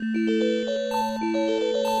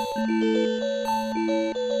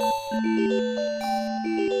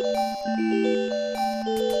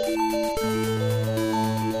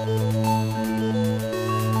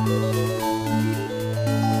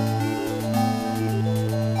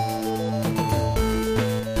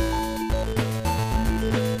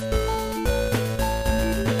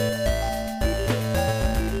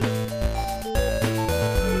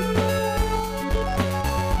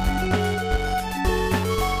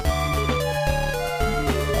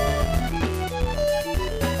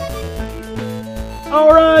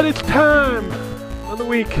Alright, it's time! Another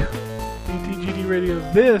week. ZTGD Radio.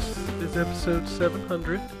 This is episode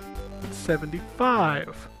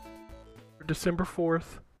 775 for December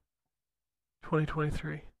 4th,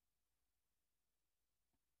 2023.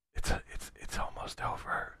 It's almost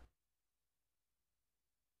over.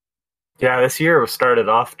 Yeah, this year started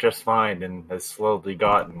off just fine and has slowly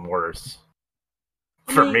gotten worse.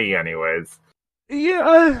 For me, anyways.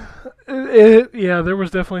 Yeah, there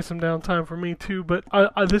was definitely some downtime for me too. But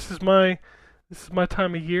this is my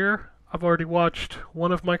time of year. I've already watched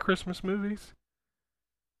one of my Christmas movies,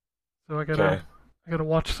 so I gotta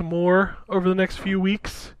watch some more over the next few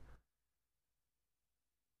weeks.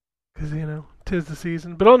 Because, 'tis the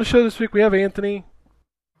season. But on the show this week, we have Anthony.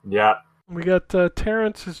 Yeah. We got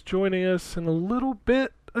Terrence is joining us in a little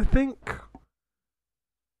bit, I think.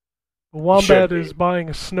 Wombat is buying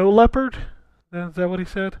a snow leopard. Is that what he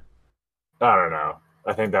said? I don't know.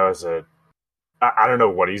 I think that was I don't know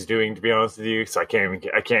what he's doing, to be honest with you, so I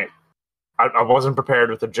wasn't prepared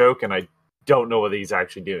with a joke, and I don't know what he's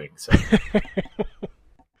actually doing, so.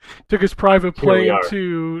 Took his private plane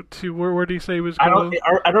to where did he say he was going?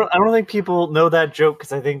 I don't think people know that joke,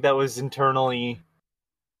 because I think that was internally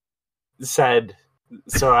said,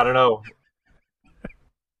 so I don't know.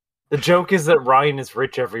 The joke is that Ryan is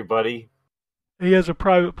rich, everybody. He has a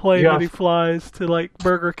private plane that he flies to,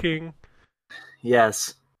 Burger King.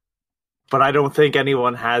 Yes. But I don't think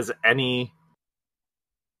anyone has any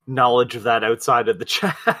knowledge of that outside of the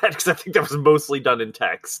chat, because I think that was mostly done in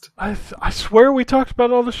text. I swear we talked about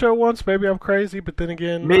it on the show once. Maybe I'm crazy, but then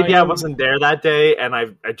again... Maybe I wasn't there that day, and I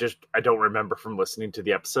don't remember from listening to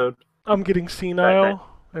the episode. I'm getting senile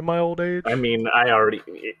in my old age. I mean, I already...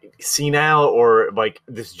 Senile, or,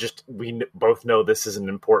 this just... We both know this isn't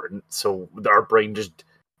important, so our brain just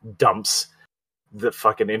dumps the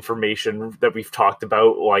fucking information that we've talked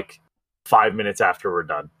about, 5 minutes after we're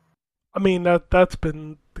done. I mean, that's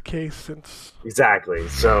been the case since... Exactly.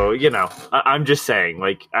 So, I'm just saying,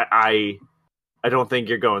 I don't think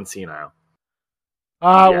you're going senile.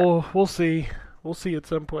 Well, we'll see. We'll see at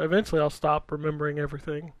some point. Eventually I'll stop remembering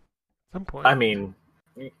everything. At some point. I mean,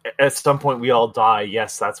 at some point we all die.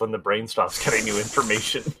 Yes, that's when the brain stops getting new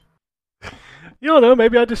information. You don't know,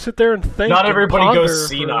 maybe I just sit there and think. Not everybody goes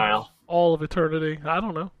senile. All of eternity. I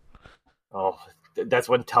don't know. Oh, that's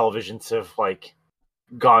when televisions have,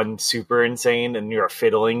 gone super insane, and your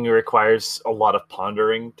fiddling requires a lot of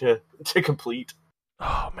pondering to complete.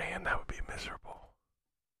 Oh man, that would be miserable.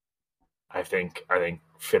 I think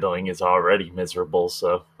fiddling is already miserable,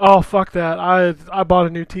 so. Oh fuck that. I bought a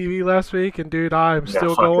new TV last week, and dude, I'm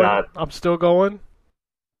still going. That. I'm still going.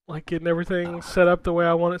 Getting everything set up the way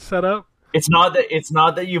I want it set up. It's not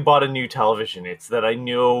that you bought a new television, it's that I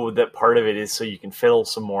know that part of it is so you can fiddle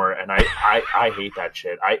some more, and I hate that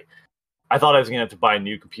shit. I thought I was going to have to buy a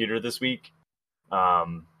new computer this week,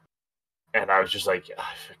 and I was just I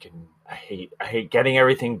hate getting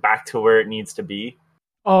everything back to where it needs to be.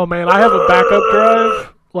 Oh man, I have a backup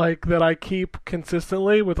drive that I keep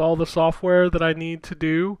consistently with all the software that I need to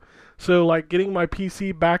do. So getting my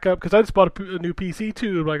PC back up, because I just bought a new PC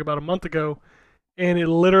too, about a month ago, and it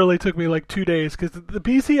literally took me 2 days, because the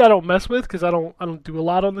PC I don't mess with, because I don't do a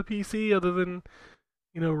lot on the PC other than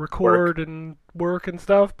record and work and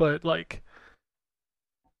stuff, but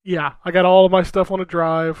yeah, I got all of my stuff on a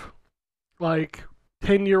drive,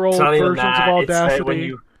 10-year-old versions of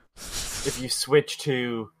Audacity. If you switch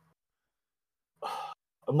to,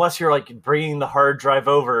 unless you're bringing the hard drive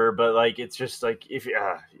over, but it's just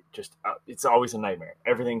it's always a nightmare.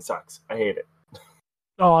 Everything sucks. I hate it.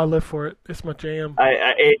 Oh, I live for it. It's my jam.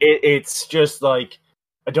 It's just I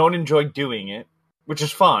don't enjoy doing it, which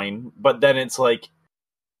is fine, but then it's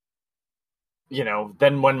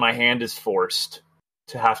then when my hand is forced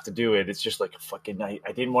to have to do it, it's just a fucking night.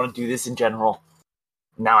 I didn't want to do this in general.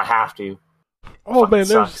 Now I have to. Oh man,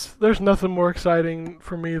 there's nothing more exciting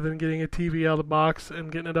for me than getting a TV out of the box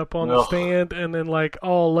and getting it up on the stand, and then let's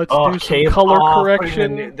do some color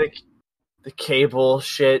correction. The cable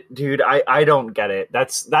shit, dude. I don't get it.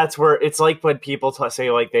 That's where it's when people say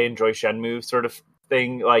they enjoy Shenmue sort of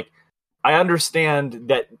thing. I understand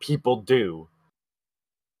that people do.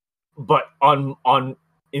 But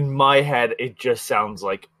in my head, it just sounds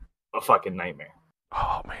like a fucking nightmare.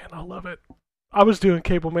 Oh man, I love it. I was doing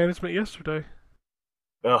cable management yesterday.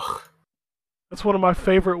 Ugh. That's one of my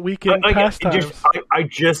favorite weekend pastimes. I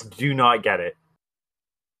just do not get it.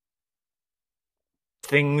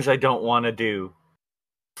 Things I don't want to do.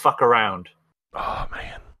 Fuck around. Oh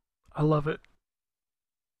man, I love it.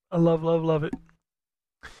 I love it.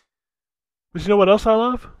 But you know what else I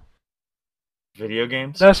love? Video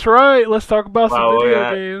games. That's right. Let's talk about some Wow, video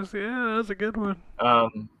yeah. games. Yeah, that's a good one.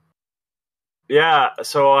 Yeah.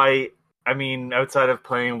 So I mean, outside of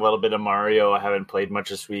playing a little bit of Mario, I haven't played much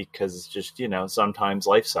this week because it's just sometimes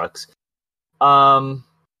life sucks. Um,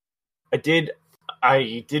 I did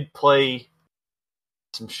play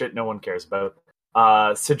some shit no one cares about.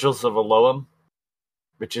 Sigils of Elohim,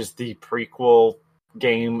 which is the prequel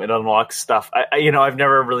game. It unlocks stuff. I've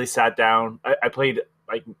never really sat down. I played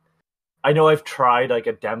like I know I've tried like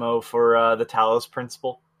a demo for the Talos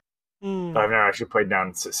Principle, but I've never actually played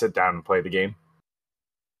down sit down and play the game.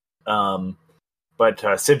 But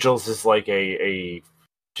Sigils is like a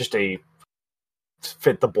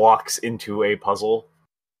fit the blocks into a puzzle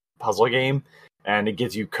game, and it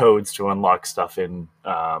gives you codes to unlock stuff in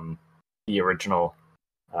the original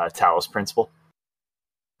Talos Principle.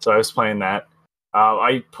 So I was playing that.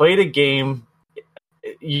 I played a game.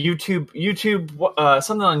 YouTube,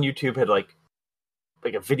 something on YouTube had like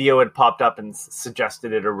a video had popped up and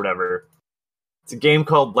suggested it or whatever. It's a game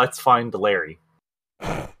called Let's Find Larry.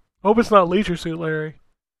 Hope it's not Leisure Suit Larry.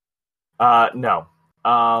 No.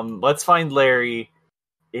 Let's Find Larry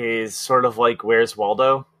is sort of like Where's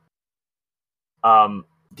Waldo.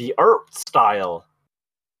 The art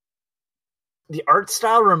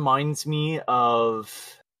style reminds me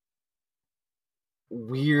of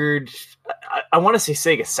weird. I want to say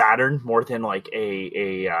Sega Saturn more than like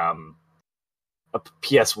a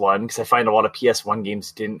PS1, because I find a lot of PS1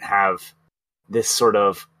 games didn't have this sort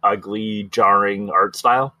of ugly, jarring art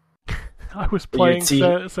style. I was playing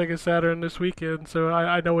Sega Saturn this weekend, so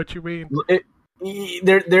I know what you mean.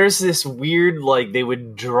 There's this weird, like, they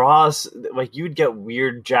would draw, like, you would get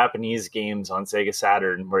weird Japanese games on Sega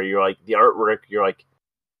Saturn where you're like, the artwork, you're like,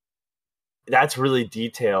 that's really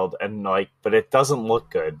detailed, and like, but it doesn't look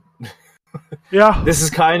good. Yeah. This has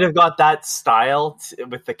kind of got that style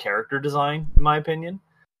with the character design, in my opinion.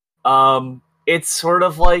 It's sort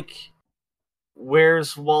of like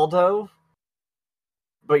Where's Waldo,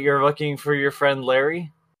 but you're looking for your friend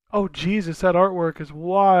Larry. Oh Jesus, that artwork is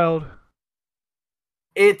wild.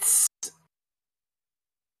 It's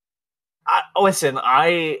listen.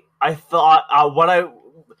 I thought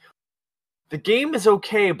the game is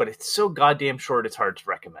okay, but it's so goddamn short. It's hard to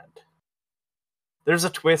recommend. There's a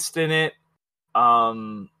twist in it.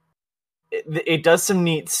 It does some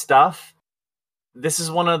neat stuff. This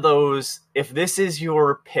is one of those. If this is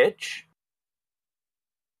your pitch,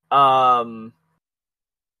 I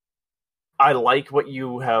like what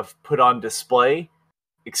you have put on display.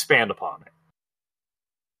 Expand upon it.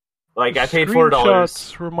 Like, I paid $4.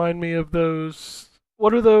 Screenshots remind me of those.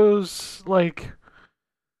 What are those, like,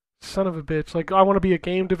 son of a bitch? Like, I want to be a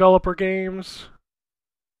game developer games.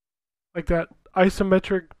 Like that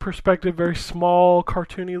isometric perspective, very small,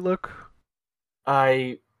 cartoony look.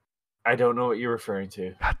 I don't know what you're referring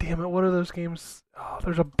to. God damn it! What are those games? Oh,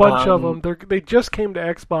 there's a bunch of them. They just came to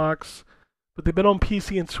Xbox, but they've been on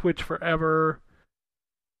PC and Switch forever.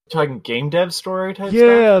 Talking game dev story type stuff?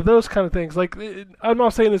 Yeah, those kind of things. Like, I'm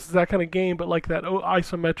not saying this is that kind of game, but like that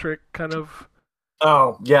isometric kind of.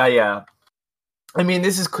 Oh, yeah. I mean,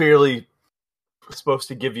 this is clearly supposed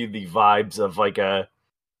to give you the vibes of like a.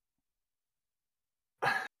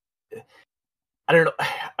 I don't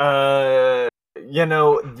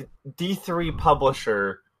know. D3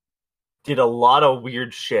 Publisher did a lot of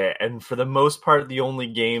weird shit, and for the most part, the only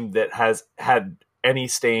game that has had any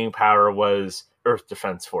staying power was Earth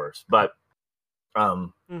Defense Force. But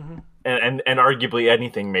and arguably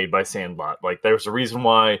anything made by Sandlot. Like, there's a reason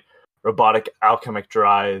why Robotic Alchemic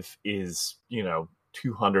Drive is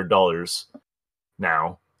 $200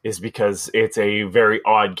 now, is because it's a very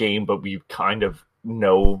odd game, but we kind of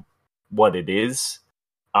know what it is.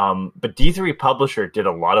 But D3 Publisher did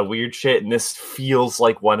a lot of weird shit, and this feels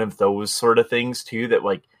like one of those sort of things too, that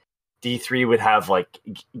like D3 would have like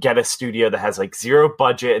get a studio that has like zero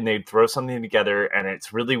budget and they'd throw something together, and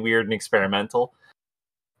it's really weird and experimental.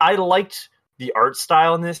 I liked the art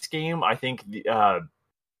style in this game. I think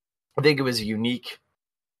it was a unique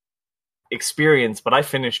experience, but I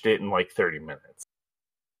finished it in like 30 minutes.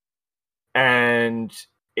 And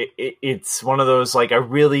it's one of those, like, I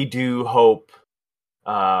really do hope,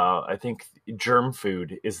 I think Germ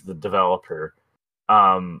Food is the developer.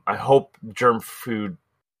 I hope Germ Food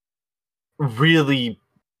really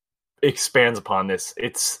expands upon this.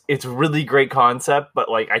 It's a really great concept, but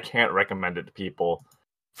like, I can't recommend it to people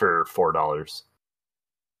for $4.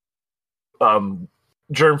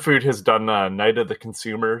 Germ Food has done Night of the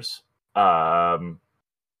Consumers,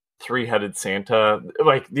 Three-Headed Santa.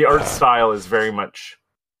 Like, the art style is very much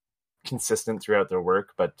consistent throughout their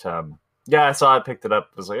work, but yeah, I saw it, picked it up,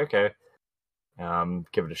 was like, okay,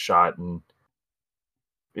 give it a shot, and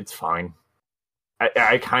It's fine.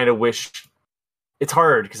 I kind of wish it's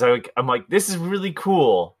hard because I'm like, this is really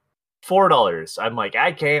cool. $4. I'm like,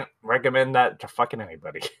 I can't recommend that to fucking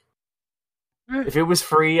anybody. If it was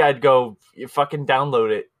free, I'd go fucking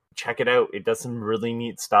download it, check it out. It does some really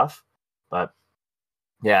neat stuff. But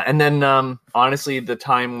yeah, and then honestly, the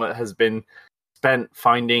time has been spent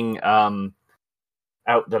finding out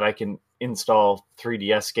that I can install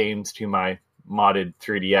 3DS games to my modded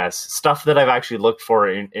 3DS. Stuff that I've actually looked for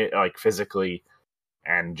in like physically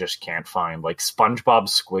and just can't find, like SpongeBob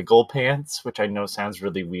Squiggle Pants, which I know sounds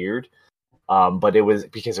really weird, but it was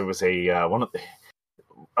because it was a one of the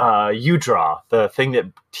UDraw, the thing that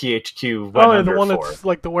THQ went under the one for. that's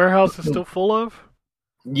like the warehouse is still full of.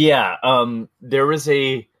 Yeah, there was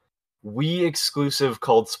a Wii exclusive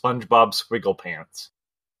called SpongeBob Squiggle Pants,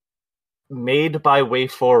 made by Way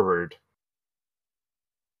Forward.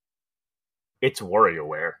 It's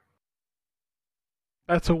WarioWare.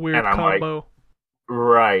 That's a weird combo. Like,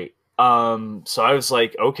 right. So I was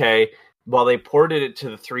like, okay, well, they ported it to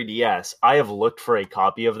the 3DS. I have looked for a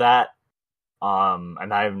copy of that,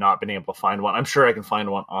 and I have not been able to find one. I'm sure I can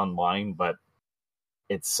find one online, but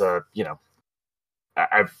it's,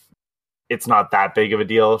 it's not that big of a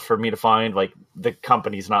deal for me to find. Like, the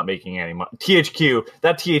company's not making any money.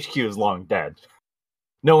 That THQ is long dead.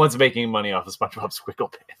 No one's making money off of SpongeBob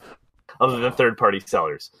Squiggle Pants, other than third-party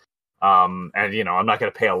sellers. And, I'm not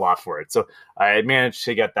going to pay a lot for it. So I managed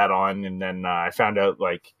to get that on, and then I found out,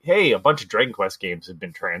 like, hey, a bunch of Dragon Quest games have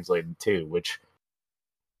been translated too, which,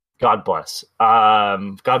 God bless.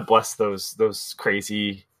 God bless those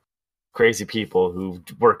crazy, crazy people who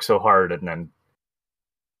work so hard and then,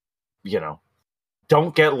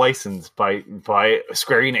 don't get licensed by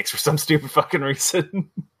Square Enix for some stupid fucking reason.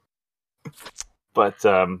 But,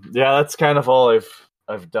 yeah, that's kind of all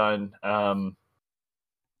I've done.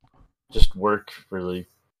 Just work, really.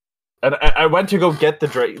 And I went to go get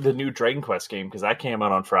the new Dragon Quest game because that came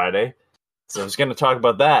out on Friday. So I was going to talk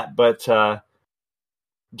about that, but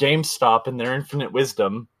GameStop, in their infinite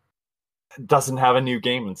wisdom, doesn't have a new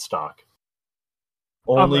game in stock.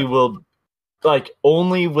 Only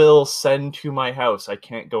will send to my house. I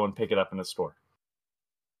can't go and pick it up in a store.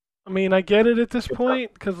 I mean, I get it at this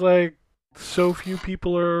point because like so few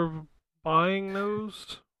people are buying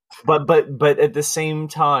those. But at the same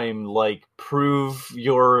time, like, prove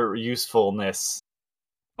your usefulness.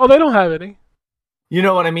 Oh, they don't have any. You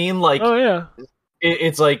know what I mean? Like, oh yeah,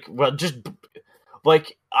 it's like, well, just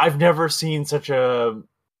like I've never seen such a.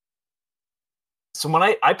 So when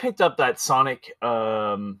I picked up that Sonic,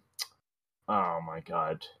 oh my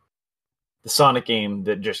god, the Sonic game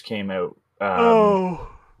that just came out. Yeah,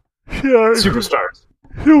 Superstars.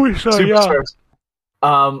 Superstars.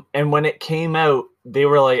 Yeah. And when it came out, they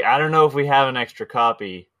were like, I don't know if we have an extra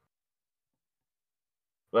copy.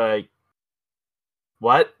 Like,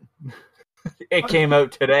 what? It came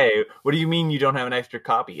out today. What do you mean you don't have an extra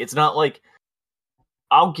copy? It's not like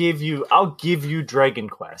I'll give you Dragon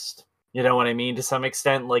Quest. You know what I mean? To some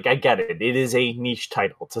extent, like, I get it. It is a niche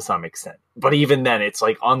title to some extent. But even then, it's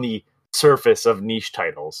like on the surface of niche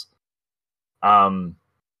titles. But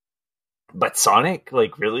Sonic,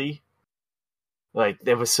 like, really? Like,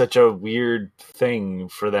 it was such a weird thing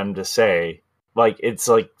for them to say. Like, it's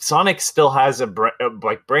like Sonic still has a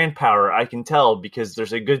brand power, I can tell, because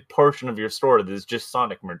there's a good portion of your store that is just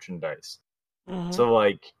Sonic merchandise. Mm-hmm. So,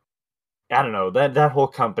 like, I don't know, that whole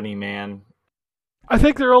company, man. I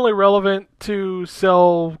think they're only relevant to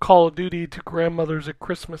sell Call of Duty to grandmothers at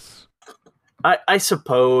Christmas. I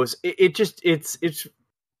suppose it's.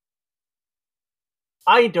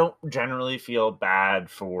 I don't generally feel bad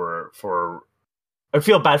for. I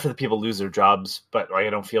feel bad for the people who lose their jobs, but like I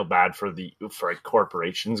don't feel bad for like,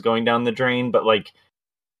 corporations going down the drain. But like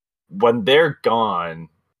when they're gone,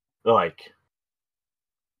 like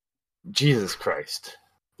Jesus Christ,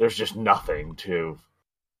 there's just nothing to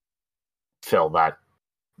fill that,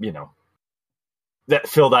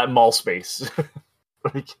 fill that mall space.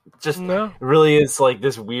 Like, just really is like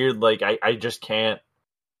this weird. Like I just can't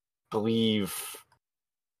believe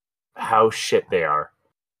how shit they are.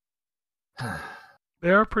 They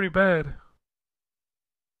are pretty bad.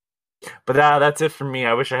 But that's it for me.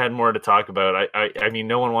 I wish I had more to talk about. I mean,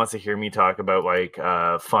 no one wants to hear me talk about like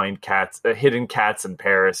hidden cats in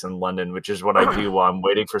Paris and London, which is what I do while I'm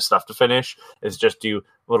waiting for stuff to finish. Is just do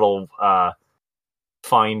little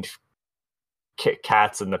find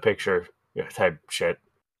cats in the picture type shit.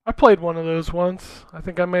 I played one of those once. I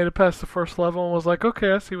think I made it past the first level and was like,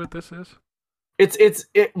 okay, I see what this is.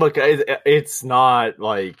 It's not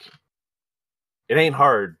like. It ain't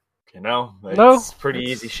hard, It's pretty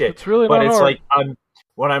easy shit. It's really but not it's hard. like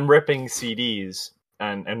when I'm ripping CDs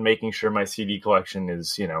and making sure my CD collection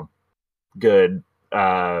is, good,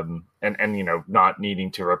 and not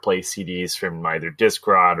needing to replace CDs from either disc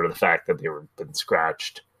rot or the fact that they were been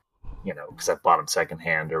scratched, because I bought them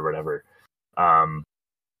secondhand or whatever.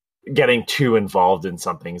 Getting too involved in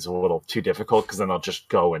something is a little too difficult, because then I'll just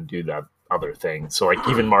go and do that other thing. So like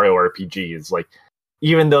even Mario RPG is like,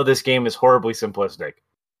 even though this game is horribly simplistic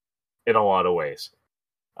in a lot of ways,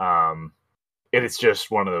 it is just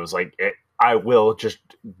one of those, like, I will just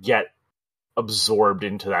get absorbed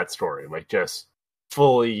into that story, like just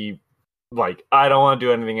fully, like, I don't want to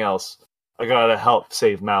do anything else. I gotta help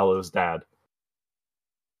save Mallow's dad.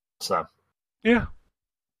 So Yeah.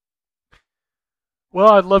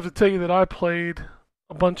 Well, I'd love to tell you that I played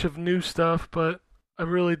a bunch of new stuff, but I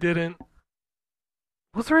really didn't.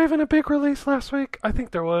 Was there even a big release last week? I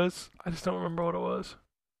think there was. I just don't remember what it was.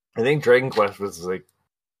 I think Dragon Quest was like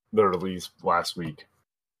the release last week.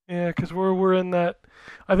 Yeah, because we're in that.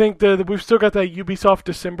 I think we've still got that Ubisoft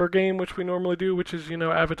December game, which we normally do, which is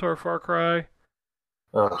Avatar, Far Cry.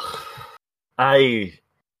 Ugh.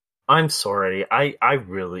 I'm sorry.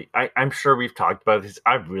 I'm sure we've talked about this.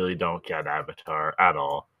 I really don't get Avatar at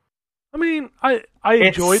all. I mean, I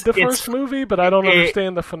enjoyed the first movie, but I don't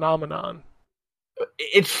understand the phenomenon.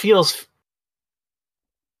 It feels.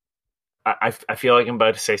 I feel like I'm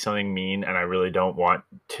about to say something mean, and I really don't want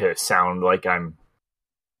to sound like I'm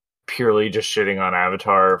purely just shitting on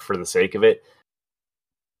Avatar for the sake of it.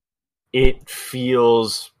 It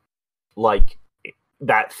feels like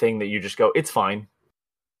that thing that you just go, it's fine.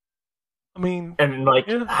 I mean, and like,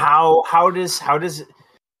 yeah. how does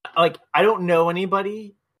like, I don't know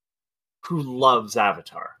anybody who loves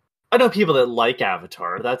Avatar. I know people that like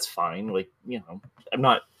Avatar. That's fine. Like,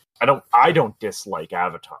 I don't dislike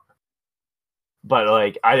Avatar, but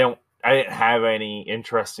like, I didn't have any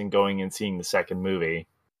interest in going and seeing the second movie.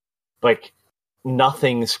 Like,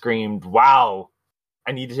 nothing screamed, wow,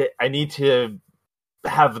 I need to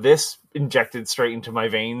have this injected straight into my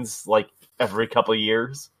veins like every couple of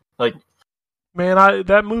years. Like, man,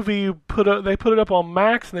 that movie they put it up on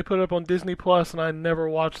Max and they put it up on Disney Plus, and I never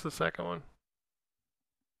watched the second one.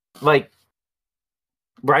 Like,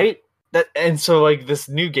 right? And so like this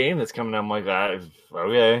new game that's coming out, I'm like,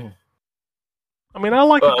 okay. I mean, I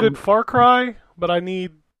like a good Far Cry, but I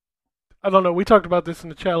don't know. We talked about this in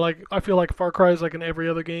the chat. Like, I feel like Far Cry is like in every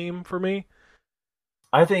other game for me.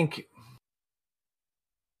 I think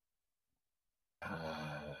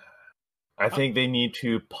they need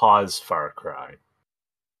to pause Far Cry,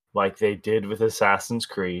 like they did with Assassin's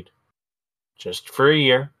Creed, just for a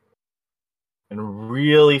year, and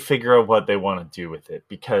really figure out what they want to do with it.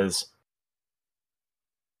 Because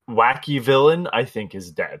wacky villain, I think,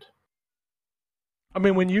 is dead. I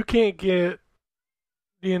mean, when you can't get,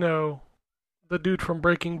 the dude from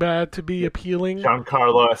Breaking Bad to be appealing,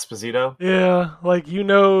 Giancarlo Esposito. Yeah, like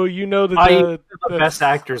the best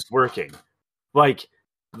actor's working. Like,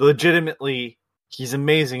 legitimately, he's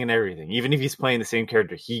amazing in everything. Even if he's playing the same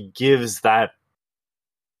character, he gives that.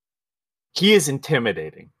 He is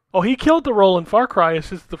intimidating. Oh, he killed the role in Far Cry.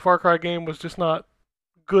 It's just the Far Cry game was just not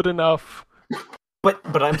good enough.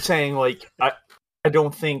 But I'm saying, like, I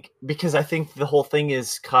don't think, because I think the whole thing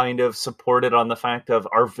is kind of supported on the fact of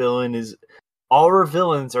all our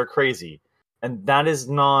villains are crazy. And that is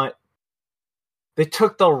not, they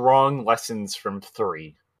took the wrong lessons from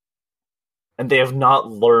 3. And they have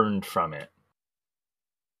not learned from it.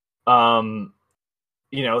 3,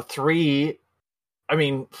 I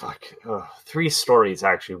mean, 3's story is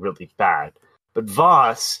actually really bad. But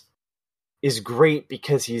Voss is great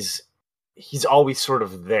because he's always sort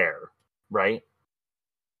of there, right?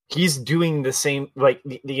 He's doing the same, like,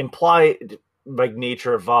 the implied, like,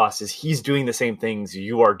 nature of Voss is he's doing the same things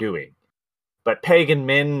you are doing. But Pagan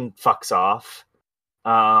Min fucks off.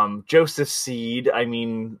 Joseph Seed, I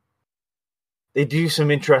mean, they do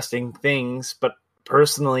some interesting things, but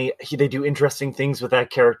personally, they do interesting things with that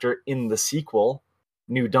character in the sequel,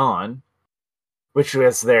 New Dawn, which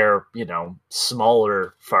was their,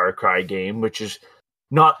 smaller Far Cry game, which is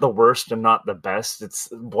not the worst and not the best. It's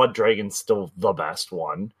Blood Dragon's still the best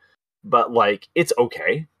one, but like, it's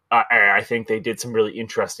okay. I think they did some really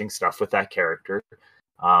interesting stuff with that character.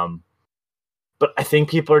 But I think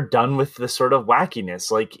people are done with the sort of wackiness.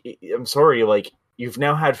 Like, I'm sorry, like, you've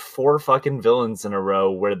now had 4 fucking villains in a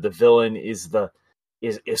row where the villain is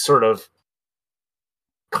sort of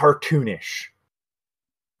cartoonish.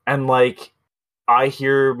 And like, I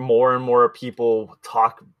hear more and more people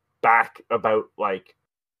talk back about like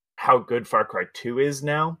how good Far Cry 2 is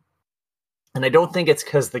now. And I don't think it's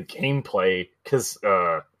because the gameplay, because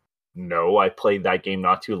no, I played that game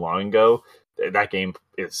not too long ago. That game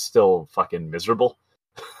is still fucking miserable.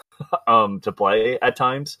 to play at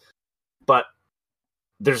times. But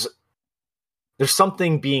there's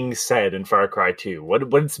something being said in Far Cry 2.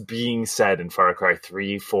 What's being said in Far Cry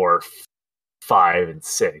 3, 4, 5, and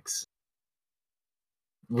 6?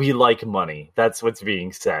 We like money. That's what's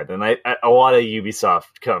being said. And a lot of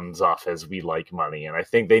Ubisoft comes off as we like money. And I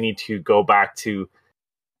think they need to go back to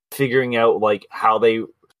figuring out like how did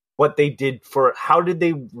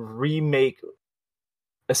they remake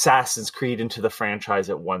Assassin's Creed into the franchise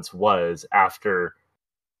it once was after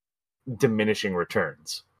diminishing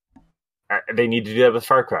returns. They need to do that with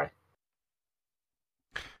Far Cry.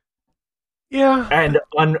 Yeah, and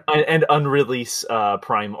unrelease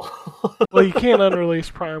Primal. Well, you can't unrelease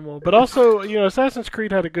Primal, but also, Assassin's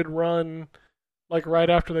Creed had a good run, like right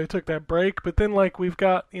after they took that break. But then, like, we've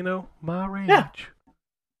got, My Rage.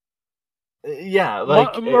 Yeah,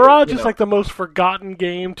 like Mirage is like the most forgotten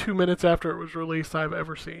game 2 minutes after it was released I've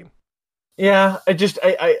ever seen. Yeah,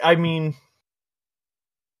 I mean,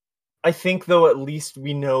 I think though at least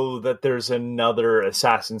we know that there's another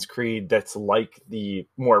Assassin's Creed that's like the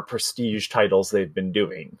more prestige titles they've been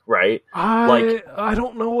doing, right? I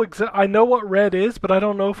don't know I know what Red is, but I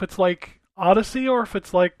don't know if it's like Odyssey or if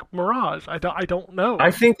it's like Mirage. I don't know. I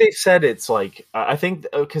think they said it's like I think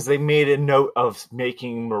because they made a note of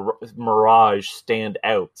making Mirage stand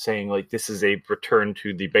out, saying like this is a return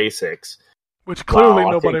to the basics, which clearly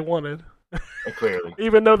nobody wanted. Clearly,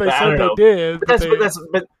 even though they said they did.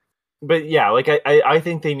 But yeah, like I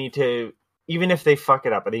think they need to, even if they fuck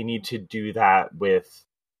it up, they need to do that with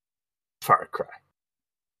Far Cry.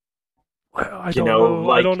 I don't know.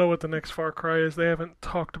 I don't know what the next Far Cry is. They haven't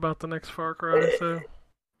talked about the next Far Cry, so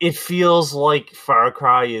it feels like Far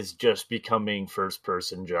Cry is just becoming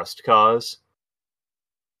first-person Just Cause.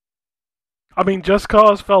 I mean, Just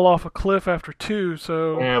Cause fell off a cliff after 2,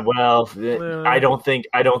 so yeah. Well, I don't think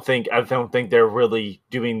they're really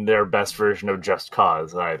doing their best version of Just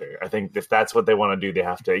Cause either. I think if that's what they want to do, they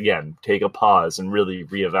have to again take a pause and really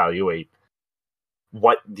reevaluate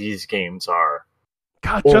what these games are.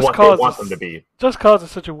 God, or what they want them to be. Just Cause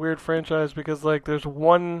is such a weird franchise because like there's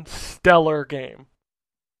one stellar game,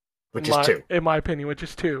 which is 2, in my opinion, which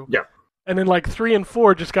is 2. Yeah, and then like 3 and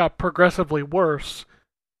 4 just got progressively worse.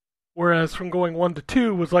 Whereas from going 1 to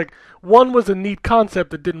 2 was like 1 was a neat concept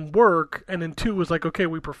that didn't work, and then 2 was like, okay,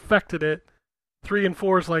 we perfected it. 3 and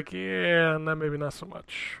 4 is like, yeah, and then maybe not so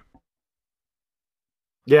much.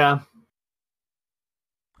 Yeah,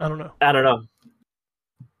 I don't know.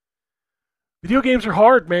 Video games are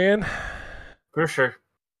hard, man. For sure.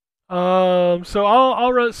 So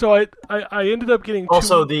I'll run. So I ended up getting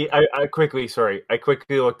also I quickly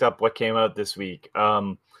looked up what came out this week.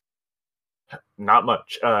 Not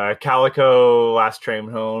much. Calico, Last Train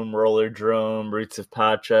Home, Roller Drome, Roots of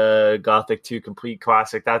Pacha, Gothic 2 Complete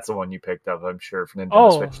Classic. That's the one you picked up, I'm sure, for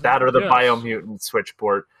Nintendo Switch. That or the Biomutant Switch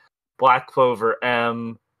port. Black Clover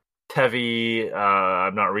M, Tevi.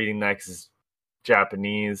 I'm not reading that because it's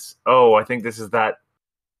Japanese. Oh, I think this is that.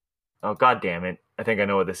 Oh, god damn it. I think I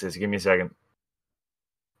know what this is. Give me a second.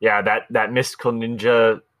 Yeah, that Mystical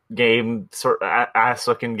Ninja game, sort of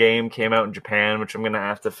ass-looking game, came out in Japan, which I'm going to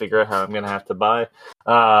have to figure out how I'm going to have to buy.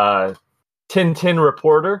 Tintin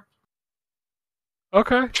Reporter.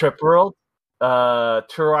 Okay. Trip World.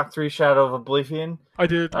 Turok 3 Shadow of Oblivion. I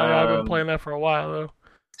did. I've been playing that for a while, though.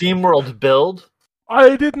 SteamWorld Build.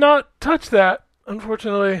 I did not touch that,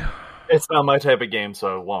 unfortunately. It's not my type of game,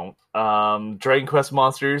 so I won't. Dragon Quest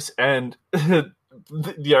Monsters and the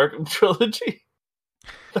Arkham Trilogy.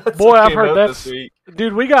 Boy, I've heard that's...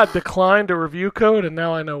 Dude, we got declined a review code, and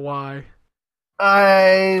now I know why.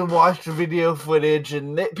 I watched video footage,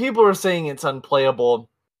 and people are saying it's unplayable.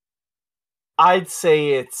 I'd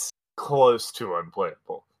say it's close to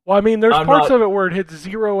unplayable. Well, I mean, there's parts of it where it hits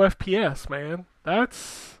 0 FPS, man.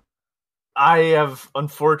 That's... I have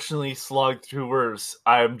unfortunately slogged through worse.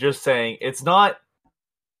 I'm just saying, it's not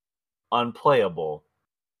unplayable.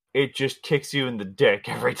 It just kicks you in the dick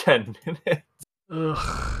every 10 minutes.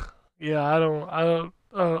 Ugh. Yeah, I don't.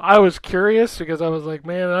 I was curious because I was like,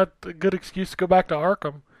 man, that's a good excuse to go back to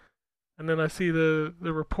Arkham. And then I see the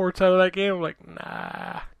reports out of that game. I'm like,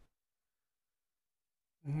 nah.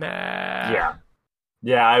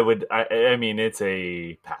 Yeah. I would. I mean, it's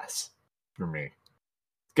a pass for me.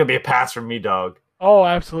 It's gonna be a pass from me, dog. Oh,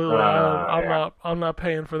 absolutely. I'm not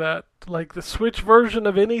paying for that. Like the Switch version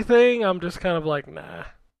of anything, I'm just kind of like, nah.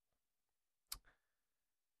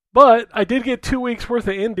 But I did get 2 weeks worth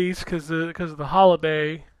of indies because of the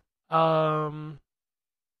holiday. So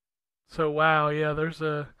wow, yeah. There's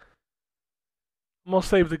a. I'm gonna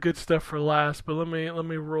save the good stuff for last, but let me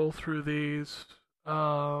roll through these.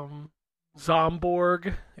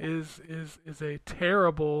 Zomborg is a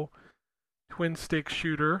terrible twin stick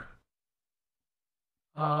shooter.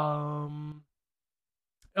 Um,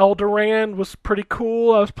 Eldoran was pretty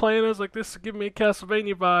cool. I was playing, I was like, this is giving me a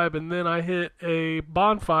Castlevania vibe, and then I hit a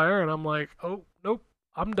bonfire, and I'm like, oh nope,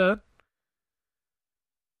 I'm done.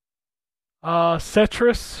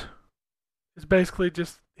 Tetris is basically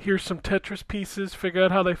just here's some Tetris pieces, figure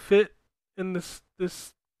out how they fit in this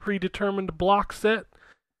predetermined block set.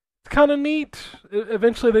 It's kind of neat.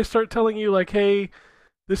 Eventually, they start telling you like, hey,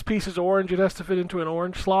 this piece is orange; it has to fit into an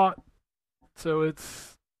orange slot. So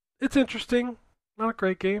it's interesting. Not a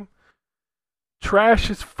great game. Trash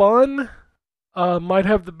is fun. Might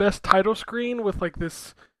have the best title screen with like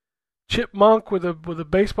this chipmunk with a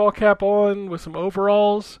baseball cap on with some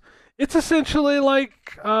overalls. It's essentially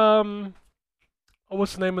like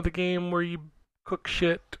what's the name of the game where you cook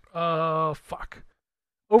shit? Fuck,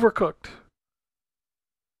 Overcooked.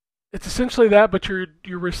 It's essentially that, but you're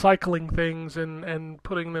recycling things and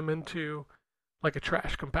putting them into like a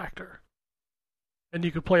trash compactor, and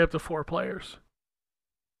you can play up to 4 players.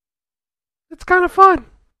 It's kind of fun.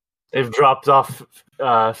 They've dropped off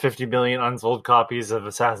 50 million unsold copies of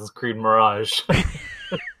Assassin's Creed Mirage.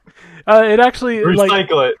 It actually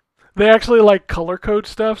Recycle it. They actually like color code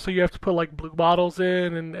stuff, so you have to put like blue bottles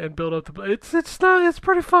in and build up the. It's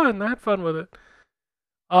pretty fun. I had fun with it.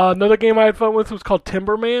 Another game I had fun with was called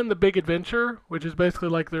Timberman: The Big Adventure, which is basically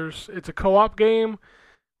like it's a co-op game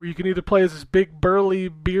where you can either play as this big burly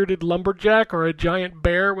bearded lumberjack or a giant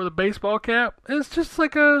bear with a baseball cap. And it's just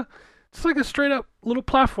like a straight up little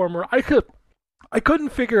platformer. I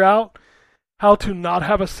couldn't figure out how to not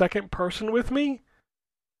have a second person with me.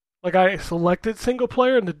 Like I selected single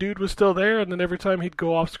player and the dude was still there, and then every time he'd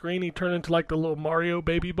go off screen, he'd turn into like the little Mario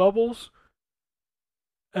baby bubbles,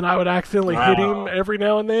 and I would accidentally hit him every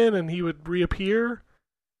now and then, and he would reappear.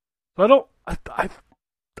 So I don't.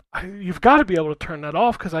 You've got to be able to turn that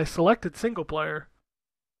off because I selected single player.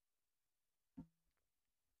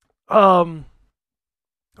 The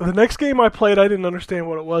next game I played, I didn't understand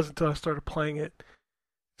what it was until I started playing it.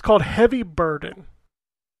 It's called Heavy Burden.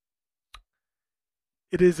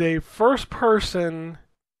 It is a first-person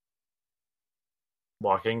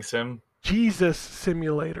walking sim. Jesus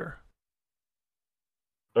simulator.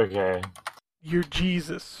 Okay. You're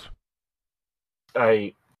Jesus.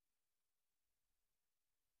 Okay.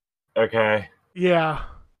 Yeah.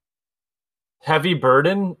 Heavy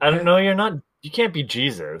burden? I don't know. You're not. You can't be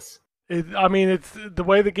Jesus. It's the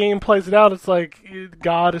way the game plays it out. It's like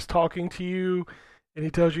God is talking to you, and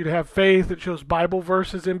He tells you to have faith. It shows Bible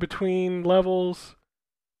verses in between levels.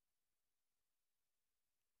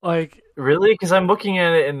 Like really? Because I'm looking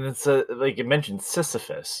at it, and it's like it mentions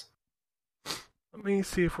Sisyphus. Let me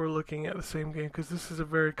see if we're looking at the same game because this is a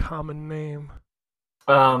very common name.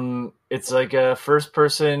 It's like a first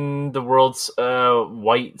person, the world's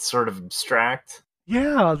white, sort of abstract.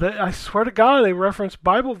 Yeah, I swear to God, they reference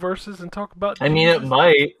Bible verses and talk about. I mean, it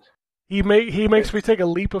might. He makes me take a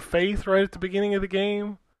leap of faith right at the beginning of the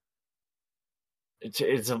game.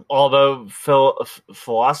 It's all about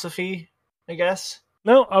philosophy, I guess.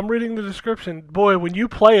 No, I'm reading the description. Boy, when you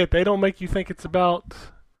play it, they don't make you think it's about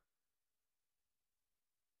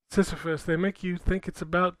Sisyphus. They make you think it's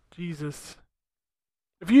about Jesus.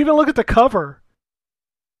 If you even look at the cover,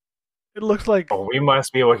 it looks like... Oh, we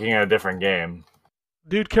must be looking at a different game.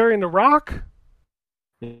 Dude carrying the rock?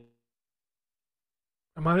 Am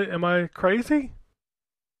I crazy?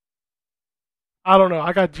 I don't know.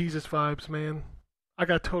 I got Jesus vibes, man. I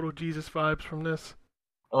got total Jesus vibes from this.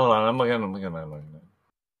 Hold on, I'm looking.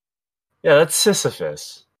 Yeah, that's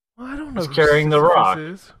Sisyphus. Well, I don't know. He's carrying the rock.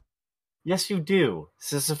 Is. Yes, you do.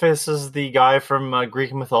 Sisyphus is the guy from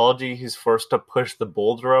Greek mythology who's forced to push the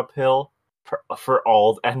boulder uphill for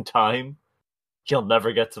all end time. He'll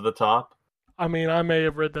never get to the top. I mean, I may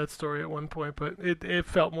have read that story at one point, but it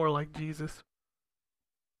felt more like Jesus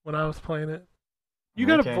when I was playing it. You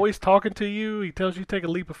got a voice talking to you. He tells you to take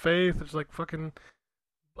a leap of faith. It's like fucking...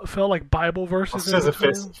 It felt like Bible verses.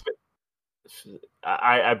 Sisyphus.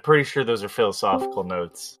 I'm pretty sure those are philosophical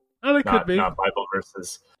notes. Oh, they could be. Not Bible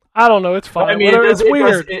verses. I don't know. It's fine. I mean, it's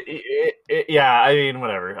weird. Yeah, I mean,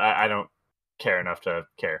 whatever. I don't care enough to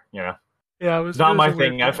care, you know? Yeah, it's not my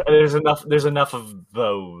thing. There's enough of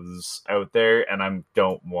those out there, and I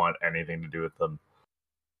don't want anything to do with them.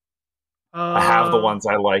 I have the ones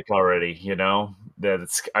I like already, you know?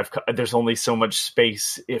 There's only so much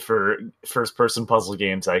space for first-person puzzle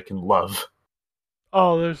games I can love.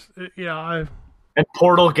 Oh, And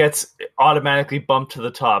Portal gets automatically bumped to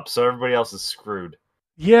the top, so everybody else is screwed.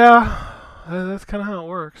 Yeah, that's kind of how it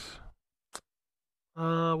works.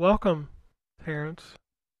 Welcome, Terrence.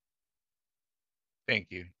 Thank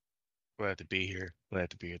you. Glad to be here.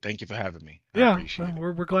 Glad to be here. Thank you for having me. I Yeah, appreciate it.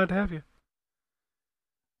 we're glad to have you.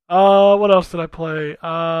 What else did I play?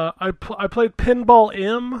 I played Pinball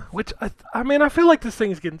M, which I mean I feel like this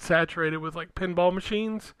thing's getting saturated with like pinball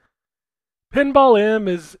machines. Pinball M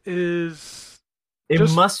is It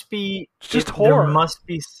just must be just there horror. must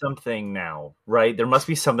be something now, right? There must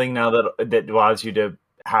be something now that allows you to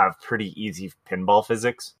have pretty easy pinball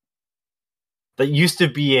physics. That used to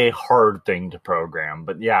be a hard thing to program,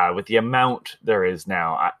 but yeah, with the amount there is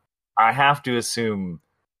now, I have to assume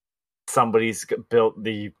somebody's built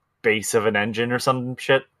the base of an engine or some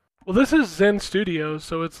shit. Well, this is Zen Studios,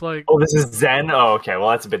 so it's like. Oh, this is Zen? Oh, okay. Well,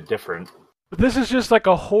 that's a bit different. But this is just like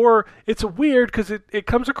a horror. It's weird because it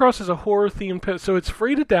comes across as a horror themed. So it's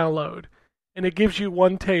free to download, and it gives you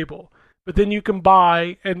one table. But then you can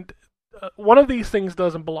buy, and one of these things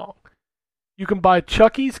doesn't belong. You can buy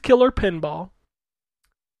Chucky's Killer Pinball,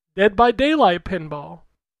 Dead by Daylight Pinball,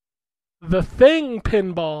 The Thing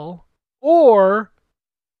Pinball, or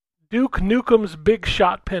Duke Nukem's Big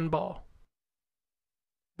Shot Pinball.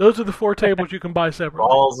 Those are the 4 tables you can buy separately.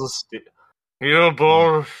 Balls of steel. Yeah,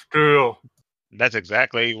 balls of steel. That's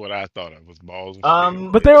exactly what I thought of was balls of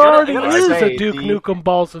steel. But there already I gotta is say, a Duke Nukem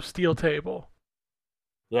Balls of Steel table.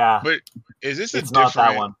 Yeah, But is this it's a not different?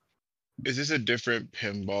 that one. Is this a different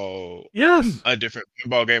pinball? Yes, A different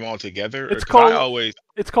pinball game altogether? It's 'Cause I called- always.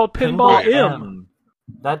 it's called Pinball M. M.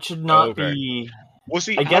 That should not Okay. be. Well,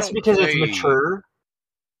 see, I guess don't because it's play- mature.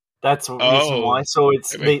 That's the reason why. So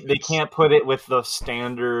it's that they makes sense. can't put it with the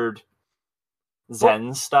standard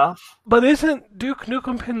Zen stuff. But isn't Duke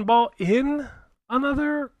Nukem Pinball in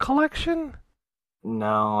another collection?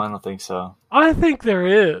 No, I don't think so. I think there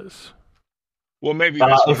is. Well, maybe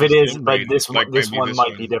this If one it is, still but rated- this like, one, this maybe one this might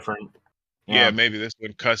one- be different. Yeah, maybe this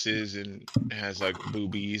one cusses and has like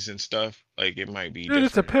boobies and stuff. Like it might be. Dude,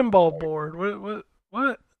 it's a different. pinball board.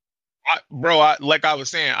 What? Like I was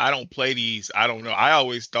saying, I don't play these. I don't know. I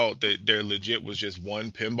always thought that there legit was just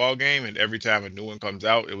one pinball game, and every time a new one comes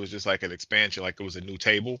out, it was just like an expansion, like it was a new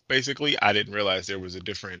table. Basically, I didn't realize there was a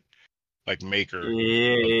different like maker.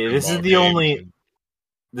 Yeah, of this is pinball the games only. and-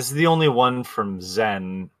 This is the only one from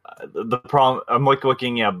Zen. The problem, I'm like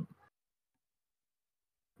looking at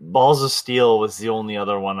Balls of Steel was the only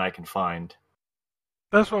other one I can find.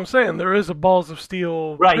 That's what I'm saying. There is a Balls of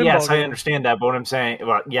Steel. Right? pinball Yes, I game. understand that. But what I'm saying,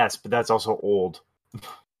 well, yes, but that's also old.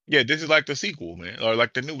 Yeah, this is like the sequel, man, or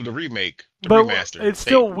like the remake, the But remaster. it's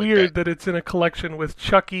still with weird that. that it's in a collection with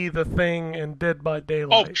Chucky, The Thing, and Dead by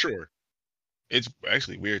Daylight. Oh, sure. It's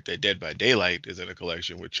actually weird that Dead by Daylight is in a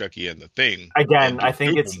collection with Chucky and the Thing. Again, and I Duke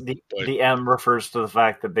think it's Nukem, but- the M refers to the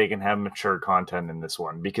fact that they can have mature content in this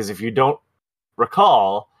one. Because if you don't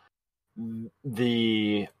recall,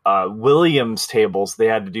 the Williams tables, they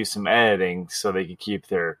had to do some editing so they could keep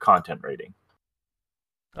their content rating.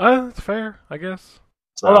 That's fair, I guess.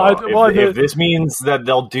 So Well, if this means that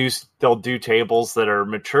they'll do tables that are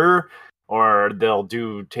mature, or they'll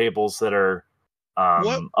do tables that are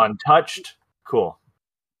untouched, cool.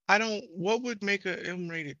 What would make an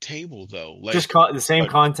M-rated table though? Like Just the same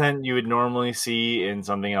content you would normally see in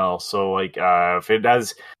something else. So like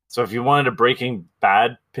if you wanted a Breaking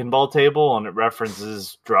Bad pinball table and it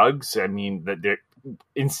references drugs, I mean that they're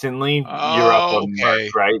instantly you're up on the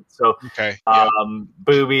mark, right? So okay, yeah.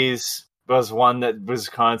 Boobies was one that was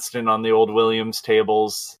constant on the old Williams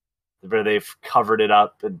tables where they've covered it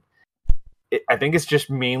up, and I think it's just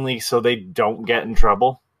mainly so they don't get in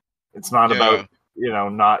trouble. It's not about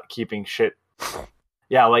not keeping shit.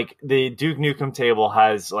 Yeah, like the Duke Nukem table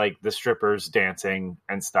has like the strippers dancing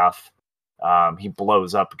and stuff. He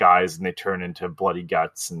blows up guys and they turn into bloody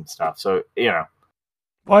guts and stuff. So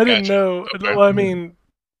Well, I didn't Gotcha. know. Okay. Well, I mean,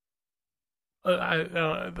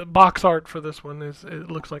 the box art for this one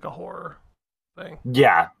it looks like a horror thing.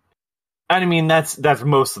 yeah. And I mean that's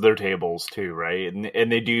most of their tables too, right?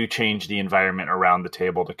 And they do change the environment around the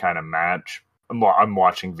table to kind of match. I'm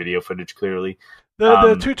watching video footage clearly.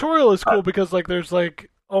 The tutorial is cool because like there's like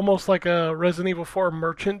almost like a Resident Evil 4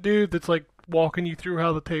 merchant dude that's like walking you through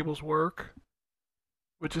how the tables work,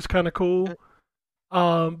 which is kind of cool.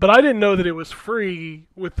 But I didn't know that it was free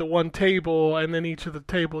with the one table, and then each of the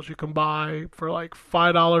tables you can buy for like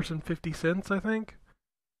 $5.50, I think.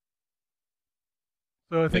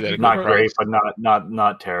 So I think you not can- great, but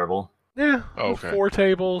not terrible. Yeah, Oh, okay. 4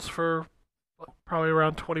 tables for probably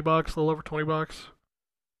around $20, a little over $20.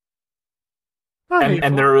 Not hateful.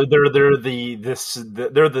 And they're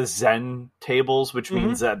the Zen tables, which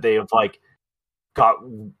means that they have like got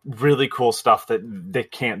really cool stuff that they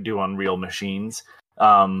can't do on real machines.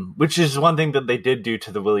 Which is one thing that they did do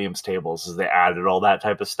to the Williams tables is they added all that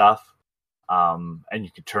type of stuff. and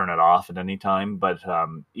you could turn it off at any time. But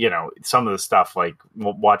some of the stuff like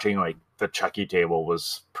watching like the Chucky table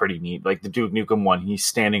was pretty neat. Like the Duke Nukem one, he's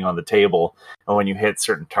standing on the table, and when you hit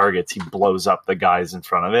certain targets, he blows up the guys in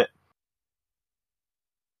front of it.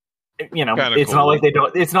 Kinda it's cool. not like they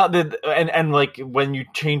don't. It's not that, and like when you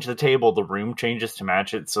change the table, the room changes to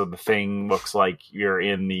match it, so the thing looks like you're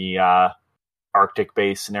in the Arctic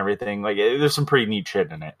base and everything. Like there's some pretty neat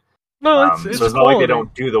shit in it. No, it's so it's not like they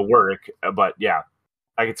don't do the work, but yeah,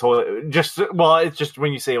 I could totally it's just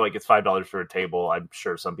when you say like it's $5 for a table, I'm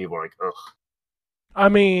sure some people are like, ugh. I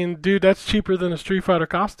mean, dude, that's cheaper than a Street Fighter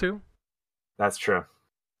costume. That's true.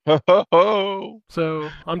 So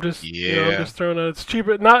I'm just, I'm just throwing it. It's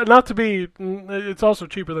cheaper, not to be. It's also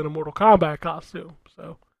cheaper than a Mortal Kombat costume.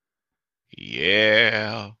 So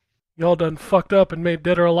yeah, y'all done fucked up and made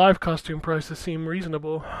Dead or Alive costume prices seem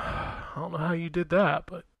reasonable. I don't know how you did that,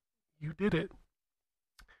 but you did it.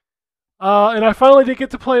 And I finally did get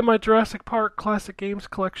to play my Jurassic Park Classic Games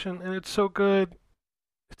collection, and it's so good.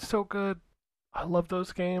 It's so good. I love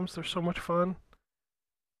those games. They're so much fun.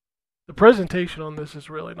 The presentation on this is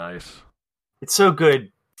really nice. It's so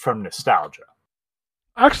good from nostalgia.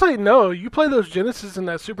 Actually, no. You play those Genesis and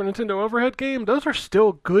that Super Nintendo Overhead game, those are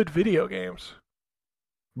still good video games.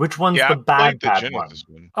 Which one's the bad one?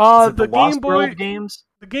 The Game Boy games.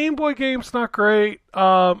 The Game Boy game's not great.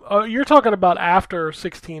 You're talking about after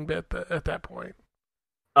 16-bit at that point.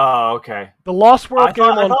 Oh, okay. The Lost World game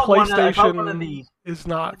on PlayStation is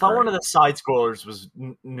not. I thought one of the side scrollers was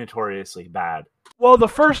notoriously bad. Well, the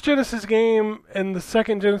first Genesis game and the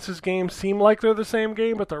second Genesis game seem like they're the same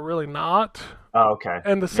game, but they're really not. Oh, okay.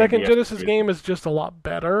 And the second Genesis game is just a lot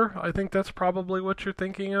better. I think that's probably what you're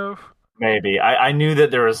thinking of. Maybe. I knew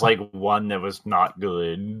that there was like one that was not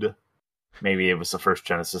good. Maybe it was the first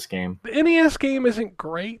Genesis game. The NES game isn't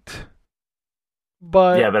great,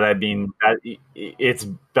 but yeah, but I mean, it's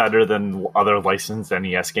better than other licensed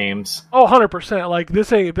NES games. Oh, 100%. Like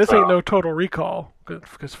this ain't no Total Recall,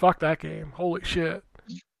 because fuck that game. Holy shit,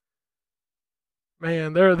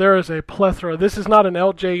 man! There is a plethora. This is not an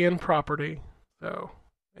LJN property, so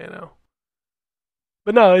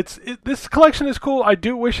But no, this collection is cool. I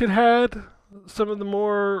do wish it had some of the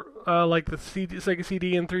more like the Sega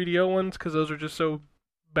CD and 3DO ones, because those are just so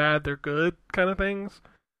bad they're good kind of things.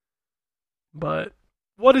 But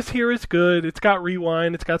what is here is good. It's got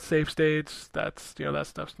rewind. It's got save states. That's that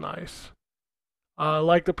stuff's nice.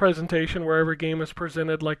 Like the presentation where every game is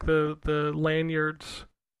presented, like the lanyards.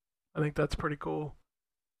 I think that's pretty cool.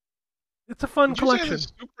 It's a fun collection. You say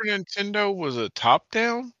the Super Nintendo was a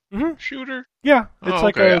top-down shooter? Yeah, it's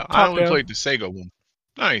like a top-down. I only played the Sega one.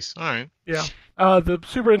 Nice. All right. Yeah. The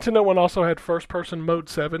Super Nintendo one also had first-person Mode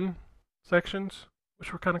 7 sections,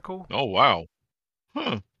 which were kind of cool. Oh, wow.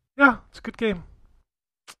 Huh. Yeah, it's a good game.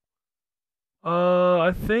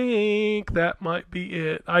 I think that might be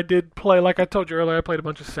it. I did play, like I told you earlier, I played a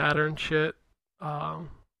bunch of Saturn shit.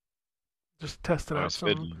 Just testing out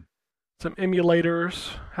some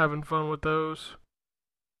emulators, having fun with those.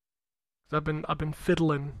 I've been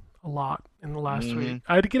fiddling a lot in the last week.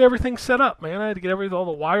 I had to get everything set up, man. I had to get all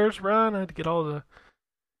the wires run. I had to get all the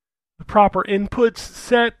proper inputs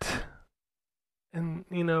set, and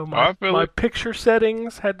my picture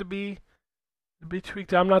settings had to be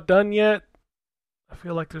tweaked. I'm not done yet. I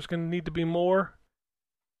feel like there's going to need to be more.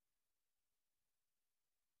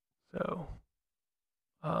 So,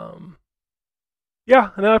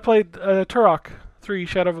 yeah, and then I played Turok 3: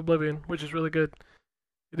 Shadow of Oblivion, which is really good.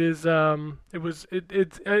 It is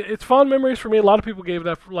it's fond memories for me. A lot of people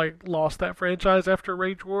lost that franchise after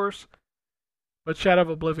Rage Wars, but Shadow of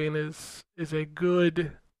Oblivion is a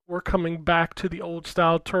good. We're coming back to the old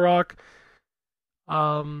style Turok.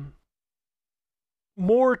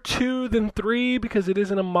 More 2 than 3 because it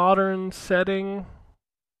is in a modern setting,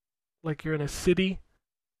 like you're in a city,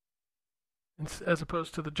 as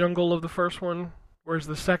opposed to the jungle of the first one. Whereas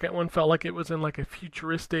the second one felt like it was in like a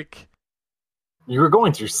futuristic. You were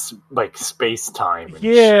going through like space time.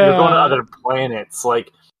 Yeah, you're going to other planets.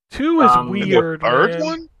 Like 2 is weird. The third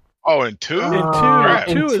one? Oh, and 2.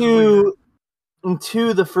 Two is weird. In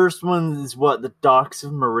 2, the first one is what, the Docks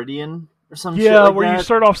of Meridian or some shit like where you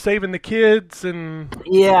start off saving the kids and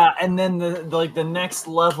and then the next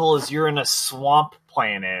level is you're in a swamp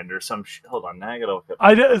planet or some shit. Hold on, now I gotta look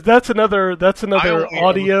up. That's another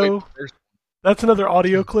audio. That's another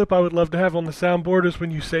audio clip I would love to have on the soundboard is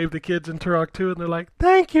when you save the kids in Turok 2 and they're like,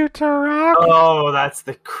 "Thank you, Turok." Oh, that's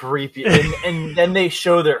the creepy. And then they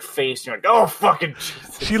show their face and you're like, "Oh, fucking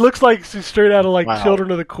Jesus." She looks like she's straight out of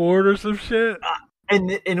Children of the Corn or some shit.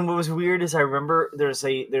 And what was weird is I remember there's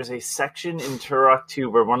a section in Turok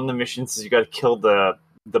 2 where one of the missions is you got to kill the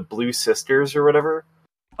the Blue Sisters or whatever.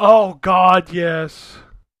 Oh God, yes.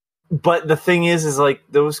 But the thing is like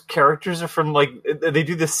those characters are from like they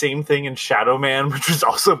do the same thing in Shadow Man, which was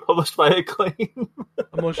also published by Acclaim.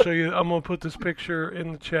 I'm gonna show you. I'm gonna put this picture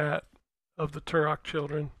in the chat of the Turok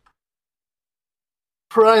children.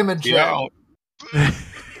 Primogen. Yeah.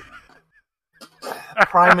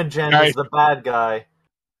 Primogen is the bad guy.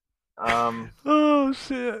 Oh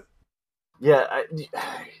shit. Yeah,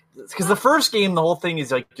 because the first game, the whole thing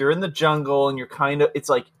is like you're in the jungle and you're kind of. It's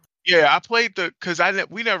like. Yeah, I played because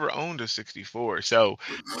we never owned a 64, so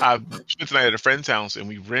I spent the night at a friend's house and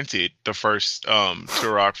we rented the first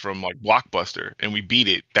Turok from like Blockbuster and we beat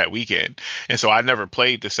it that weekend. And so I never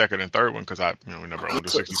played the second and third one because we never owned a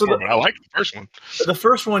 64, but I liked the first one. The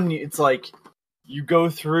first one, it's like you go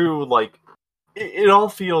through like it all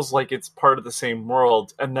feels like it's part of the same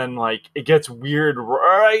world, and then like it gets weird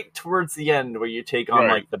right towards the end where you take on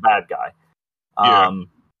like the bad guy. Yeah.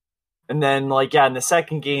 And then, like, in the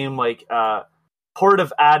second game, like, Port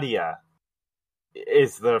of Adia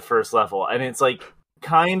is the first level. And it's, like,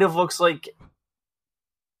 kind of looks like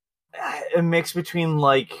a mix between,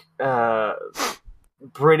 like,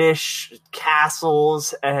 British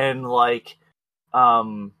castles and, like,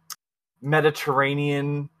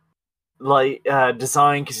 Mediterranean, like,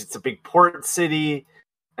 design, because it's a big port city.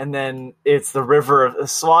 And then it's the river of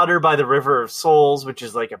Slaughter by the River of Souls, which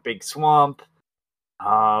is, like, a big swamp.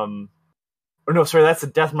 Or no, sorry, that's the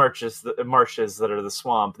death marshes that are the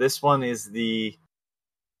swamp. This one is this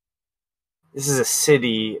is a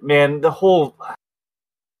city. Man, the whole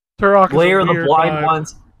Turok Lair of is a the weird Blind vibe.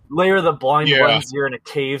 Ones. Lair of the Blind Ones, you're in a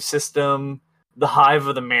cave system. The Hive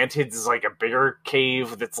of the Mantids is like a bigger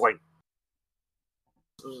cave that's like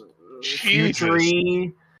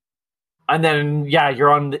futury. And then,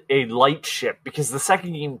 you're on a light ship because the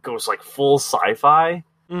second game goes like full sci-fi.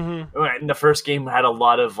 Mm-hmm. And the first game had a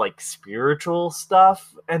lot of like spiritual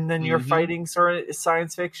stuff, and then you're fighting sort of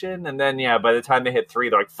science fiction, and then by the time they hit 3,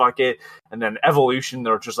 they're like fuck it, and then Evolution,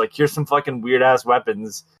 they're just like here's some fucking weird ass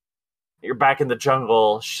weapons. You're back in the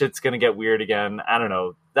jungle, shit's gonna get weird again. I don't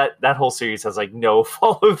know, that whole series has like no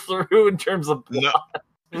follow through in terms of plot.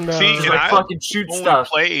 No. See, Just and like I fucking shoot only stuff.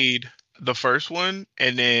 played the first one,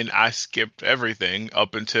 and then I skipped everything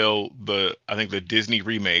up until I think the Disney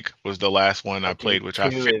remake was the last one I played, which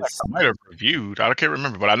I feel like I might have reviewed. I can't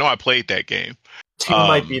remember, but I know I played that game. 2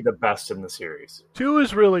 might be the best in the series. 2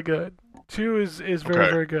 is really good. 2 is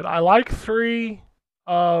very, very good. I like 3,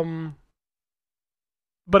 but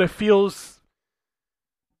it feels...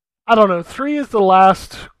 I don't know. 3 is the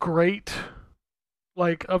last great,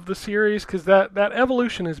 like, of the series, because that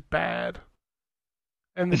Evolution is bad.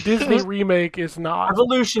 And the Disney remake is not.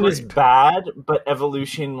 Evolution is bad, but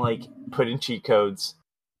Evolution, like, put in cheat codes.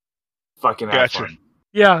 Fucking have fun.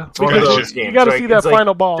 Yeah, because you got to see that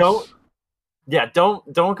final boss.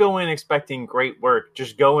 Don't go in expecting great work.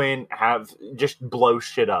 Just go in, just blow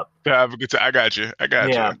shit up. Have a good time. I got you.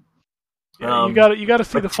 Yeah, you got to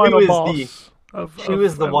see the final boss. 2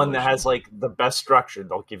 is the one that has like the best structure.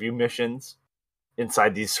 They'll give you missions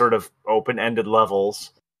inside these sort of open-ended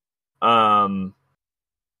levels.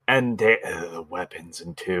 And the weapons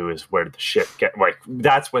in 2 is where the shit get like.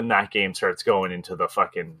 That's when that game starts going into the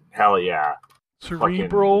fucking hell yeah,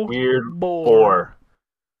 cerebral weird bore.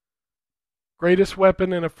 Greatest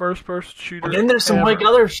weapon in a first-person shooter. And then there's some like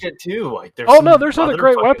other shit too. Like there's there's other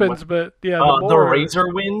great weapons, but the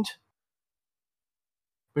Razor Wind,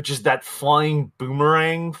 which is that flying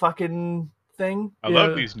boomerang fucking thing. I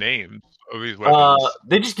love these names of these weapons.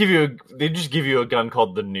 They just give you a gun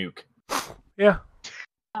called the Nuke. Yeah.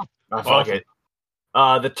 Fuck it.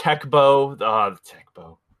 The tech bow. The tech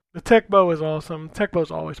bow. The tech bow is awesome. Tech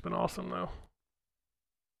bow's always been awesome, though.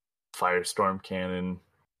 Firestorm cannon,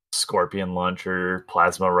 scorpion launcher,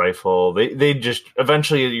 plasma rifle. They just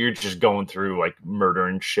eventually you're just going through like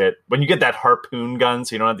murdering shit. When you get that harpoon gun,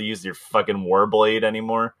 so you don't have to use your fucking warblade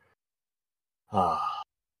anymore.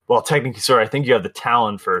 Well, technically, sorry, I think you have the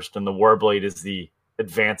Talon first, and the warblade is the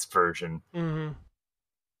advanced version. Mm-hmm.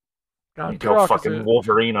 God, you go fucking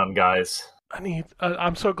Wolverine on guys.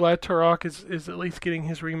 I'm so glad Turok is at least getting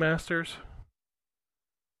his remasters.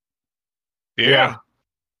 Yeah.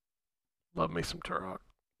 Love me some Turok.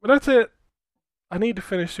 But that's it. I need to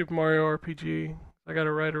finish Super Mario RPG. I got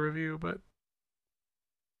to write a review, but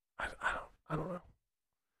I don't know.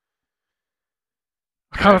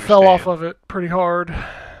 I kind of fell off of it pretty hard.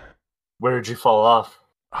 Where did you fall off?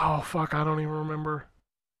 Oh fuck, I don't even remember.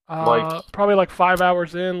 Probably like 5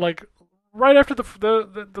 hours in, like right after the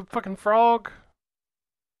fucking frog.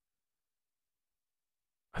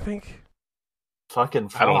 I think. Fucking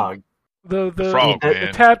frog. The Frog the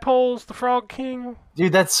Man. tadpoles, the Frog King.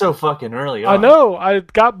 Dude, that's so fucking early on. I know. I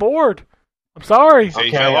got bored. I'm sorry. Say he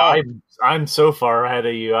Okay, fell off. I'm so far ahead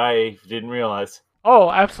of you. I didn't realize.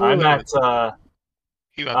 Oh, absolutely. I'm at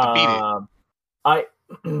He about to beat it. I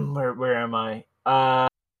where am I?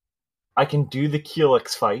 I can do the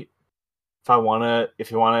Keelix fight if I wanna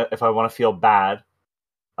feel bad.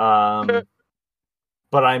 But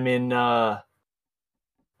I'm in the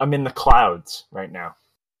clouds right now.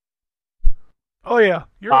 Oh yeah,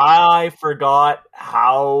 I forgot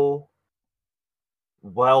how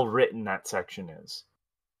well written that section is.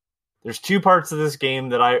 There's two parts of this game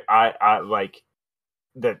that I like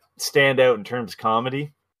that stand out in terms of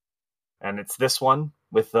comedy, and it's this one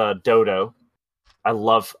with Dodo. I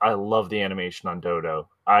love the animation on Dodo.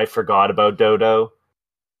 I forgot about Dodo.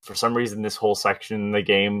 For some reason, this whole section in the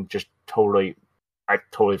game I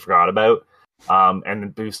totally forgot about. And then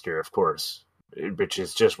Booster, of course, which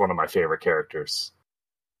is just one of my favorite characters.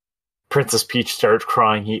 Princess Peach starts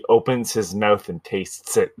crying. He opens his mouth and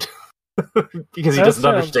tastes it because he doesn't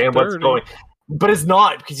understand what's going. But it's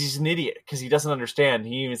not, because he's an idiot, because he doesn't understand.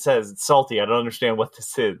 He even says, "It's salty. I don't understand what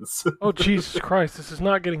this is." Oh Jesus Christ! This is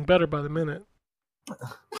not getting better by the minute.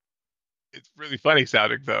 It's really funny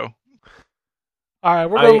sounding though. All right,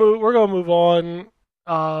 we're gonna move on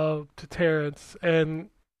to Terrence, and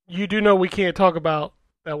you do know we can't talk about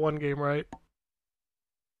that one game, right?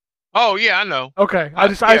 Oh yeah, I know. Okay, I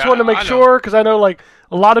just wanted to make sure, because I know like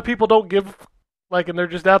a lot of people don't give and they're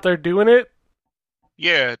just out there doing it.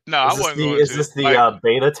 Yeah, no, I wasn't going to. Is this the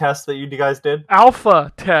beta test that you guys did?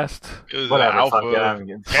 Alpha test. It was Whatever. an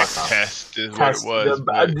alpha test is what it was.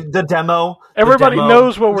 The demo. Everybody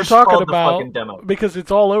knows what we're talking about demo. because it's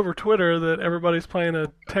all over Twitter that everybody's playing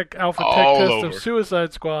a alpha tech test of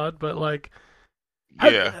Suicide Squad. But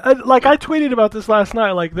yeah, I tweeted about this last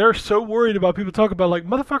night. Like, they're so worried about people talking about, like,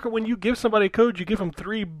 motherfucker, when you give somebody a code, you give them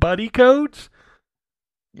 3 buddy codes.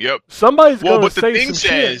 Yep. Somebody's going to say some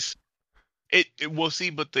shit. We'll see,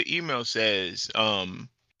 but the email says,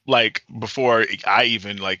 before I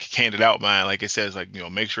even handed out mine, it says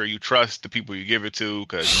make sure you trust the people you give it to,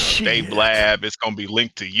 because they blab, it's gonna be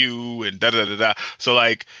linked to you and da da da da. So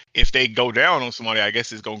if they go down on somebody, I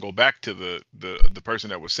guess it's gonna go back to the person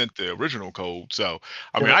that was sent the original code. So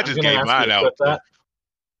I just gave mine out.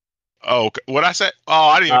 Oh, what I said? Oh,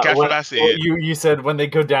 I didn't even catch what I said. You said when they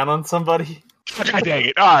go down on somebody. God dang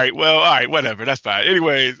it! All right, whatever. That's fine.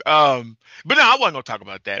 Anyways, but no, I wasn't gonna talk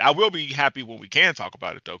about that. I will be happy when we can talk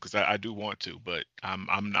about it though, because I do want to. But I'm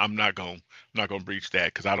not gonna breach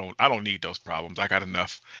that, because I don't need those problems. I got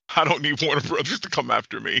enough. I don't need Warner Brothers to come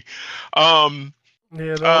after me. Yeah,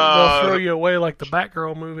 they'll throw you away like the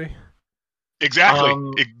Batgirl movie. Exactly.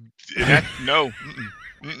 No.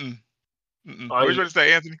 What are you trying to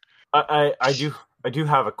say, Anthony? I do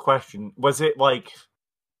have a question. Was it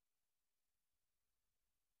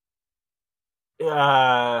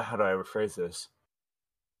how do I rephrase this?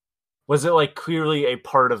 Was it clearly a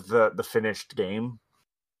part of the finished game?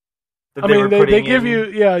 They give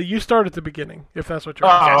you, you start at the beginning, if that's what you're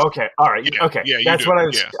asking. Oh, okay. All right. Yeah, okay. Yeah, that's what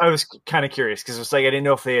I was kind of curious, because it's I didn't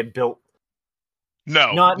know if they had built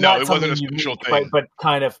not it wasn't a special thing, but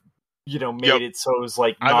kind of made it so it was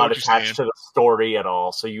not attached to the story at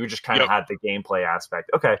all. So you just kind of had the gameplay aspect.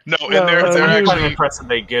 Okay. They're actually kind of impressed that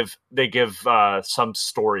they give some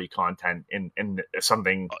story content in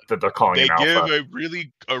something that they're calling an alpha. They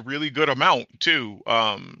give a really good amount too.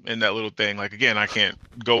 In that little thing. Again, I can't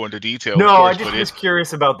go into detail. No, course, I just was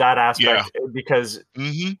curious about that aspect because.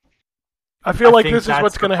 Mm-hmm. I feel like this is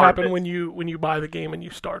what's going to happen when you buy the game and you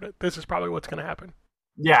start it. This is probably what's going to happen.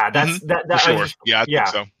 Yeah, that's that. For sure. I think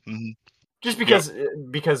so. Mm-hmm. Just because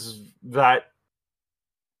that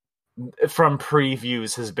from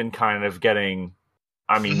previews has been kind of getting,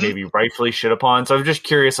 maybe rightfully shit upon. So I'm just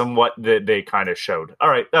curious on what they kind of showed. All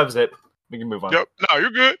right, that was it. We can move on. Yep. No, you're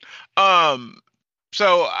good.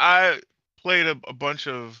 So I played a bunch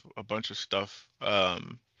of stuff. I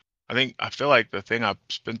feel like the thing I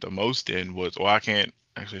spent the most in was, I can't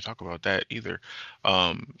actually talk about that either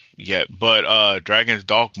yet, but Dragon's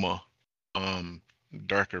Dogma,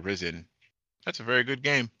 Dark Arisen. That's a very good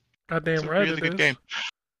game. Goddamn right, really good game.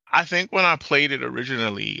 I think when I played it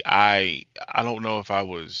originally, I don't know if I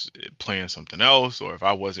was playing something else or if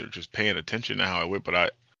I wasn't just paying attention to how it went, but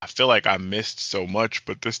I feel like I missed so much.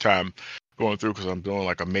 But this time going through, because I'm doing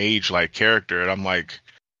a mage character, and I'm like,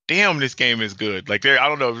 damn, this game is good. I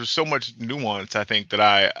don't know, there's so much nuance. I think that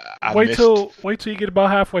I wait missed. Wait till you get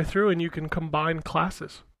about halfway through and you can combine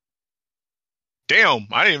classes. Damn,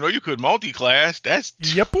 I didn't even know you could multi-class. That's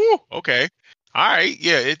yep. Okay. All right.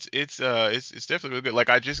 Yeah, it's definitely good.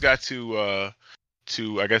 I just got to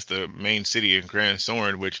to, I guess, the main city in Grand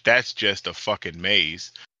Soren, which that's just a fucking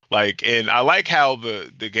maze. Like, and I like how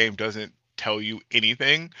the game doesn't tell you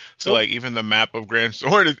anything. So Nope. like even the map of Grand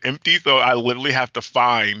Soren is empty, so I literally have to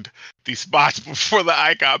find these spots before the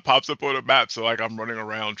icon pops up on the map. So like I'm running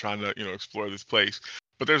around trying to, explore this place.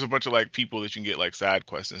 But there's a bunch of like people that you can get like side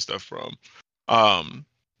quests and stuff from.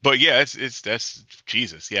 But yeah, that's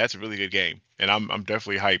Jesus. Yeah, it's a really good game, and I'm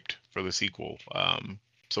definitely hyped for the sequel.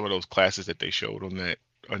 Some of those classes that they showed on that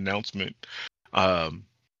announcement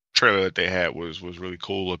trailer that they had was really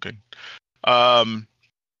cool looking.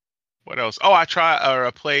 What else? Oh,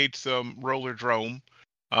 I played some Roller Drome.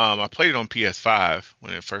 I played it on PS5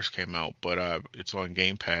 when it first came out, but it's on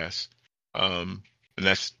Game Pass. And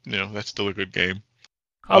that's still a good game.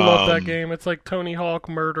 I love that game. It's like Tony Hawk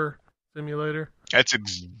Murder Simulator. That's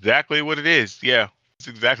exactly what it is. Yeah, it's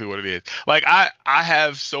exactly what it is. Like I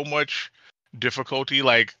have so much difficulty,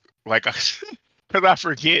 like because I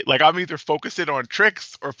forget. Like I'm either focusing on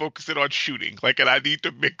tricks or focusing on shooting. Like, and I need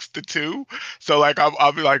to mix the two. So like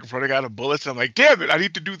I'll be like running out of bullets. And I'm like, damn it, I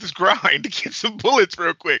need to do this grind to get some bullets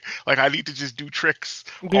real quick. Like I need to just do tricks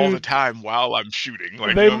all the time while I'm shooting. Like,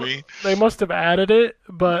 you know what I mean? They must have added it,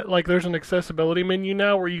 but like there's an accessibility menu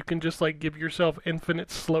now where you can just like give yourself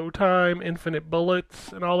infinite slow time, infinite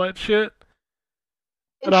bullets, and all that shit.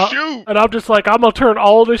 And I'm just like, I'm gonna turn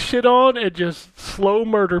all this shit on and just slow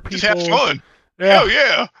murder people. Just have fun. Yeah. Hell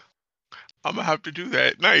yeah. I'm gonna have to do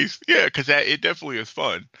that. Nice. Yeah, because it definitely is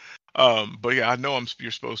fun. But yeah, I know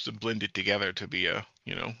you're supposed to blend it together to be a,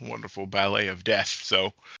 wonderful ballet of death.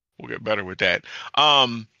 So we'll get better with that.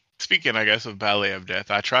 Speaking, I guess, of ballet of death,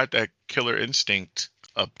 I tried that Killer Instinct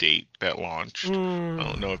update that launched. I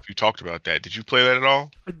don't know if you talked about that. Did you play that at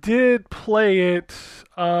all? I did play it.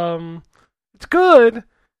 It's good,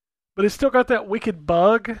 but it's still got that wicked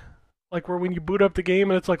bug. Like where when you boot up the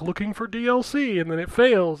game and it's like looking for DLC and then it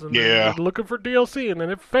fails, and then you're looking for DLC and then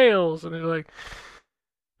it fails, and it's like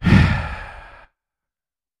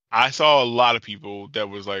I saw a lot of people that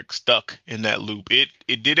was like stuck in that loop. It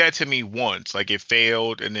did that to me once. Like it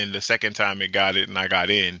failed, and then the second time it got it and I got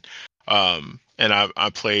in. And I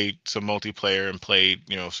played some multiplayer and played,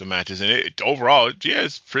 some matches, and it overall,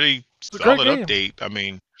 it's pretty solid update. I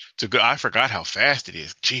mean, it's a good. I forgot how fast it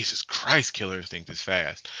is. Jesus Christ, Killer Instinct is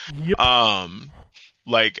fast. Yep.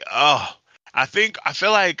 I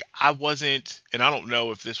feel like I wasn't, and I don't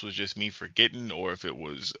know if this was just me forgetting or if it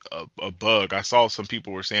was a bug. I saw some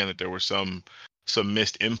people were saying that there were some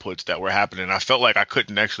missed inputs that were happening. I felt like I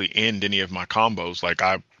couldn't actually end any of my combos. Like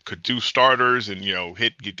I could do starters and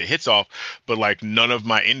get the hits off, but like none of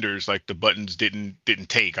my enders, like the buttons didn't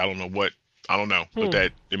take. I don't know, but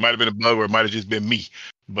that it might have been a bug or it might have just been me.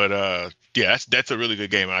 But yeah, that's a really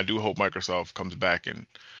good game, and I do hope Microsoft comes back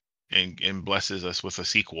and blesses us with a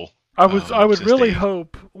sequel. I would really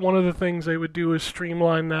hope one of the things they would do is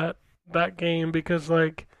streamline that game, because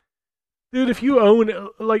like, dude, if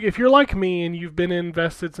you're like me and you've been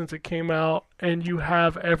invested since it came out and you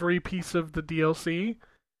have every piece of the DLC,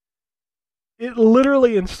 it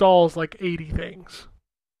literally installs like 80 things.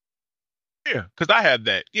 Yeah, because I had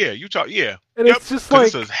that. Yeah, you talk. Yeah, and it's just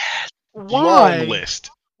like, why? Long list.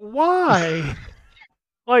 Why?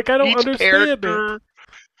 Like, I don't understand it.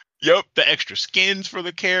 Yep, the extra skins for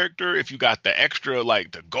the character. If you got the extra,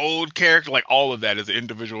 like the gold character, like all of that is an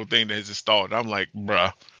individial thing that is installed. I'm like,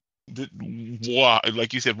 bruh, why?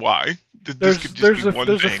 Like you said, why? There's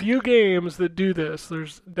a few games that do this.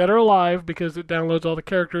 There's Dead or Alive, because it downloads all the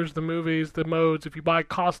characters, the movies, the modes. If you buy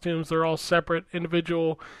costumes, they're all separate,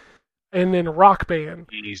 individual. And then Rock Band.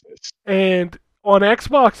 Jesus. And on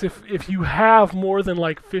Xbox, if you have more than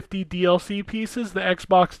like 50 DLC pieces, the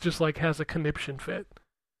Xbox just like has a conniption fit.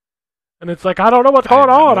 And it's like, I don't know what's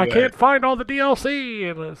going on. I can't find all the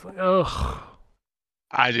DLC. And it's like, ugh.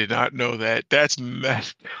 I did not know that. That's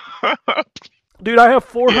messed up. Dude, I have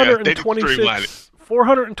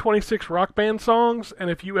 426 Rock Band songs,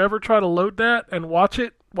 and if you ever try to load that and watch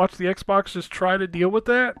the Xbox just try to deal with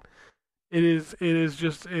that, it is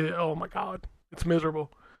just, oh my god. It's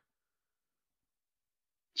miserable.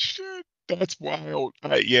 Shit, that's wild.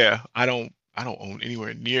 I don't own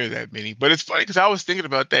anywhere near that many. But it's funny because I was thinking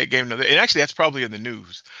about that game, and actually that's probably in the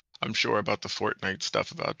news. I'm sure about the Fortnite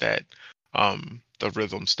stuff about that, the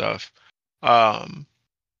rhythm stuff.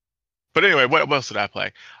 But anyway, what else did I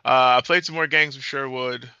play? I played some more Gangs of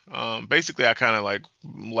Sherwood. Basically, I kind of like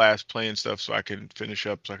last playing stuff so I can finish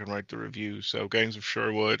up, so I can write the review. So Gangs of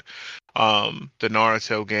Sherwood, the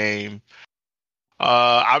Naruto game.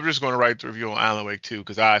 I'm just going to write the review on Alan Wake 2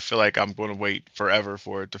 because I feel like I'm going to wait forever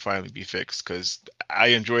for it to finally be fixed, because I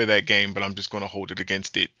enjoy that game, but I'm just going to hold it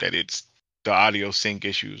against it that it's the audio sync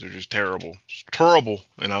issues are just terrible. It's terrible,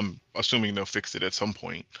 and I'm assuming they'll fix it at some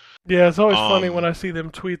point. Yeah, it's always funny when Um, I see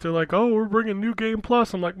them tweet. They're like, "Oh, we're bringing New Game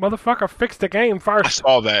Plus." I'm like, "Motherfucker, fix the game I first."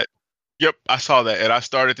 saw that. Yep, I saw that, and I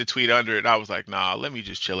started to tweet under it. And I was like, "Nah, let me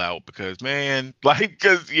just chill out because, man, why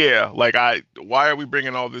are we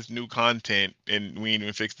bringing all this new content and we ain't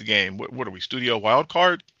even fixed the game? What are we, Studio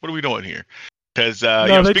Wildcard? What are we doing here?" Because,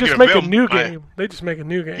 No, they speaking just of make a them, new game. They just make a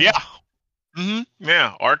new game. yeah,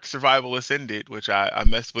 yeah, Ark Survival Ascended, which I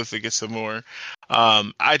messed with to get some more.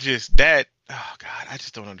 Oh God, I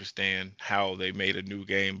just don't understand how they made a new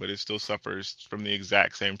game, but it still suffers from the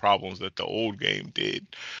exact same problems that the old game did,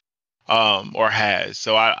 or has.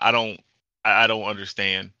 So I don't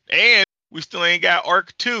understand. And we still ain't got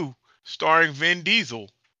Ark 2 starring Vin Diesel.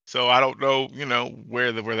 So I don't know,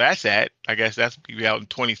 where that's at. I guess that's gonna be out in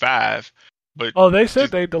 25. But Oh, they said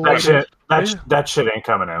just they That delayed shit, it. that shit ain't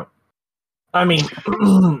coming out. I mean,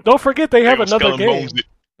 Don't forget they have Skull another and game. Bones it.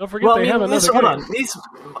 Don't forget they have another hold game. on. These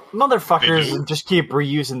They motherfuckers do? just keep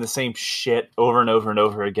reusing the same shit over and over and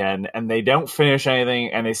over again, and they don't finish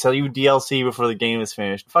anything, and they sell you DLC before the game is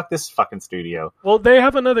finished. Fuck this fucking studio. Well, they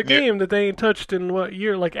have another Yeah. game that they ain't touched in what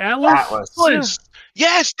year? Like Atlas? Atlas. Atlas.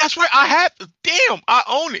 Yes, that's right. I have. Damn, I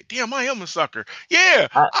own it. Damn, I am a sucker. Yeah,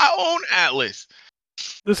 Uh, I own Atlas.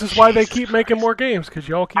 This is why they keep making more games, because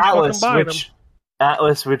y'all keep Atlas, fucking buying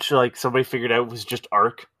which like somebody figured out was just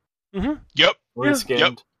Ark them. Yep. reskinned.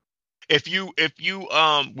 Yep. If you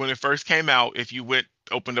when it first came out, if you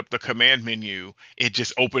opened up the command menu, it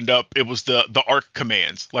just opened up. It was the Ark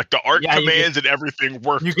commands, like the Ark Yeah, commands, and everything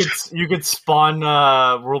worked. You could spawn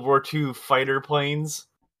World War II fighter planes.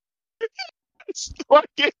 It's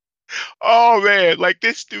like oh man, like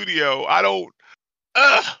this studio, I don't.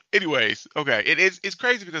 Anyways, okay, it's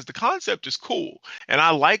crazy because the concept is cool, and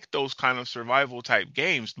I like those kind of survival type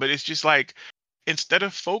games. But it's just like instead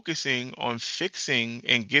of focusing on fixing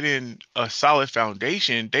and getting a solid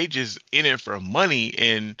foundation, they just in it for money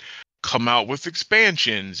and come out with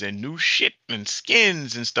expansions and new shit and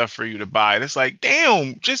skins and stuff for you to buy. And it's like,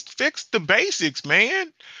 damn, just fix the basics,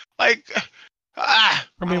 man. Like, I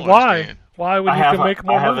mean, don't why? understand. Why would you can make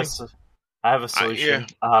more money? I have a solution.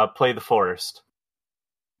 Play the forest.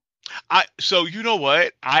 So you know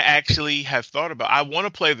what? I actually have thought about. I want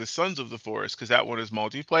to play the Sons of the Forest because that one is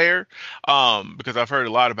multiplayer. Because I've heard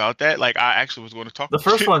a lot about that. Like I actually was going to talk The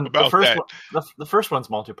first one. about that. The first one's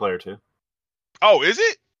multiplayer too. Oh, is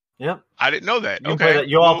it? Yep. I didn't know that. You Okay. play that.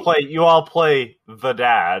 You all play the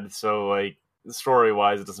dad. So like story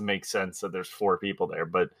wise, it doesn't make sense that there's 4 people there,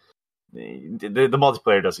 but the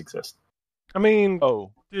multiplayer does exist. I mean,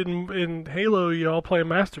 Oh, in Halo, you all play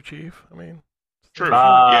Master Chief. I mean, true.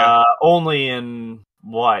 Yeah. Only in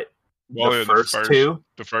what? Well, The first 2?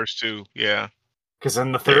 The first 2, yeah. Because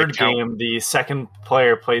in the third game, the second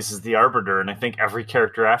player plays as the Arbiter, and I think every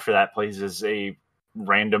character after that plays as a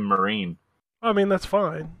random Marine. I mean that's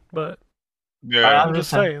fine, but Yeah. I'm just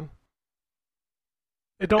saying.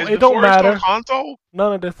 It don't Is the don't Forest matter. on console?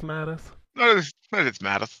 None of this matters. None of this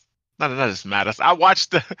matters. None of this matters. I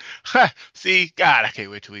watched the. See, God, I can't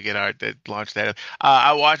wait till we get our that launch that.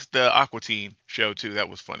 I watched the Aqua Teen show too. That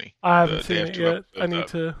was funny. I haven't They seen have it 2 yet. I episodes need up.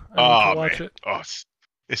 to watch Man. it. Oh,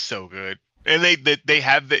 it's so good. And they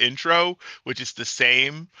have the intro, which is the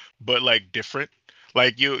same but like different.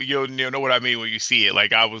 Like you'll know what I mean when you see it.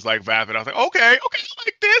 Like I was like vapid. I was like, okay, I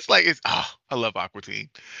like this. Like I love Aqua Teen.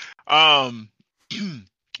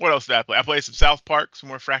 What else did I play? I played some South Park, some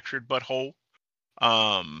more Fractured Butthole.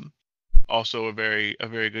 Also a very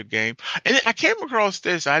good game. And I came across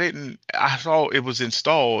this. I saw it was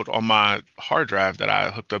installed on my hard drive that I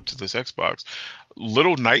hooked up to this Xbox.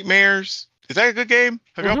 Little Nightmares. Is that a good game?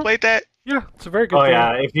 Have y'all played that? Yeah, it's a very good Oh game.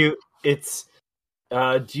 yeah,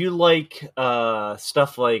 do you like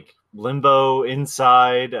stuff like Limbo,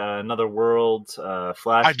 Inside, Another World,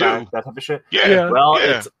 Flashback, I do. that type of shit? Yeah. Well,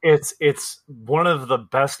 yeah. it's one of the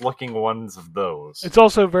best looking ones of those. It's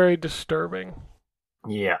also very disturbing.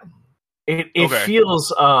 Yeah. It Okay.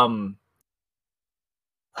 feels I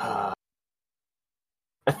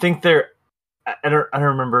think I don't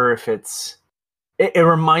remember if it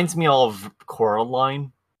reminds me all of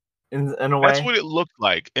Coraline in a way. That's what it looked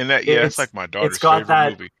like. And it's like my daughter's it's got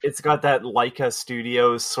favorite movie. It's got that Leica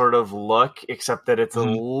Studios sort of look, except that it's a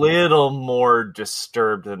little more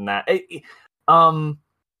disturbed than that. It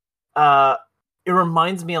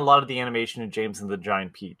reminds me a lot of the animation of James and the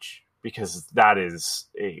Giant Peach, because that is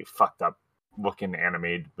a fucked up looking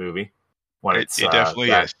animated movie when It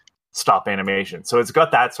definitely is. stop animation. So it's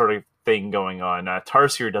got that sort of thing going on.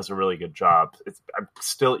 Tarsier does a really good job. I'm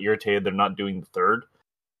still irritated they're not doing the third.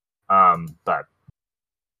 But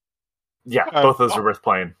yeah, both those are worth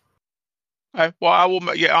playing. Well, I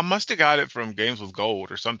will. Yeah, I must have got it from Games with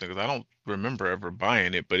Gold or something because I don't remember ever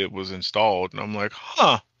buying it, but it was installed, and I'm like,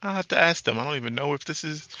 huh. I have to ask them. I don't even know if this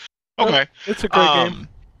is Yep, okay. it's a great game. Um.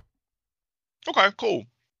 Okay. Cool.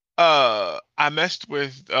 I messed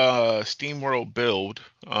with Steam World Build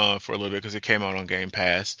for a little bit because it came out on Game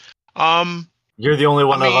Pass. Um. You're the only I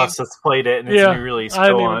one of mean. us that's played it, and it's a Yeah, new release. I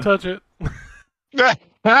didn't Go even on. touch it.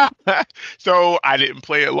 So I didn't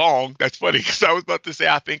play it long. That's funny because I was about to say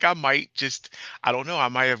I think I might just I don't know I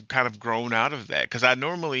might have kind of grown out of that because I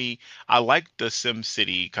like the Sim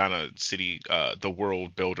City kind of city the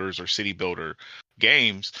world builders or city builder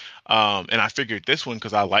games, and I figured this one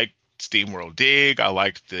because I like SteamWorld Dig. I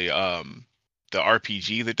like the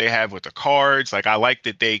RPG that they have with the cards. Like I like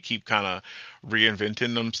that they keep kind of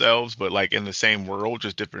reinventing themselves, but like in the same world,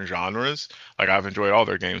 just different genres. Like I've enjoyed all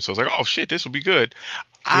their games, so I was like, oh shit, this will be good.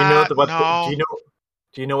 Do you know No,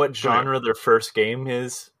 do you know what go ahead. genre their first game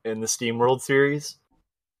is in the Steam World series?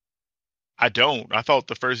 I don't. I thought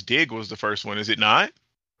the first Dig was the first one. Is it not?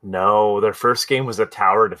 No, their first game was a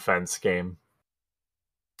tower defense game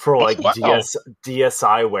for Oh like wow.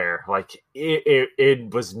 DSiWare. Like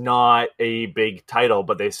it was not a big title,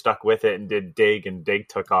 but they stuck with it and did Dig, and Dig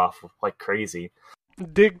took off like crazy.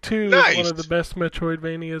 Dig 2 is one Nice. of the best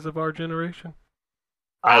Metroidvanias of our generation.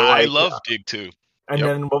 I I like, love Dig too. and Yep.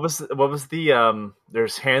 then what was the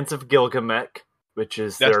there's Hands of Gilgamesh, which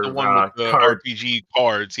is That's their the one with the card, RPG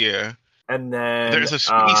cards, yeah. and then There's a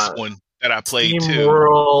space one that I played Steam too.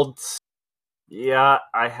 World. Yeah,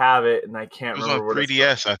 I have it, and I can't It was on remember what it's called.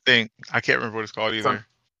 3DS, I think. I can't remember what it's called It's on, either.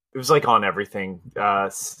 it was like on everything.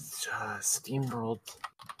 Steam World.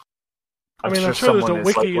 I I'm mean, I'm sure sure there's a someone is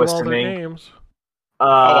like wiki of all their listening. games. Oh,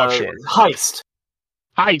 I'm sure. Heist.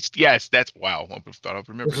 Heist, yes, that's wow. I thought I'd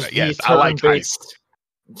remember This is that. the Yes, I like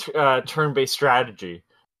Heist. turn-based strategy.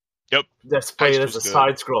 Yep, That's played Heist as was a good.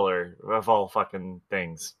 side scroller of all fucking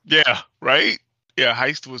things. Yeah, right? Yeah,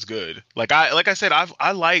 Heist was good. Like I said,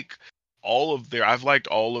 I like I've liked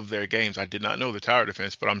all of their games. I did not know the tower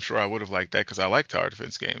defense, but I'm sure I would have liked that because I like tower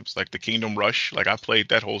defense games. Like the Kingdom Rush, like I played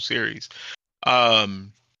that whole series.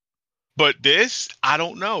 Um But this, I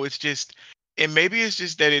don't know. It's just, and maybe it's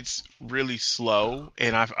just that it's really slow.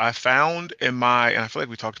 And I found and I feel like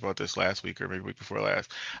we talked about this last week or maybe week before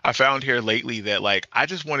last. I found here lately that like I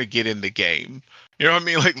just want to get in the game. You know what I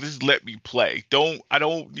mean? Like just let me play. I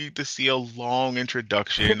don't need to see a long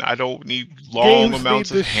introduction. I don't need long Games need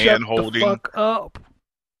amounts of to shut hand the holding. fuck up.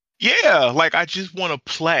 Yeah, like I just want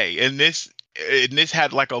to play. And this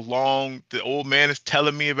had like a long the old man is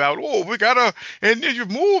telling me about, oh, we gotta and then you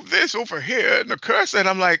move this over here and the cursor. And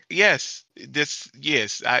I'm like, yes,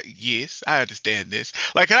 I understand this.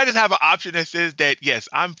 Like, can I just have an option that says that yes,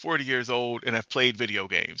 I'm 40 years old and I've played video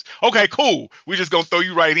games. Okay, cool. We just gonna throw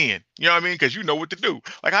you right in. You know what I mean? Because you know what to do.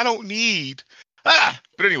 Like I don't need but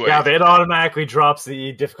Yeah, anyways. but it automatically drops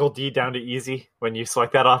the difficulty down to easy when you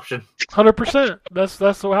select that option. 100%. That's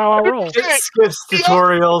how I roll. It skips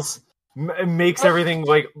tutorials, makes everything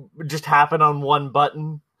like just happen on one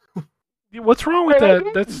button. What's wrong with that?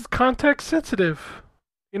 That's context sensitive.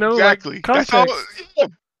 You know, Exactly. like That's all. context. Yeah.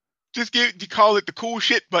 Just you call it the cool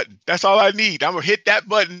shit button. That's all I need. I'm gonna hit that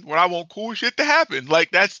button when I want cool shit to happen. Like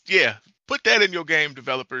that's yeah. Put that in your game,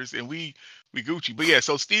 developers, and we Gucci. But yeah,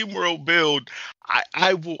 so Steam World Build,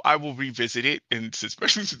 I will revisit it, and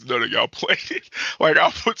especially since none of y'all played it, like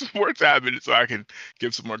I'll put some more time in it so I can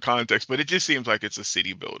give some more context. But it just seems like it's a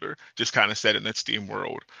city builder, just kind of set in that Steam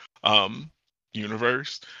World um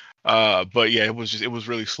universe. But yeah, it was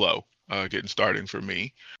really slow getting started for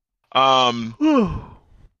me. Um,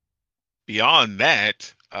 Beyond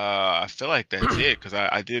that, I feel like that's it because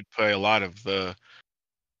I did play a lot of the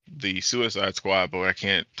Suicide Squad, but I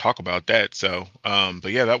can't talk about that. So,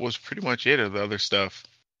 but yeah, that was pretty much it of the other stuff.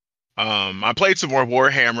 I played some more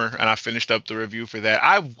Warhammer and I finished up the review for that.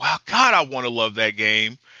 Wow, God, I want to love that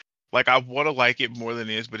game. Like I want to like it more than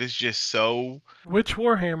it is, but it's just so. Which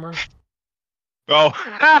Warhammer? Oh,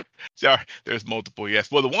 sorry. There's multiple. Yes.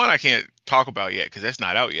 Well, the one I can't talk about yet because that's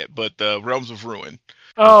not out yet. But the Realms of Ruin. Is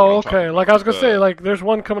what Oh, I'm talking okay. Like about. I was gonna say, like there's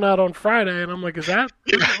one coming out on Friday, and I'm like, is that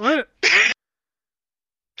what?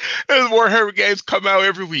 There's Warhammer games come out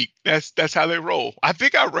every week. That's how they roll. I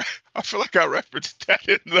think I feel like I referenced that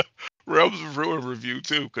in the Realms of Ruin review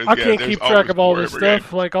too. Because I yeah, can't there's keep track always of all this Warhammer stuff.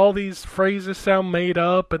 games. Like all these phrases sound made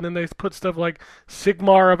up, and then they put stuff like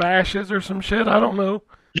Sigmar of Ashes or some shit. I don't know.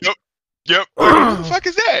 Yep, yep. Like, who the fuck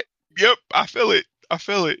is that? Yep, I feel it. I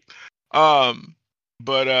feel it. Um,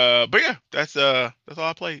 but yeah, that's all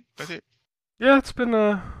I played. That's it. Yeah, it's been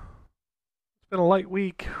a light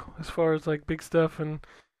week as far as like big stuff and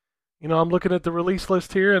I'm looking at the release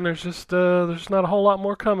list here, and there's not a whole lot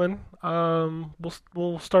more coming.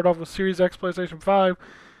 We'll start off with Series X, PlayStation 5.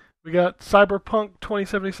 We got Cyberpunk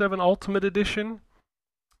 2077 Ultimate Edition,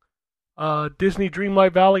 Disney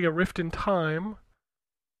Dreamlight Valley: A Rift in Time,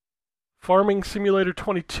 Farming Simulator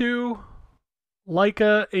 22,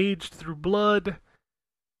 Leica Aged Through Blood,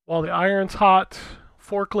 While the Iron's Hot,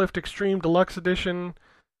 Forklift Extreme Deluxe Edition,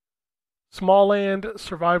 Smallland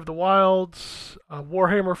Survive the Wilds,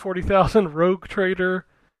 Warhammer 40,000 Rogue Trader,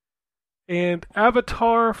 and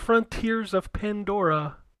Avatar Frontiers of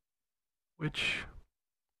Pandora, which...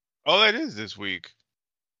 Oh, that is this week.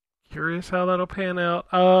 Curious how that'll pan out.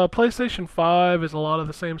 PlayStation 5 is a lot of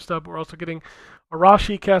the same stuff, but we're also getting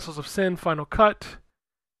Arashi Castles of Sin Final Cut,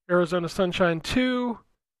 Arizona Sunshine 2,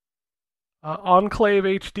 Enclave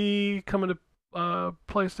HD coming to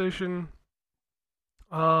PlayStation.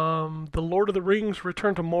 The Lord of the Rings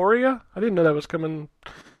Return to Moria. I didn't know that was coming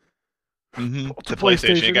To to PlayStation,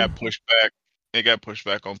 it PlayStation. got pushed back. It got pushed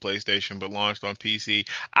back on PlayStation, but launched on PC.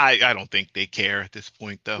 I don't think they care at this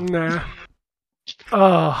point, though. Nah.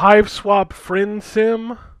 Hive Swap Friend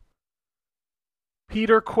Sim,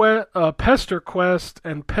 Pester Quest,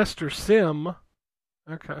 and Pester Sim.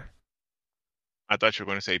 Okay. I thought you were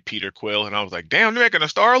going to say Peter Quill, and I was like, damn, they're making a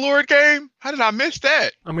Star-Lord game? How did I miss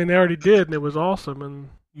that? I mean, they already did, and it was awesome, and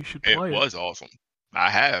you should play it. It was awesome. I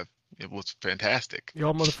have. It was fantastic.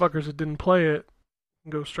 Y'all motherfuckers that didn't play it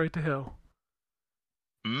can go straight to hell.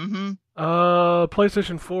 Mm-hmm.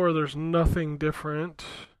 PlayStation 4, there's nothing different.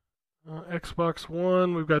 Xbox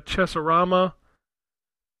One, we've got Chessorama.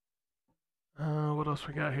 What else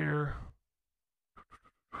we got here?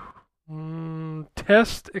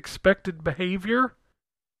 Test Expected Behavior.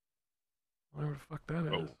 Whatever the fuck that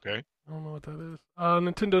is. Okay. I don't know what that is.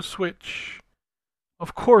 Nintendo Switch.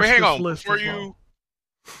 Of course, Wait, hang this on. list Before is you, long.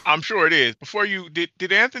 I'm sure it is. Before you,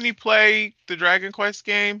 did Anthony play the Dragon Quest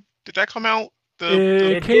game? Did that come out?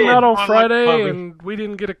 It came out on Online Friday, probably. and we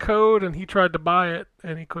didn't get a code, and he tried to buy it,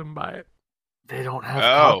 and he couldn't buy it. They don't have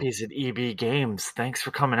Oh. copies at EB Games. Thanks for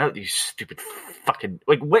coming out, you stupid fucking...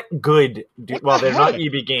 Like, what good... What well, the they're not heck?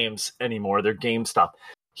 EB Games anymore. They're GameStop.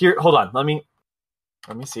 Here, hold on. Let me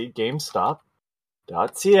see. GameStop.ca.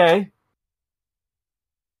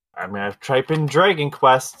 I'm gonna type in Dragon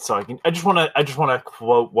Quest so I can... I just wanna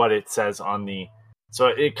quote what it says on the... So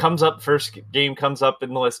it comes up, first game comes up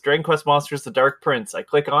in the list. Dragon Quest Monsters: The Dark Prince. I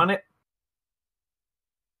click on it.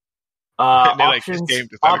 And they're like, this game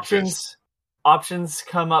does not exist. Options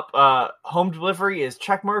come up. Home delivery is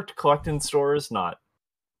checkmarked. Collect in store is not.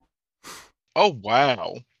 Oh,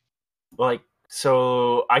 wow. Like,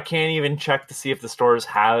 so I can't even check to see if the stores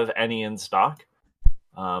have any in stock.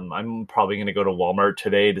 I'm probably going to go to Walmart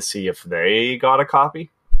today to see if they got a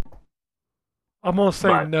copy. I'm gonna say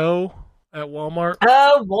But- no at Walmart.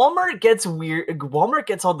 Walmart gets weird. Walmart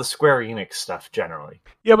gets all the Square Enix stuff generally.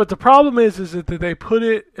 Yeah, but the problem is that they put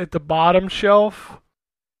it at the bottom shelf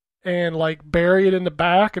and like bury it in the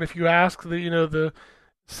back. And if you ask the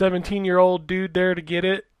 17-year-old dude there to get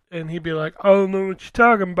it, and he'd be like, "I don't know what you're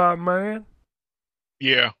talking about, man."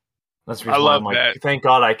 Yeah. That's the I reason why love I'm like, that. thank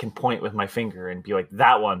God I can point with my finger and be like,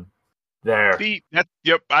 that one there. See,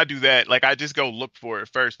 yep, I do that. Like, I just go look for it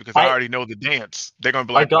first because I I- already know the dance. They're going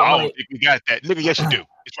to be I like, got I don't my- think we got that. Nigga, yes, you do.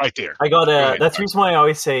 It's right there. I got Go ahead. that's the reason why I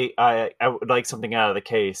always say I would like something out of the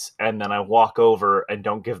case, and then I walk over and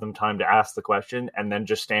don't give them time to ask the question, and then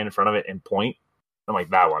just stand in front of it and point. I'm like,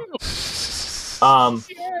 that one.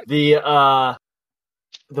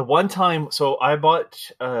 The one time, so I bought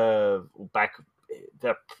back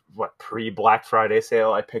that pre Black Friday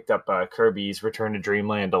sale, I picked up Kirby's Return to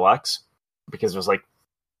Dreamland Deluxe because it was like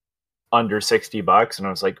under $60, and I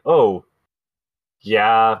was like, oh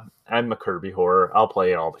yeah, I'm a Kirby whore. I'll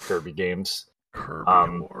play all the Kirby games.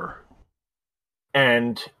 Kirby War.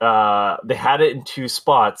 And they had it in two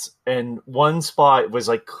spots, and one spot was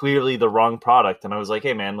like clearly the wrong product, and I was like,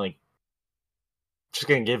 hey man, like, just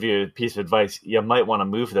gonna give you a piece of advice, you might want to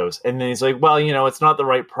move those. And then he's like, well, it's not the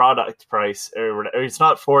right product price, or it's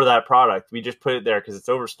not for that product, we just put it there because it's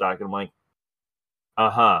overstock. And I'm like,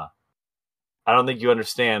 I don't think you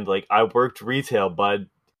understand, like, I worked retail, bud.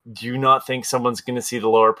 Do you not think someone's gonna see the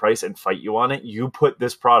lower price and fight you on it? You put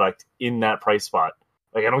this product in that price spot.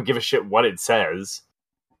 Like, I don't give a shit what it says.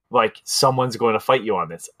 Like, someone's going to fight you on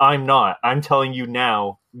this. I'm not. I'm telling you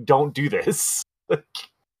now, don't do this.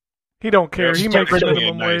 He don't care. Yeah, He just makes get rid of it.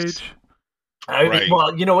 minimum Nice. wage. Right.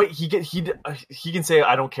 Well, you know what? He can say,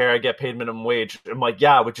 I don't care, I get paid minimum wage. I'm like,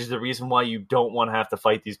 yeah, which is the reason why you don't want to have to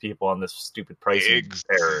fight these people on this stupid pricing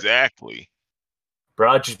error. Exactly.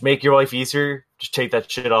 bro, just make your life easier. Just take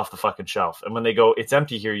that shit off the fucking shelf. And when they go, it's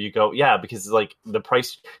empty here, you go, yeah, because like the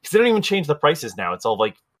price, because they don't even change the prices now. It's all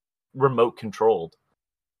like remote controlled.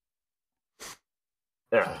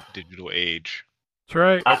 Digital age. That's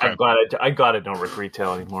right. I'm glad I don't work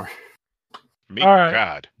retail anymore. Me, All right.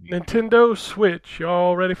 God. Nintendo Switch.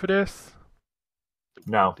 Y'all ready for this?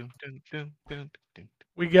 No.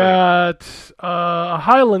 We got a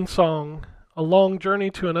Highland song, A Long Journey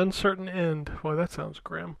to an Uncertain End. Boy, that sounds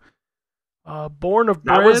grim. Born of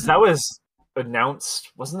Bread. That was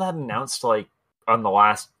announced. Wasn't that announced like on the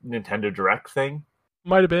last Nintendo Direct thing?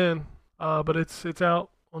 Might have been, but it's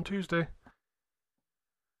out on Tuesday.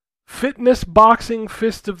 Fitness Boxing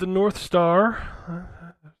Fist of the North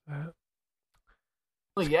Star.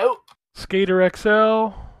 Yo. Skater XL.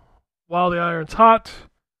 While the Iron's Hot.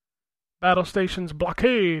 Battle Stations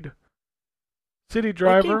Blockade. City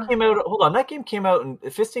Driver. That game came out. Hold on, that game came out in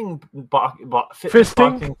Fisting.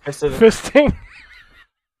 Fisting.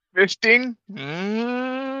 Fisting.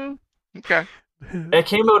 Okay. It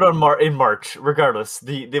came out in March. Regardless,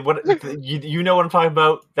 you know what I'm talking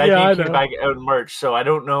about. That game came back out in March, so I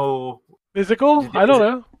don't know. Physical? I don't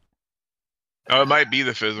know. Oh, it might be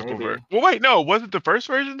the physical version. Well, wait, no, was it the first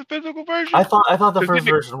version, the physical version? I thought the first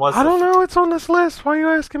version was. I don't know. It's on this list. Why are you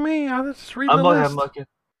asking me? I just read the list. I'm looking.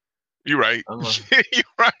 You're right. You're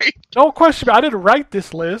right. Don't question me. I didn't write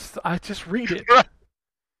this list. I just read it.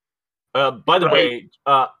 By the way,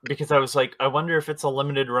 because I was like, I wonder if it's a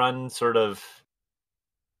limited run sort of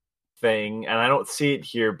thing, and I don't see it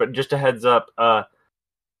here. But just a heads up,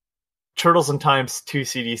 Turtles in Time's 2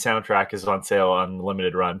 CD soundtrack is on sale on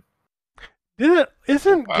limited run.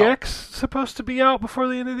 Isn't Gex supposed to be out before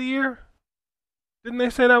the end of the year? Didn't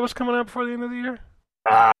they say that was coming out before the end of the year?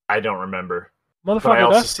 I don't remember.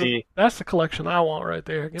 Motherfucker, that's the collection I want right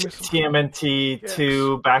there. Give me some TMNT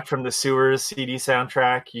 2 Back from the Sewers CD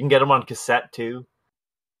soundtrack. You can get them on cassette too.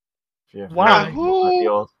 Why?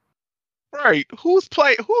 Right. Who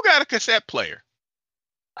got a cassette player?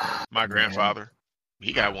 My grandfather.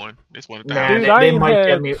 He got one. This one. Dude, I might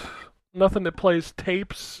get me nothing that plays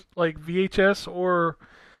tapes like VHS or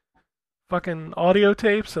fucking audio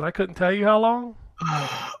tapes, and I couldn't tell you how long.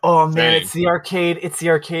 Oh man, it's the arcade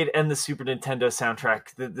and the Super Nintendo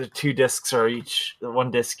soundtrack. The 2 discs are each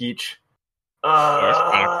 1 disc each. That's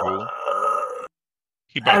kind of cool.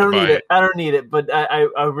 I don't need it, but I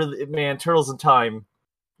really, man, Turtles in Time.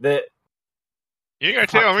 That you gotta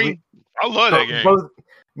tell me. I love that game. Both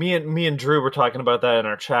me and Drew were talking about that in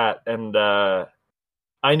our chat, and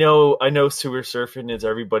I know Sewer Surfing is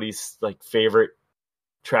everybody's like favorite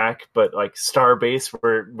track, but like Starbase,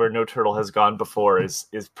 where no turtle has gone before, is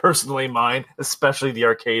personally mine, especially the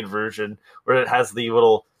arcade version where it has the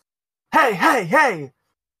little hey.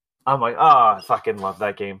 I'm like, I fucking love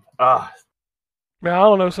that game. Man, I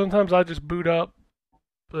don't know. Sometimes I just boot up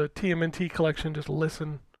the TMNT collection, just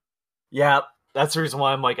listen. Yeah, that's the reason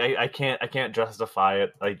why I'm like, I can't justify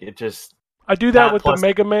it. Like it just. I do that with the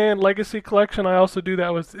Mega Man Legacy Collection. I also do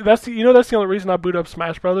that with that's the only reason I boot up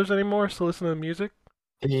Smash Brothers anymore, is to listen to the music.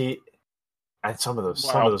 And some of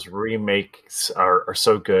those remakes are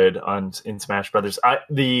so good in Smash Brothers.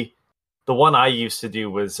 The one I used to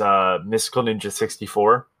do was Mystical Ninja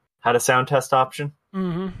 64 had a sound test option.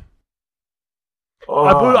 Mm-hmm.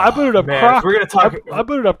 Oh, I booted up man, Croc. We're gonna talk. I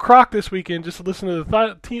booted up Croc this weekend just to listen to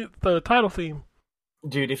the title theme.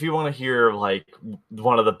 Dude, if you want to hear like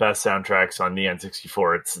one of the best soundtracks on the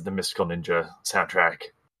N64, it's the Mystical Ninja soundtrack.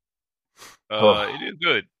 It is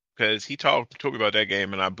good because he told me about that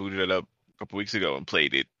game, and I booted it up a couple weeks ago and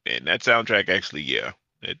played it. And that soundtrack actually,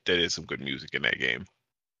 that is some good music in that game.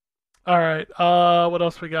 All right, what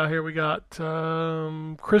else we got here? We got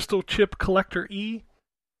Crystal Chip Collector E,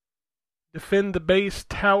 Defend the Base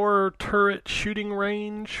Tower Turret Shooting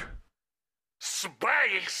Range.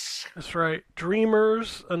 Space! That's right.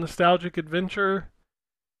 Dreamers, A Nostalgic Adventure.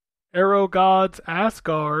 Arrow Gods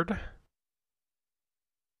Asgard.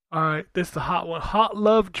 Alright, this is the hot one. Hot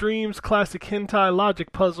Love Dreams Classic Hentai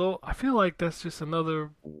Logic Puzzle. I feel like that's just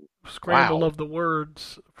another scramble of the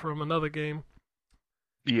words from another game.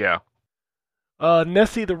 Yeah.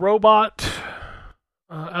 Nessie the Robot.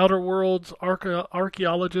 Outer Worlds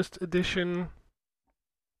Archaeologist Edition.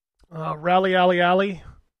 Rally Alley Alley.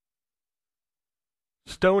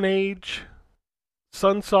 Stone Age,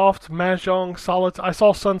 Sunsoft, Mahjong, Solid. I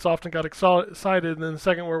saw Sunsoft and got excited, and then the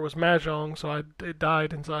second word was Mahjong, so it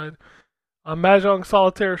died inside. Mahjong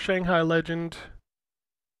Solitaire, Shanghai Legend,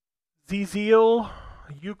 Zezil,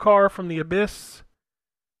 Yukar from the Abyss,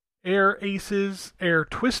 Air Aces, Air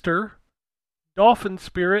Twister, Dolphin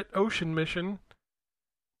Spirit, Ocean Mission,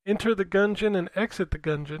 Enter the Gungeon and Exit the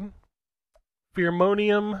Gungeon,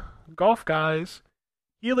 Pheromonium, Golf Guys,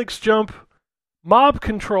 Helix Jump, Mob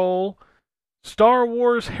Control, Star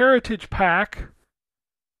Wars Heritage Pack,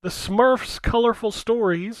 The Smurfs Colorful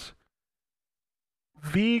Stories,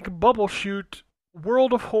 Veeg Bubble Shoot,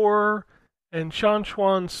 World of Horror, and Shan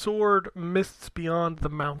Chuan Sword Mists Beyond the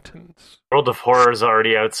Mountains. World of Horror is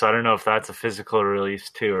already out, so I don't know if that's a physical release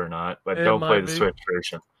too or not. But It don't might play the be. Switch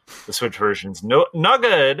version. The Switch version's not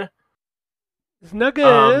good. It's not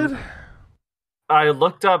good. I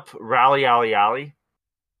looked up Rally Alley Alley.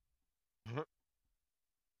 Mhm.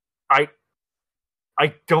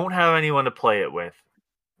 I don't have anyone to play it with,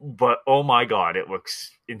 but oh my god, it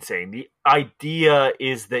looks insane. The idea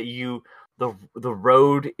is that the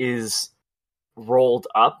road is rolled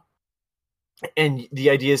up, and the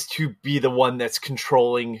idea is to be the one that's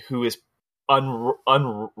controlling who is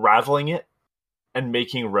unraveling it and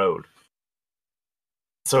making road.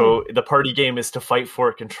 So the party game is to fight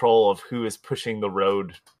for control of who is pushing the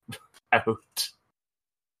road out.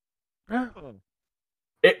 Yeah.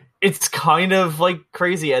 It's kind of like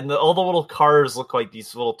crazy, and all the little cars look like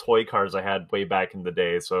these little toy cars I had way back in the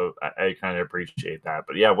day, so I kind of appreciate that.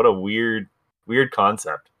 But yeah, what a weird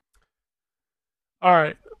concept. All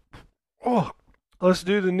right. Oh, let's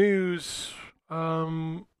do the news.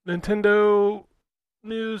 Nintendo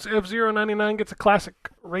news: F-Zero 99 gets a classic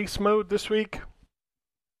race mode this week.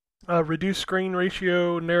 Reduced screen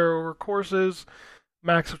ratio, narrower courses,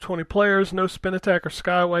 max of 20 players, no spin attack or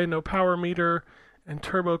skyway, no power meter, and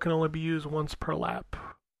turbo can only be used once per lap.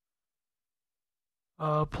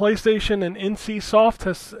 PlayStation and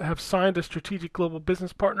NCSoft have signed a strategic global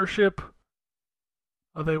business partnership.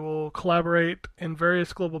 They will collaborate in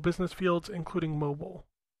various global business fields, including mobile.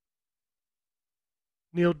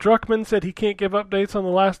 Neil Druckmann said he can't give updates on The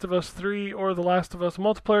Last of Us 3 or The Last of Us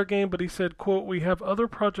multiplayer game, but he said, quote, "We have other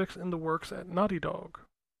projects in the works at Naughty Dog."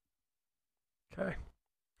 Okay.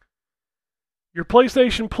 Your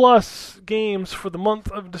PlayStation Plus games for the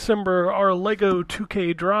month of December are Lego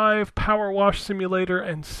 2K Drive, Power Wash Simulator,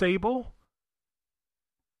 and Sable.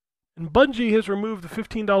 And Bungie has removed the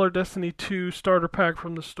 $15 Destiny 2 starter pack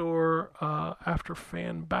from the store after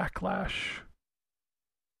fan backlash.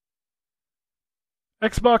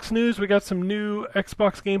 Xbox news, we got some new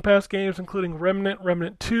Xbox Game Pass games, including Remnant,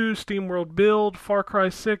 Remnant 2, SteamWorld Build, Far Cry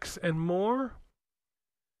 6, and more.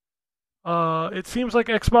 It seems like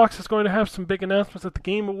Xbox is going to have some big announcements at the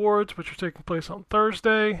Game Awards, which are taking place on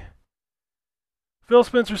Thursday. Phil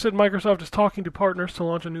Spencer said Microsoft is talking to partners to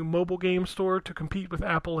launch a new mobile game store to compete with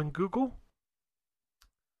Apple and Google.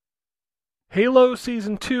 Halo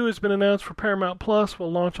Season 2 has been announced for Paramount Plus,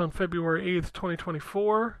 will launch on February 8th,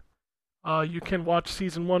 2024. You can watch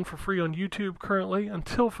Season 1 for free on YouTube currently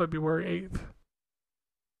until February 8th.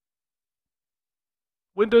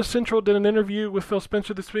 Windows Central did an interview with Phil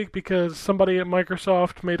Spencer this week because somebody at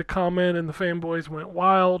Microsoft made a comment and the fanboys went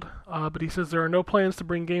wild. But he says there are no plans to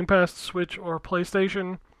bring Game Pass to Switch or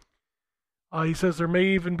PlayStation. He says there may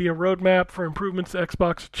even be a roadmap for improvements to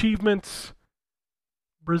Xbox achievements.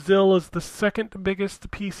 Brazil is the second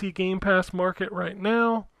biggest PC Game Pass market right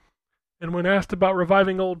now. And when asked about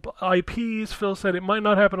reviving old IPs, Phil said it might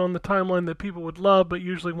not happen on the timeline that people would love, but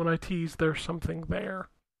usually when I tease, there's something there.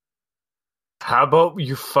 How about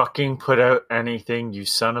you fucking put out anything, you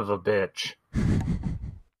son of a bitch?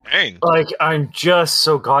 Dang. Like, I'm just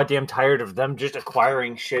so goddamn tired of them just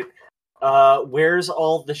acquiring shit. Where's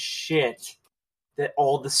all the shit that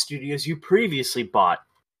all the studios you previously bought?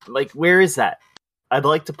 Like, where is that? I'd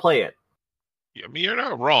like to play it. I mean, you're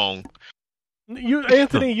not wrong.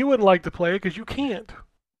 Anthony, you wouldn't like to play it because you can't.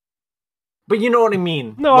 But you know what I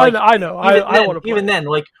mean. No, like, I know. I want to play. Even then,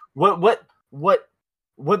 like, what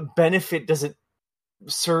benefit does it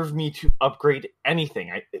serve me to upgrade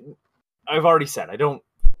anything? I've already said I don't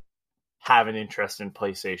have an interest in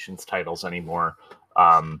PlayStation's titles anymore.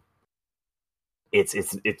 It's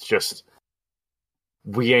just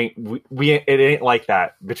it ain't like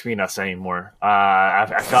that between us anymore.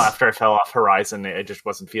 After I fell off Horizon, I just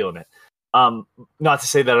wasn't feeling it. Not to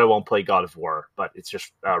say that I won't play God of War, but it's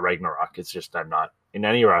just Ragnarok. It's just I'm not in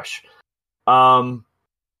any rush.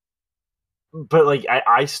 But like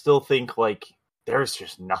I still think like there's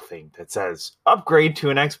just nothing that says upgrade to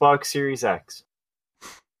an Xbox Series X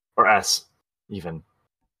or S even.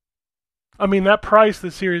 I mean, that price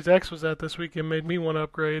the Series X was at this weekend made me want to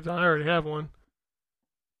upgrade. I already have one.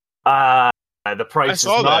 The price I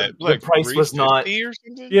saw is not. that. Like, the price was not. or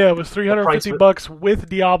something? Yeah, it was $350 with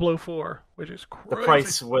Diablo 4, which is crazy. The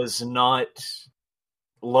price was not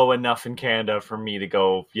low enough in Canada for me to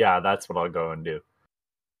go. Yeah, that's what I'll go and do.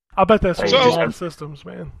 I bet that's Like, so, a just- lot of systems,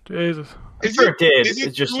 man. Jesus. Is sure it it did. is it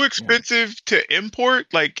It just too expensive to import?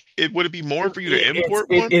 Like, would it be more for you to import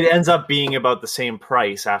one? it ends up being about the same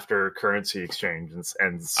price after currency exchange and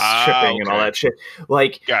shipping and all Okay. that shit.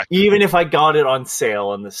 Like, Gotcha. even if I got it on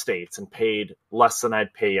sale in the States and paid less than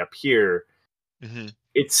I'd pay up here, hmm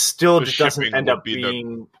it still The just doesn't shipping end would up be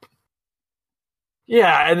being.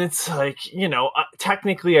 Yeah, and it's like,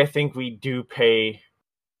 technically, I think we do pay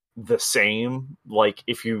the same. Like,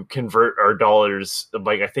 if you convert our dollars,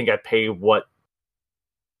 like, I think I pay what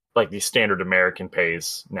like the standard American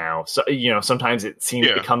pays now. So, sometimes it seems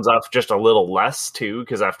Yeah. it comes off just a little less too,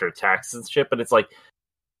 because after taxes and shit, but it's like,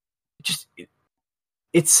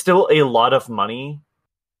 it's still a lot of money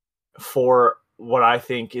for what I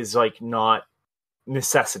think is like not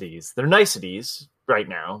necessities. They're niceties right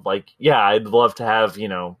now. Like, yeah, I'd love to have,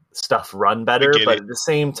 stuff run better, get but it. at the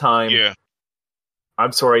same time, Yeah.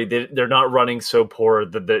 I'm sorry, they're not running so poor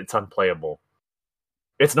that it's unplayable.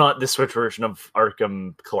 It's not the Switch version of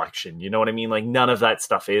Arkham Collection. You know what I mean? Like, none of that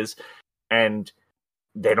stuff is. And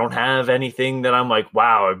they don't have anything that I'm like,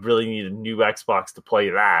 wow, I really need a new Xbox to play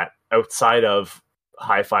that outside of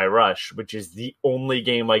Hi-Fi Rush, which is the only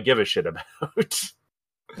game I give a shit about.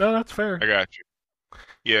 No, that's fair. I got you.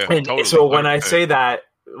 Yeah, And totally. so when I 100%. say that,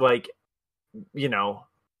 like,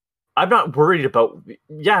 I'm not worried about,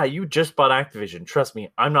 yeah, you just bought Activision. Trust me,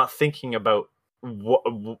 I'm not thinking about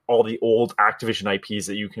all the old Activision IPs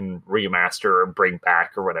that you can remaster or bring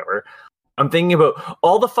back or whatever. I'm thinking about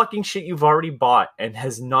all the fucking shit you've already bought and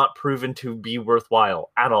has not proven to be worthwhile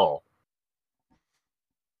at all.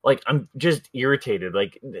 Like, I'm just irritated.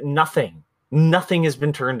 Like, nothing has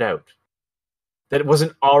been turned out that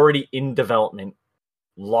wasn't already in development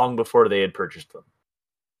long before they had purchased them.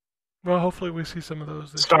 Well, hopefully we see some of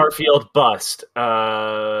those this year. Starfield bust.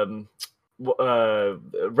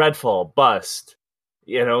 Redfall bust.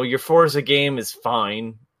 Your Forza game is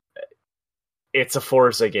fine. It's a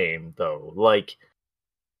Forza game, though. Like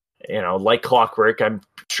Clockwork, I'm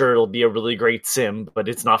sure it'll be a really great sim, but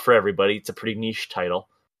it's not for everybody. It's a pretty niche title.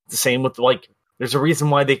 It's the same with, like, there's a reason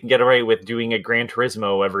why they can get away with doing a Gran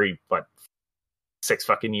Turismo every, 6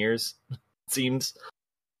 fucking years, it seems.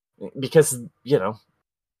 Because,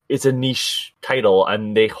 it's a niche title,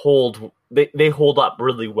 and they hold up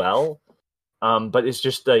really well. But it's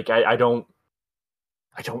just like, I don't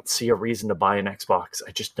see a reason to buy an Xbox.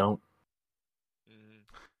 I just don't.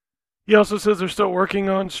 He also says they're still working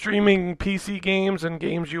on streaming PC games and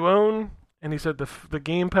games you own, and he said the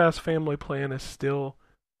Game Pass family plan is still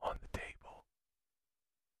on the table.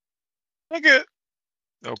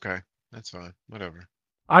 Okay, that's fine. Whatever.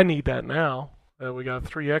 I need that now. We got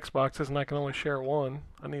 3 Xboxes and I can only share one.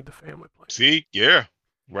 I need the family plan. See, yeah,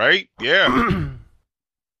 right, yeah.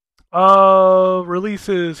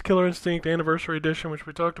 Releases: Killer Instinct Anniversary Edition, which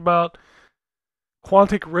we talked about.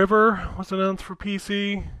 Quantic River was announced for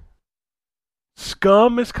PC.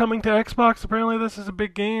 Scum is coming to Xbox. Apparently, this is a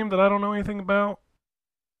big game that I don't know anything about.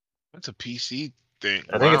 That's a PC thing.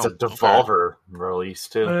 I think it's a Wow, okay. Devolver release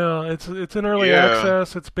too. Yeah, it's in early Yeah.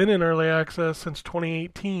 access. It's been in early access since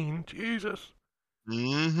 2018. Jesus.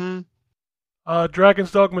 Mm-hmm.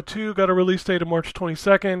 Dragon's Dogma 2 got a release date of March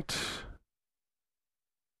 22nd.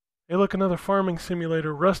 Hey, look, another farming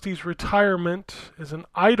simulator. Rusty's Retirement is an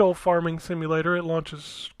idle farming simulator. It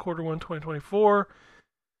launches Q1 2024.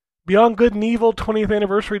 Beyond Good and Evil 20th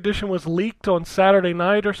Anniversary Edition was leaked on Saturday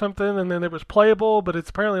night or something, and then it was playable, but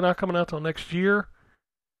it's apparently not coming out till next year,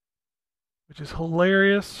 which is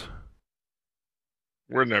hilarious.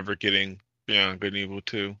 We're never getting Beyond Good and Evil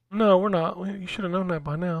 2. No, we're not. You should have known that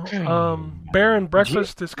by now. Baron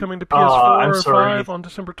Breakfast is coming to I'm PS4 or sorry. 5 on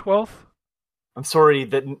December 12th. I'm sorry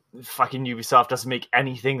that fucking Ubisoft doesn't make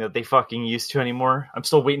anything that they fucking used to anymore. I'm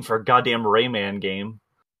still waiting for a goddamn Rayman game.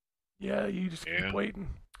 Yeah, you just Yeah. keep waiting.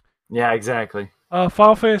 Yeah, exactly.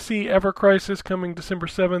 Final Fantasy Ever Crisis coming December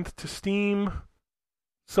 7th to Steam.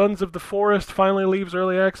 Sons of the Forest finally leaves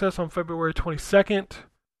early access on February 22nd.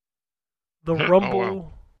 The Oh, Rumble.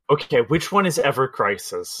 wow. Okay, which one is Ever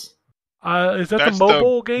Crisis? Is that That's the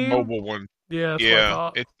mobile game? Mobile one. Yeah, that's what I Yeah,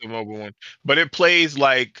 thought. it's the mobile one. But it plays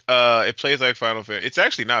like Final Fantasy. It's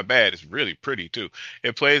actually not bad. It's really pretty too.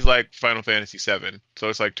 It plays like Final Fantasy 7. So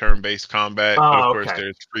it's like turn-based combat, but of course okay.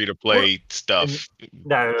 there's free-to-play stuff.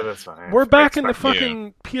 No, that's fine. We're back in the Expect-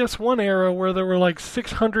 fucking PS1 era where there were like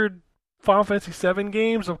 600 Final Fantasy 7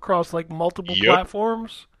 games across like multiple Yep.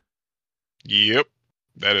 platforms. Yep.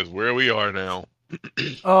 That is where we are now.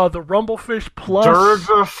 The Rumblefish Plus. Dirge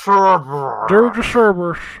Dirge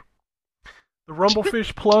Cerberus. The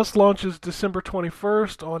Rumblefish Plus launches December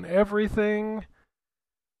 21st on everything.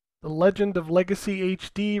 The Legend of Legacy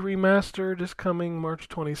HD Remastered is coming March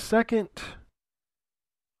 22nd.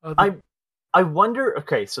 I wonder.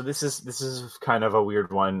 Okay, so this is kind of a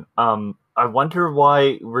weird one. I wonder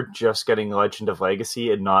why we're just getting Legend of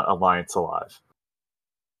Legacy and not Alliance Alive.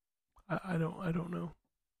 I don't know.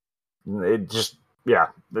 It just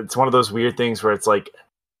it's one of those weird things where it's like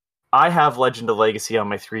I have Legend of Legacy on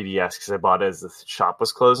my 3DS because I bought it as the shop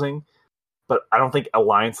was closing, but I don't think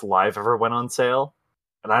Alliance Alive ever went on sale,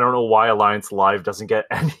 and I don't know why Alliance Alive doesn't get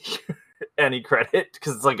any credit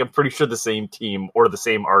because it's like I'm pretty sure the same team or the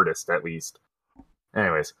same artist at least.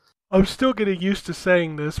 Anyways, I'm still getting used to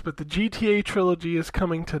saying this, but the GTA trilogy is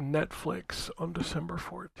coming to Netflix on December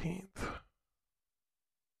 14th.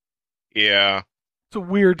 Yeah. It's a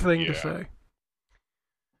weird thing to say.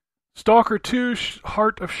 Stalker 2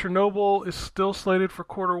 Heart of Chernobyl is still slated for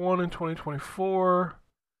Q1 in 2024.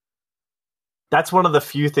 That's one of the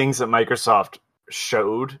few things that Microsoft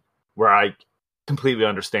showed where I completely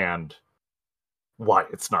understand why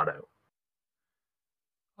it's not out.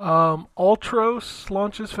 Ultros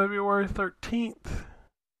launches February 13th.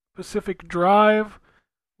 Pacific Drive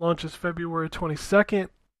launches February 22nd.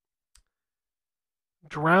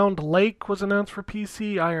 Drowned Lake was announced for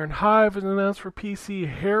PC. Iron Hive was announced for PC.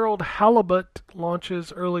 Harold Halibut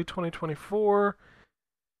launches early 2024.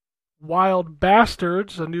 Wild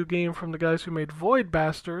Bastards, a new game from the guys who made Void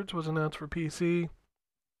Bastards, was announced for PC.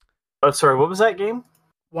 Oh, sorry, what was that game?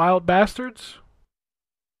 Wild Bastards?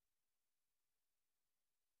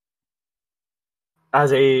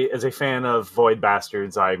 As a fan of Void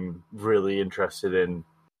Bastards, I'm really interested in.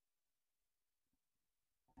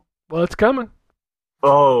 Well, it's coming.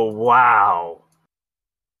 Oh, wow.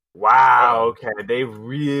 Wow, okay. They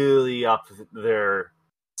really upped their...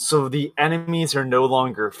 So the enemies are no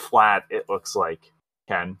longer flat, it looks like,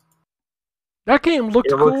 Ken. That game looked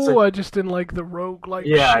cool, like... I just didn't like the roguelike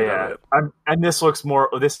shit of it. And this looks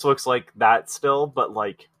like that still, but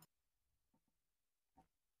like...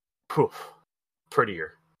 Poof.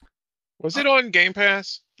 Prettier. Was it on Game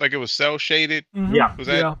Pass? Like it was cell shaded? Mm-hmm. Yeah. Was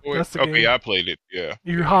that that's the game. Okay, I played it. Yeah.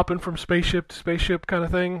 You're hopping from spaceship to spaceship kind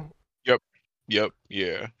of thing. Yep.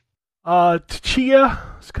 Yeah.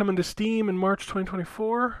 Tchia is coming to Steam in March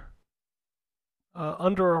 2024.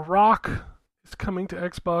 Under a Rock is coming to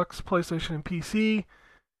Xbox, PlayStation, and PC.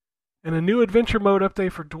 And a new adventure mode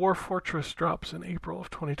update for Dwarf Fortress drops in April of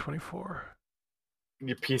 2024.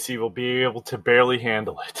 Your PC will be able to barely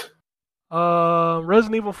handle it.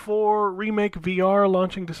 Resident Evil 4 Remake VR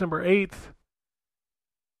launching December 8th.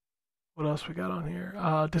 What else we got on here?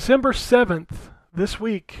 December 7th, this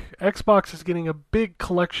week, Xbox is getting a big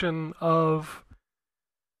collection of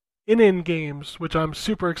in-end games, which I'm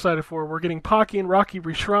super excited for. We're getting Pocky and Rocky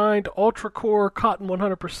Reshrined, Ultra Core, Cotton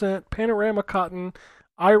 100%, Panorama Cotton,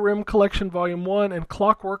 IREM Collection Volume 1, and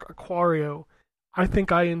Clockwork Aquario. I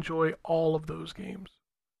think I enjoy all of those games.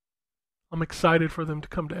 I'm excited for them to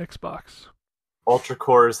come to Xbox. Ultra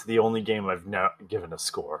Core is the only game I've not given a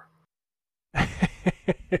score.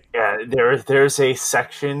 Yeah, there's a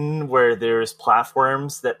section where there's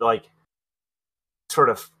platforms that like sort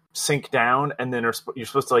of sink down, and then you're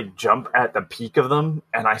supposed to like jump at the peak of them.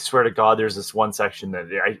 And I swear to God, there's this one section that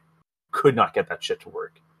I could not get that shit to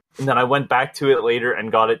work. And then I went back to it later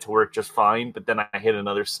and got it to work just fine. But then I hit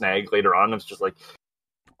another snag later on. It's just like,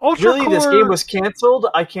 really, this game was canceled?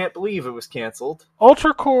 I can't believe it was canceled.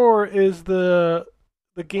 Ultra Core is the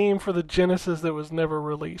game for the Genesis that was never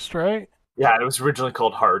released, right? Yeah, it was originally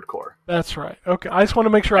called Hardcore. That's right. Okay, I just want to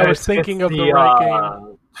make sure I was thinking of the right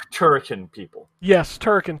game. Turrican People. Yes,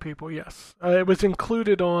 Turrican People, yes. It was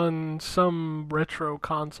included on some retro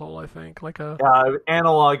console, I think. Like a the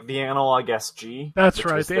Analog SG. That's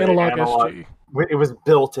right, the Analog SG. It was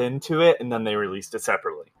built into it, and then they released it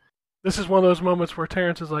separately. This is one of those moments where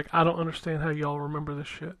Terrence is like, I don't understand how y'all remember this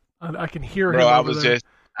shit. I can hear him. Bro, I was there.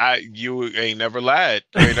 You ain't never lied.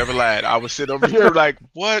 You ain't never lied. I was sitting over here like,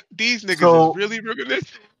 what? These niggas is really ripping this?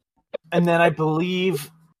 And then I believe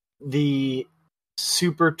the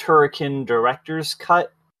Super Turrican Director's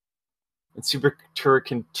Cut and Super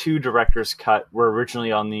Turrican 2 Director's Cut were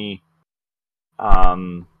originally on the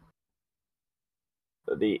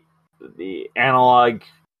Analog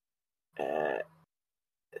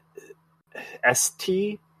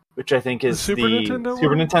ST, which I think is the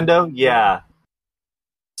Super Nintendo. Yeah.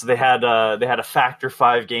 So they had a Factor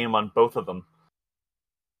 5 game on both of them.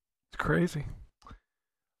 It's crazy.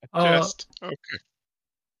 Okay.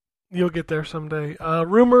 You'll get there someday.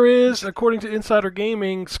 Rumor is, according to Insider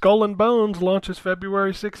Gaming, Skull and Bones launches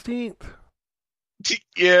February 16th.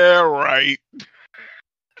 Yeah, right.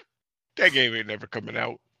 That game ain't never coming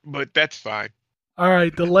out, but that's fine. All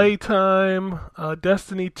right, delay time.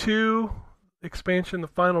 Destiny 2 expansion, the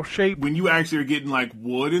final shape. When you actually are getting like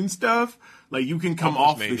wood and stuff, like you can come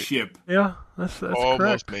Almost off made the it. ship. Yeah, that's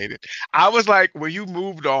Almost correct. made it. I was like, when you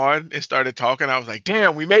moved on and started talking, I was like,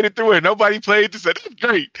 damn, we made it through it. Nobody played this. That's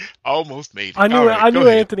great. Almost made it. All right, I go knew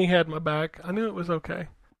ahead. Anthony had my back. I knew it was okay.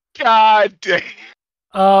 God damn.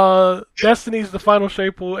 Destiny's The Final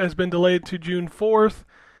Shape has been delayed to June 4th.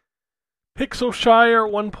 Pixelshire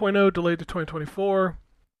 1.0 delayed to 2024.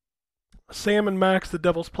 Sam and Max The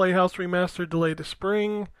Devil's Playhouse remastered delayed to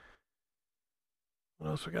spring. What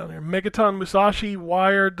else we got here? Megaton Musashi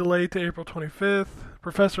Wired delayed to April 25th.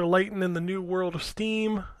 Professor Layton in the New World of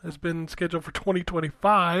Steam has been scheduled for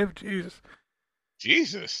 2025.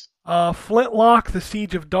 Jesus. Flintlock The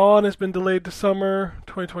Siege of Dawn has been delayed to summer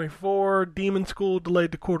 2024. Demon School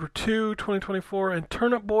delayed to Q2 2024. And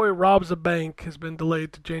Turnip Boy Robs a Bank has been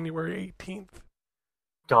delayed to January 18th.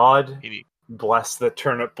 God bless the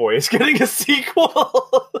Turnip Boy is getting a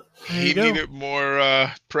sequel. He needed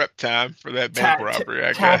more prep time for that bank robbery,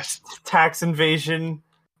 I guess. Tax invasion,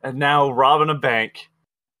 and now robbing a bank.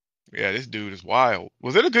 Yeah, this dude is wild.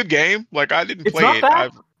 Was it a good game? Like, I didn't play it.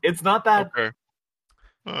 Bad. It's not bad. Okay.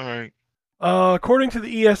 All right. According to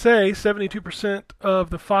the ESA, 72% of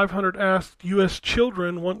the 500 asked U.S.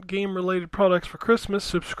 children want game-related products for Christmas.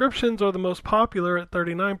 Subscriptions are the most popular at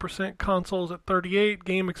 39%, consoles at 38%,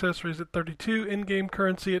 game accessories at 32%, in-game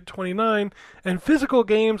currency at 29%, and physical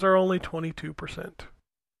games are only 22%.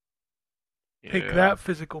 Yeah. Take that,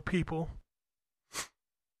 physical people.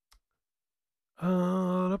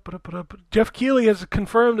 Jeff Keighley has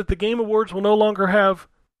confirmed that the Game Awards will no longer have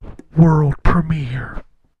world premiere.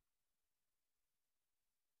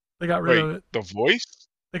 They got rid of it. The voice?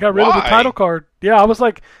 They got rid of the title card. Yeah, I was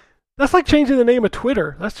like, that's like changing the name of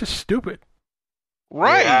Twitter. That's just stupid.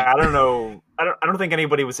 Right. Yeah, I don't know. I don't think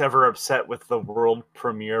anybody was ever upset with the world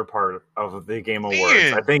premiere part of the Game Awards.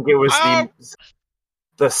 Man, I think it was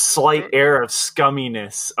the slight air of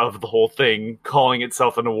scumminess of the whole thing, calling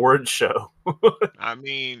itself an awards show. I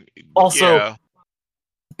mean, also,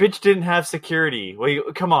 bitch didn't have security. Well,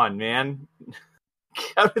 come on, man.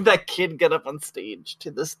 How did that kid get up on stage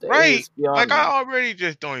to this day? Right. Like, I already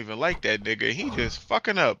just don't even like that nigga. He just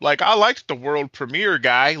fucking up. Like, I liked the world premiere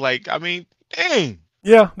guy. Like, I mean, dang.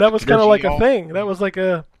 Yeah, that was kind of like a thing. That was like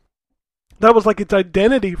its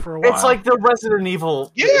identity for a while. It's like the Resident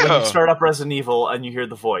Evil. Yeah. When you start up Resident Evil and you hear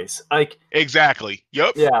the voice. Like, exactly.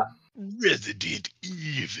 Yup. Yeah. Resident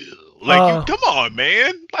Evil. Like, come on,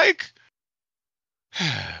 man. Like,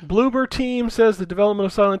 Bloober Team says the development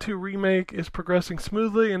of Silent 2 Remake is progressing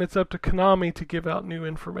smoothly, and it's up to Konami to give out new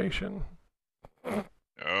information.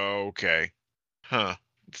 Okay. Huh.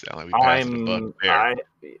 Sound like we passed the buck there.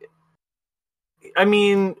 I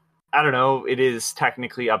mean, I don't know. It is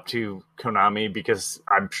technically up to Konami because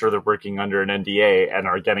I'm sure they're working under an NDA and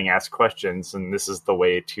are getting asked questions, and this is the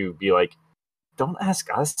way to be like, don't ask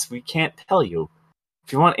us. We can't tell you.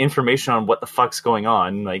 If you want information on what the fuck's going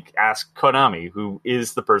on, like, ask Konami, who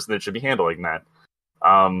is the person that should be handling that.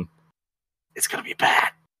 It's gonna be bad.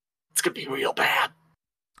 It's gonna be real bad.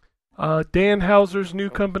 Dan Houser's new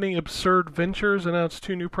company, Absurd Ventures, announced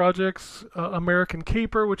 2 new projects. American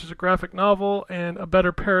Caper, which is a graphic novel, and A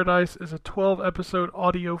Better Paradise is a 12-episode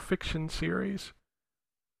audio fiction series.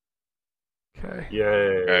 Okay.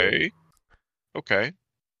 Yay. Okay.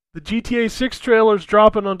 The GTA 6 trailer is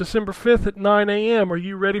dropping on December 5th at 9 a.m. Are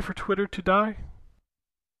you ready for Twitter to die?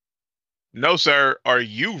 No, sir. Are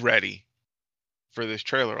you ready for this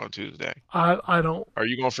trailer on Tuesday? I don't. Are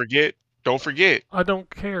you going to forget? Don't forget. I don't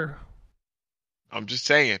care. I'm just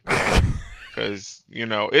saying. Because,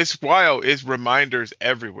 it's wild. It's reminders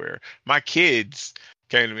everywhere. My kids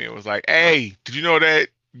came to me and was like, hey, did you know that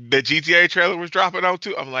the GTA trailer was dropping out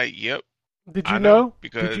too? I'm like, yep. Did you know?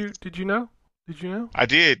 Because Did you know? Did you know? I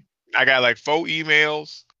did. I got like 4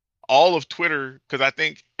 emails, all of Twitter, because I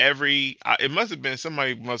think it must have been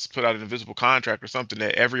somebody must put out an invisible contract or something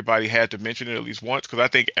that everybody had to mention it at least once, because I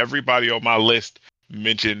think everybody on my list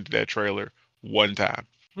mentioned that trailer one time.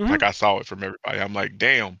 Mm-hmm. Like, I saw it from everybody. I'm like,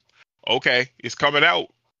 damn, okay, it's coming out.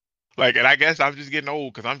 Like, and I guess I'm just getting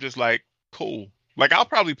old because I'm just like, cool. Like, I'll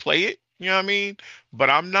probably play it, you know what I mean? But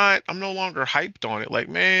I'm no longer hyped on it. Like,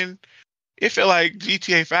 man, it feel like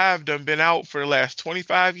GTA 5 done been out for the last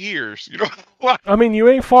 25 years. You know? I mean, you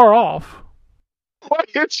ain't far off.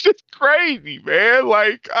 Like, it's just crazy, man.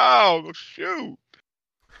 Like, oh, shoot.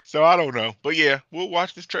 So, I don't know. But, yeah, we'll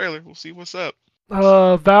watch this trailer. We'll see what's up.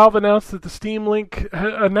 Valve announced that the Steam Link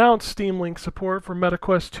support for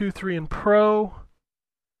MetaQuest 2, 3, and Pro.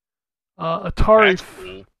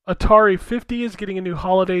 Atari Atari 50 is getting a new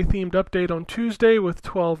holiday-themed update on Tuesday with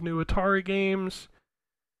 12 new Atari games.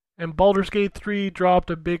 And Baldur's Gate 3 dropped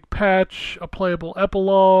a big patch, a playable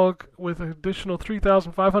epilogue with an additional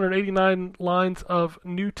 3,589 lines of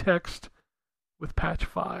new text with patch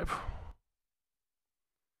 5.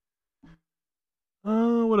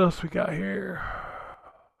 What else we got here?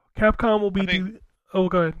 Capcom will be... Oh,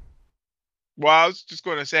 go ahead. Well, I was just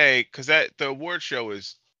going to say, because the award show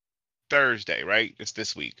is Thursday, right? It's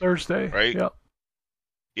this week. Thursday, right? Yep.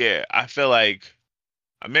 Yeah, I feel like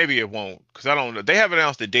maybe it won't, because I don't know. They haven't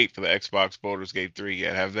announced the date for the Xbox Baldur's Gate 3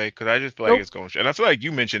 yet, have they? Because I just feel like it's going to... And I feel like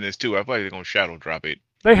you mentioned this too. I feel like they're going to shadow drop it.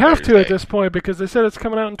 They have to at this point, because they said it's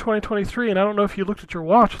coming out in 2023, and I don't know if you looked at your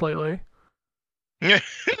watch lately.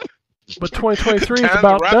 But 2023 is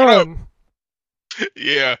about done.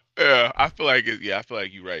 Yeah. I feel like I feel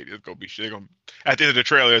like you're right. It's gonna be shit. At the end of the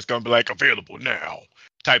trailer, it's gonna be like available now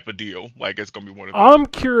type of deal. Like it's gonna be one of those. I'm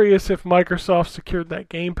curious if Microsoft secured that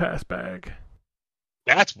Game Pass bag.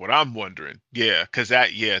 That's what I'm wondering. Yeah, because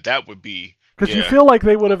that would be. Because you feel like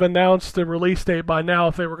they would have announced the release date by now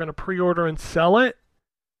if they were going to pre-order and sell it.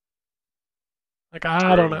 Like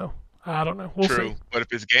I don't know. We'll see. But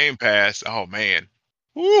if it's Game Pass, oh man.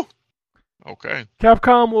 Woo. Okay.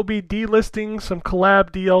 Capcom will be delisting some collab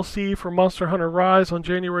DLC for Monster Hunter Rise on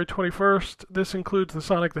January 21st. This includes the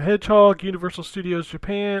Sonic the Hedgehog, Universal Studios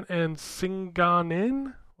Japan, and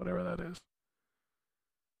Singanin, whatever that is.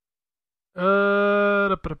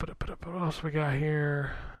 What else we got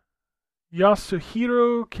here?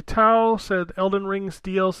 Yasuhiro Kitao said Elden Ring's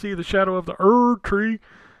DLC, The Shadow of the Erd Tree,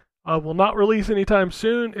 will not release anytime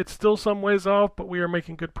soon. It's still some ways off, but we are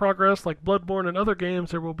making good progress. Like Bloodborne and other games,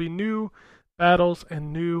 there will be new battles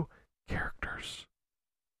and new characters.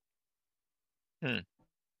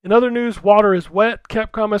 In other news, water is wet.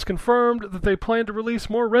 Capcom has confirmed that they plan to release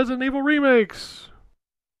more Resident Evil remakes.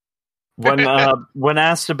 When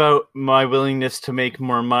asked about my willingness to make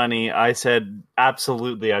more money, I said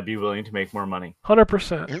absolutely I'd be willing to make more money.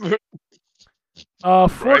 100%.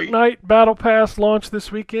 Fortnite Battle Pass launched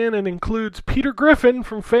this weekend and includes Peter Griffin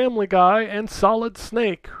from Family Guy and Solid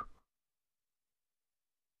Snake.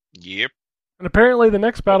 Yep. And apparently the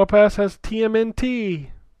next Battle Pass has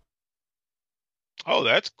TMNT. Oh,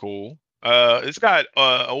 that's cool. It's got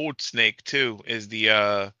Old Snake too. Is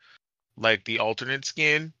the like the alternate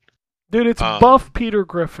skin? Dude, it's buff Peter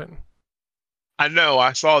Griffin. I know,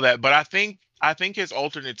 I saw that, but I think his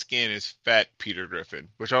alternate skin is fat Peter Griffin,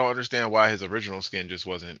 which I don't understand why his original skin just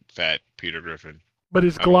wasn't fat Peter Griffin. But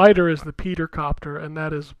his glider is the Peter Copter, and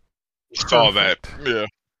that is perfect. Saw that.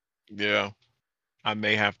 Yeah. I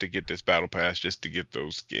may have to get this battle pass just to get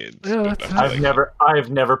those skins. Yeah,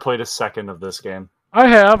 I've never played a second of this game. I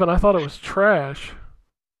have, and I thought it was trash.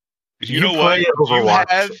 You know what?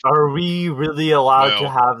 Are we really allowed to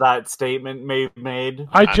have that statement made?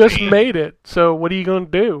 I just made it. So what are you going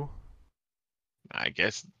to do? I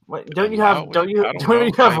guess. Don't you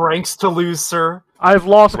have ranks to lose, sir? I've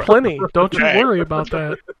lost plenty. Don't you worry about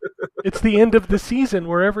that. It's the end of the season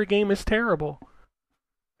where every game is terrible.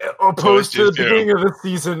 Opposed to the beginning of the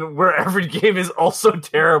season where every game is also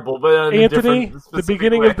terrible. But Anthony, the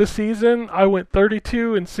beginning of the season, I went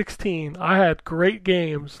 32-16. I had great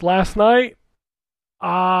games. Last night,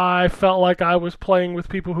 I felt like I was playing with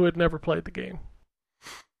people who had never played the game.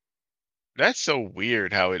 That's so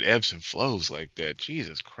weird how it ebbs and flows like that.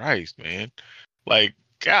 Jesus Christ, man. Like,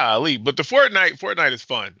 golly. But the Fortnite is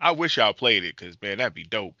fun. I wish y'all played it because, man, that'd be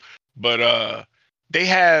dope. But, they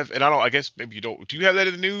have, and I guess maybe you don't. Do you have that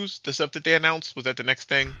in the news? The stuff that they announced? Was that the next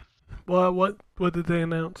thing? What did they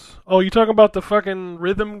announce? Oh, you talking about the fucking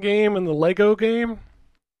rhythm game and the Lego game?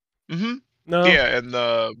 Mm-hmm. No. Yeah, and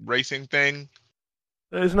the racing thing.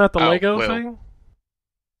 Isn't that the Lego thing?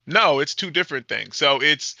 No, it's two different things. So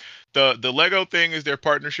it's the Lego thing is their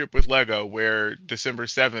partnership with Lego, where December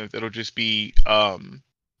 7th it'll just be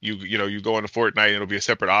You go into Fortnite, it'll be a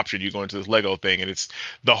separate option. You go into this Lego thing, and it's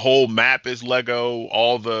the whole map is Lego.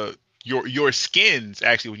 All your skins,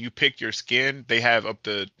 actually, when you pick your skin, they have up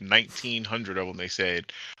to 1,900 of them. They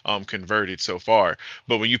said converted so far.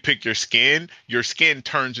 But when you pick your skin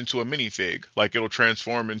turns into a minifig. Like it'll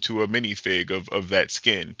transform into a minifig of that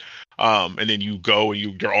skin. And then you go and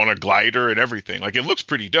you're on a glider and everything. Like it looks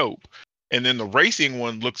pretty dope. And then the racing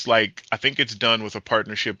one looks like I think it's done with a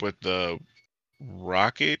partnership with the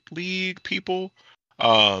Rocket League people,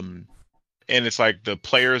 and it's like the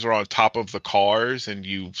players are on top of the cars and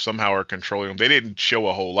you somehow are controlling them. They didn't show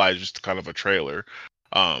a whole lot, just kind of a trailer.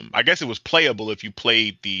 I guess it was playable if you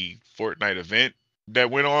played the Fortnite event that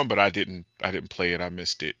went on, but I didn't play it. I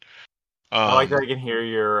missed it. I like that I can hear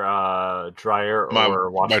your dryer or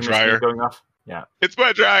washing machine going off. Yeah. It's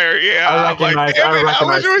my dryer. Yeah. I I'm like, recognize- damn I it, I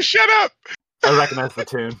recognize- was doing shut up. I recognize the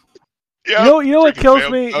tune. Yeah. You know what freaking kills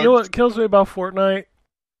Sam me? You Hugs. know what kills me about Fortnite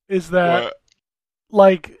is that What?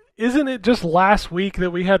 like, isn't it just last week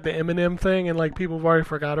that we had the Eminem thing and like people have already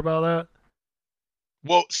forgot about that?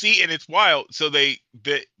 Well, see, and it's wild. So the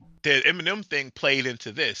Eminem thing played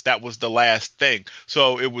into this. That was the last thing.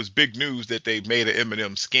 So it was big news that they made an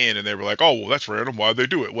Eminem skin, and they were like, "Oh, well, that's random. Why'd they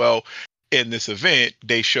do it?" Well, in this event,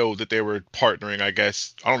 they showed that they were partnering. I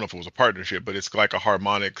guess I don't know if it was a partnership, but it's like a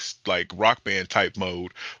harmonics, like rock band type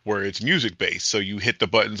mode where it's music based. So you hit the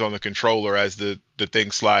buttons on the controller as the thing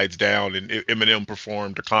slides down, and Eminem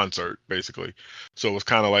performed a concert basically. So it was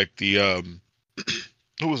kind of like the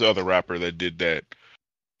who was the other rapper that did that?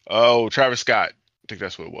 Oh, Travis Scott. I think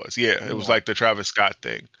that's what it was. Yeah, it was like the Travis Scott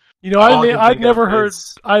thing. You know, All I can I'd think never of heard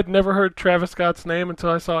is- I'd never heard Travis Scott's name until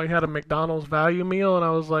I saw he had a McDonald's value meal, and I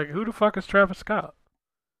was like, "Who the fuck is Travis Scott?"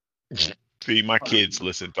 See, my kids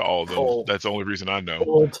listen to all of them. Oh. That's the only reason I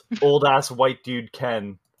know. Old ass white dude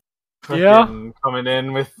Ken. Yeah. Fucking coming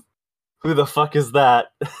in with who the fuck is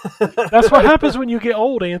that? That's what happens when you get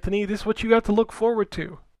old, Anthony. This is what you got to look forward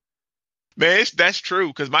to. Man, that's true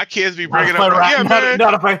because my kids be Not bringing if, up, I wrap, yeah, not,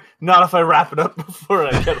 man. not if I wrap it up before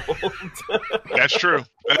I get old. That's true.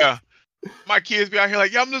 Yeah, my kids be out here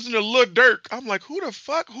like, yeah, I'm listening to Lil Durk. I'm like, who the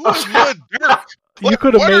fuck? Who is Lil Durk? You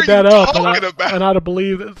could have what made are that you up, talking about? and I'd have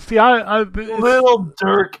believed it. See, Little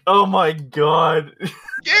Dirk. Oh my god.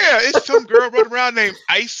 Yeah, it's some girl running around named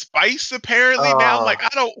Ice Spice. Apparently now, I'm like,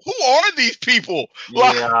 who are these people?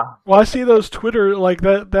 Like, Yeah. well, I see those Twitter like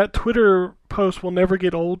that Twitter post will never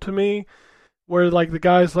get old to me, where like the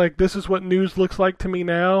guy's like, "This is what news looks like to me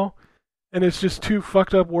now," and it's just two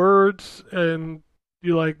fucked up words, and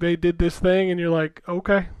you're like, they did this thing, and you're like,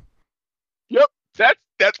 okay. Yep,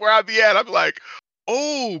 that's where I'd be at. I'm like,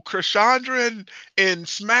 oh, Krishandra and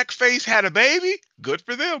Smackface had a baby. Good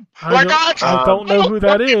for them. I don't know who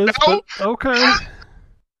that is, but okay.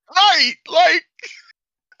 Right, like.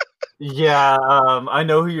 Yeah, I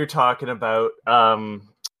know who you're talking about.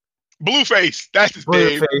 Blueface, that's his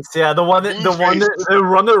name. Blueface, yeah, the one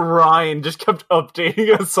that Ryan just kept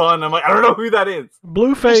updating us on. I'm like, I don't know who that is.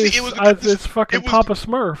 Blueface, See, it's fucking Papa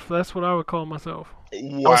Smurf. That's what I would call myself.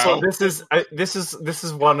 Wow. Also, this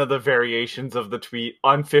is one of the variations of the tweet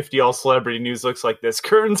on 50 all celebrity news looks like this.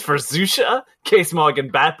 Curtains for Zusha, Case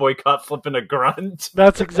Mulligan, Batboy caught flipping a grunt.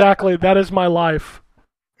 That is my life.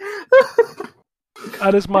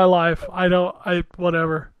 That is my life.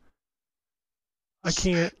 Whatever. I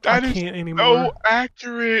can't anymore. So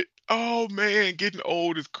accurate. Oh man, getting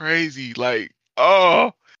old is crazy. Like,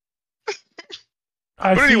 oh.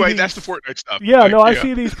 But anyway, that's the Fortnite stuff. Yeah, like, I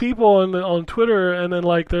see these people on Twitter, and then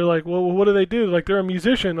like they're like, "Well, what do they do?" Like they're a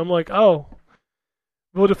musician. I'm like, "Oh."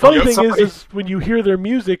 Well, the funny thing is when you hear their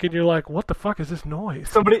music and you're like, "What the fuck is this noise?"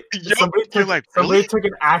 Somebody really? took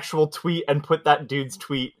an actual tweet and put that dude's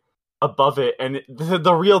tweet above it, and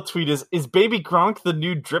the real tweet is Baby Gronk the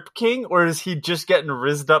new Drip King, or is he just getting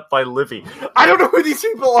rizzed up by Livy? I don't know who these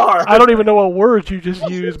people are. I don't even know what words you just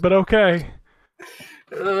used, but okay.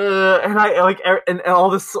 And I like and all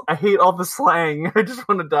this. I hate all the slang. I just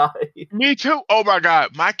want to die. Me too. Oh my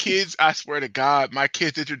god, my kids! I swear to God, my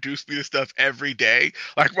kids introduce me to stuff every day.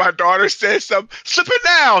 Like my daughter says something, "Slip it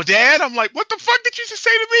now, Dad." I'm like, "What the fuck did you just say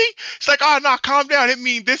to me?" It's like, "Oh no, calm down. It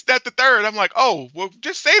means this, that, the third." I'm like, "Oh, well,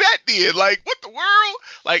 just say that then." Like, what the world?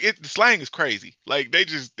 Like, the slang is crazy. Like,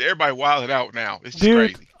 everybody wilding out now. It's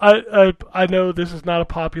just crazy. I know this is not a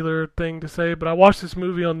popular thing to say, but I watched this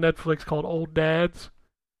movie on Netflix called Old Dads.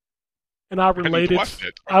 And I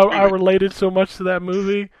related so much to that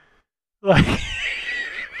movie. Like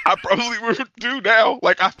I probably would do now.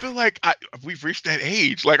 Like, I feel like we've reached that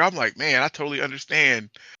age. Like, I'm like, man, I totally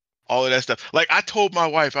understand all of that stuff. Like, I told my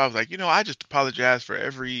wife, I was like, I just apologize for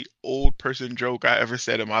every old person joke I ever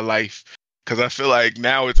said in my life. Because I feel like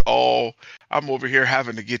now it's all, I'm over here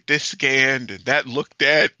having to get this scanned and that looked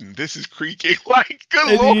at and this is creaking. Like,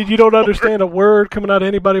 good Lord. You don't understand a word coming out of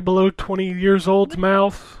anybody below 20 years old's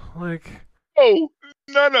mouth. Like, oh,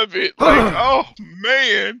 none of it. Like, oh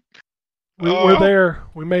man, we're there.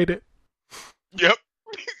 We made it. Yep,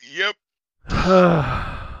 yep.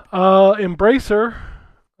 Embracer,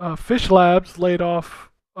 Fish Labs laid off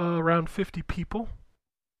around 50 people.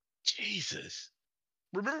 Jesus.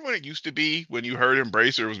 Remember when it used to be when you heard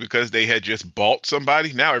Embracer it was because they had just bought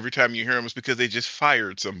somebody? Now every time you hear them, it's because they just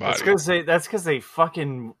fired somebody. That's because they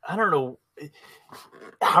fucking, I don't know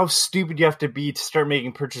how stupid you have to be to start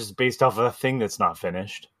making purchases based off of a thing that's not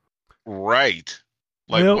finished. Right.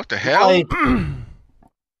 Like, what the hell? Like,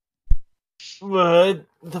 what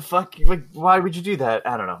the fuck? Like, why would you do that?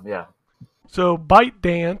 I don't know. Yeah. So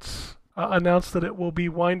ByteDance announced that it will be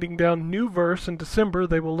winding down Newverse in December.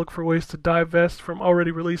 They will look for ways to divest from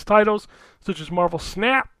already released titles, such as Marvel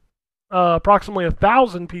Snap. Approximately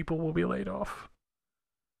 1,000 people will be laid off.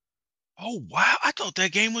 Oh wow! I thought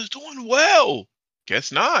that game was doing well.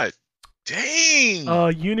 Guess not.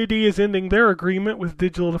 Dang. Unity is ending their agreement with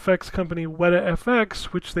digital effects company Weta FX,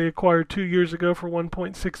 which they acquired 2 years ago for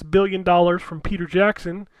 $1.6 billion from Peter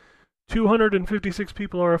Jackson. 256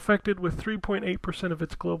 people are affected, with 3.8% of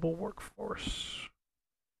its global workforce.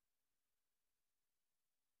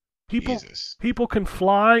 People Can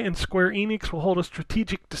Fly and Square Enix will hold a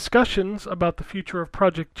strategic discussions about the future of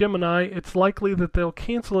Project Gemini. It's likely that they'll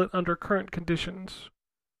cancel it under current conditions.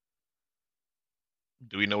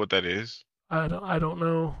 Do we know what that is? I don't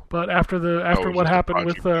know, but after what happened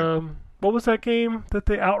with what was that game that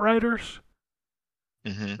the Outriders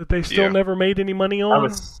that they still never made any money on?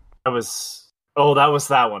 That was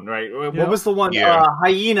that one, right? Yep. What was the one? Yeah.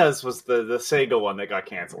 Hyenas was the Sega one that got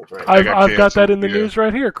canceled, right? I've got that in the news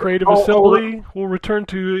right here. Creative Assembly will return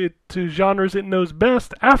to genres it knows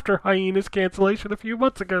best after Hyenas cancellation a few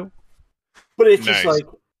months ago. But it's just like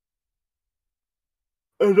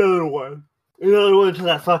another one to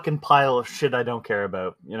that fucking pile of shit I don't care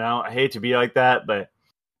about. You know, I hate to be like that, but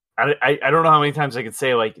I don't know how many times I could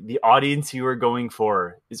say, like, the audience you are going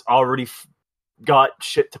for is already got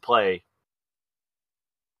shit to play.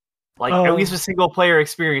 Like, at least with single player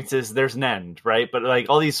experiences, there's an end, right? But like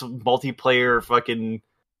all these multiplayer fucking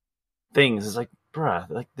things, it's like, bruh,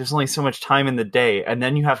 like there's only so much time in the day, and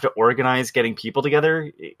then you have to organize getting people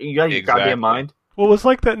together. You got your goddamn mind. Well, it was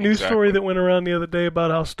like that news story that went around the other day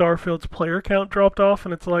about how Starfield's player count dropped off,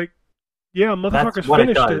 and it's like, yeah, motherfuckers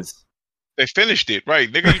finished it. They finished it,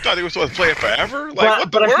 right? Nigga, you thought they were supposed to play it forever? Like,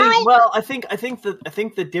 what the world? I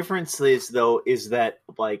think the difference is that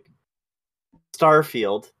like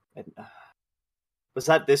Starfield, was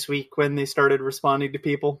that this week when they started responding to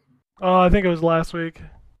people? Oh, I think it was last week.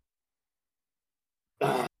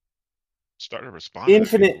 Started responding.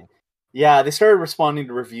 Infinite. Yeah, they started responding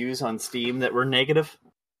to reviews on Steam that were negative.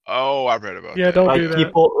 Oh, I read about that. Yeah, don't do that.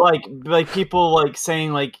 People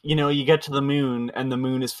saying, like, you know, you get to the moon and the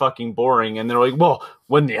moon is fucking boring, and they're like, well,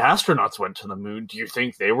 when the astronauts went to the moon, do you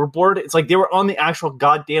think they were bored? It's like they were on the actual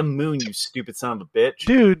goddamn moon, you stupid son of a bitch.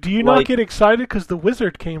 Dude, do you not get excited because the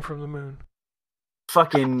wizard came from the moon?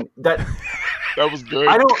 Fucking that. That was good.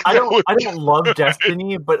 I don't love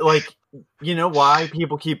Destiny, but like, you know why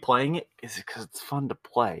people keep playing it? Is it because it's fun to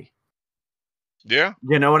play? Yeah.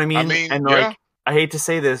 You know what I mean? And like, I hate to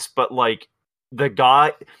say this, but like the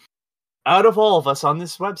guy out of all of us on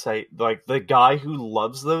this website, like the guy who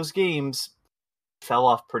loves those games fell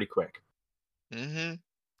off pretty quick. Mm-hmm.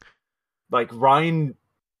 Like Ryan,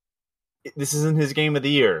 this isn't his game of the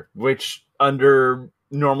year, which under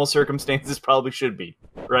normal circumstances probably should be,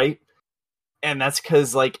 right? And that's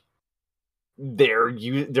because like they're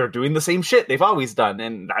doing the same shit they've always done,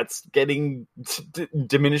 and that's getting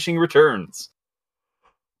diminishing returns.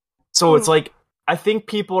 So it's like, I think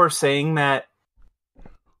people are saying that.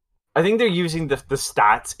 I think they're using the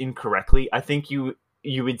stats incorrectly. I think you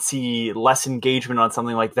would see less engagement on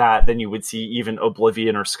something like that than you would see even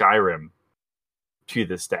Oblivion or Skyrim to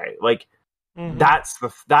this day. Like, that's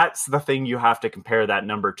the thing you have to compare that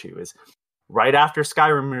number to. Is right after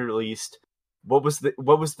Skyrim released, what was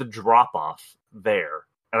the drop off there?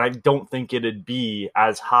 And I don't think it'd be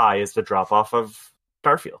as high as the drop off of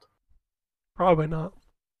Starfield. Probably not.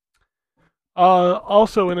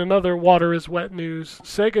 Also, in another water is wet news,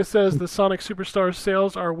 Sega says the Sonic Superstars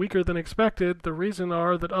sales are weaker than expected. The reason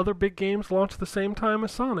are that other big games launched the same time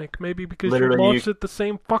as Sonic. Maybe because you launched it the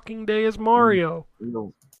same fucking day as Mario.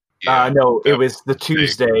 No, it was the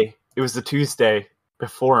Tuesday. It was the Tuesday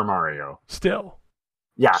before Mario. Still,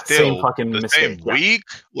 same fucking mistake. Same week.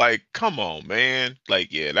 Like, come on, man.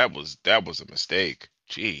 Like, yeah, that was a mistake.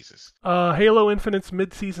 Jesus. Halo Infinite's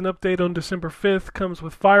mid-season update on December 5th comes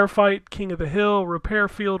with Firefight, King of the Hill, Repair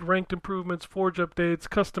Field, ranked improvements, Forge updates,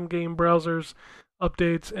 custom game browsers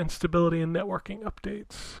updates, and stability and networking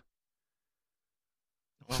updates.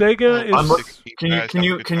 Sega is...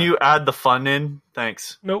 Can you add the fun in?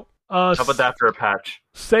 Thanks. Nope. How about that for a patch?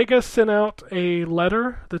 Sega sent out a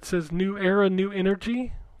letter that says New Era, New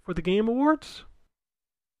Energy for the Game Awards.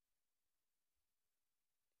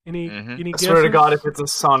 Any guesses? I swear to God, if it's a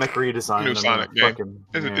Sonic redesign, new Sonic game.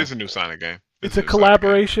 It's a new Sonic game. It's a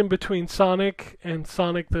collaboration between Sonic and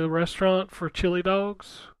Sonic the Restaurant for chili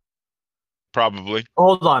dogs. Probably.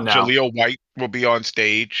 Hold on now. Jaleel White will be on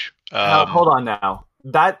stage. Hold on now.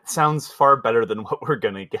 That sounds far better than what we're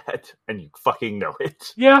gonna get, and you fucking know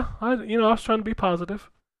it. Yeah, I was trying to be positive.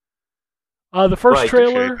 The first Like,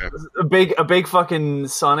 trailer. a big fucking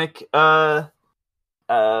Sonic tie-in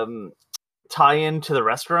to the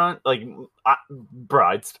restaurant. Like,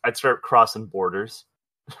 bro, I'd start crossing borders.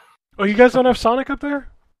 Oh, you guys don't have Sonic up there?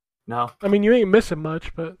 No, I mean, you ain't missing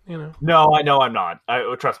much, but you know. no, I know I'm not.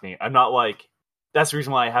 Trust me, I'm not like. That's the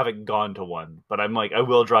reason why I haven't gone to one. But I'm like, I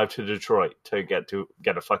will drive to Detroit to get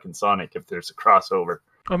a fucking Sonic if there's a crossover.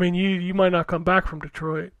 I mean, you might not come back from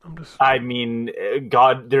Detroit. I mean,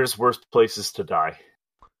 God, there's worse places to die.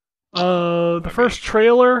 The first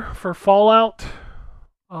trailer for Fallout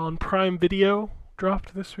on Prime Video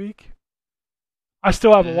dropped this week. I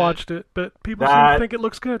still haven't watched it, but people seem to think it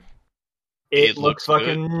looks good. It looks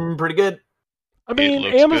fucking pretty good. I mean,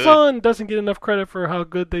 Amazon doesn't get enough credit for how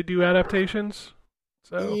good they do adaptations.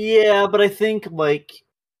 So yeah, but I think like,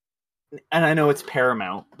 and I know it's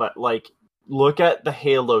Paramount, but like, look at the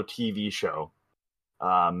Halo TV show,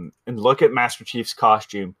 and look at Master Chief's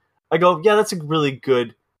costume. I go, yeah, that's a really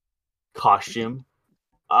good costume,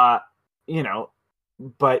 you know.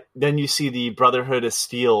 But then you see the Brotherhood of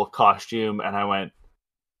Steel costume, and I went,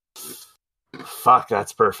 fuck,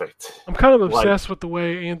 that's perfect. I'm kind of obsessed with the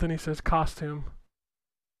way Anthony says costume.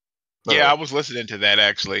 Yeah, I was listening to that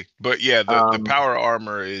actually, but yeah, the power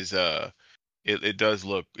armor is it does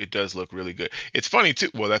look really good. It's funny too.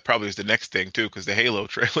 Well, that probably is the next thing too, because the Halo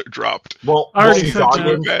trailer dropped. Well, I already said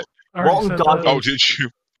that. Walton Goggins. Oh, did you?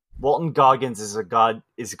 Walton Goggins is a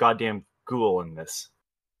goddamn ghoul in this.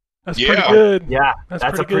 That's pretty good. Yeah,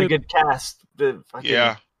 that's a pretty good cast.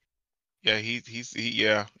 Yeah. Yeah,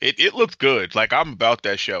 it looked good. Like, I'm about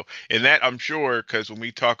that show, and that I'm sure, because when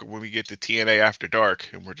we get to TNA After Dark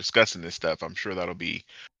and we're discussing this stuff, I'm sure that'll be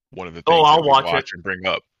one of the things I'll that we watch and bring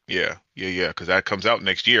up. Yeah, because that comes out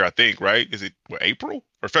next year, I think. Right? Is it April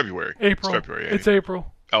or February? April. It's February. It's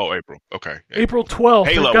April. Oh, April. Okay. April 12th.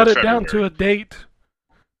 They got it down to a date.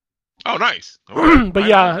 Oh, nice. Okay. But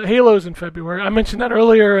yeah, Halo's in February. I mentioned that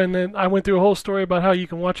earlier, and then I went through a whole story about how you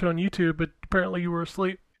can watch it on YouTube, but apparently you were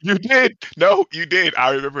asleep. You did. No, you did.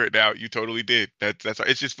 I remember it now. You totally did. That's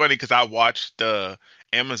it's just funny because I watched the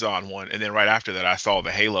Amazon one, and then right after that I saw the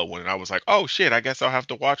Halo one, and I was like, oh shit, I guess I'll have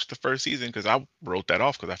to watch the first season, because I wrote that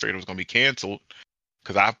off because I figured it was going to be canceled,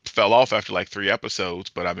 because I fell off after like 3 episodes.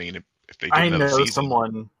 But I mean, if they did another season,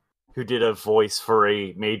 someone who did a voice for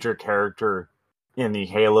a major character in the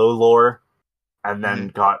Halo lore, and then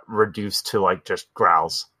got reduced to like just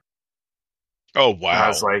growls. Oh, wow. And I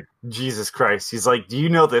was like, Jesus Christ. He's like, do you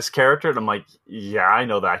know this character? And I'm like, yeah, I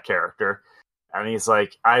know that character. And he's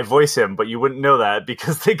like, I voice him, but you wouldn't know that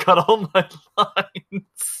because they cut all my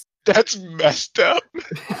lines. That's messed up.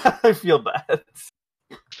 I feel bad.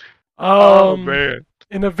 Oh, man.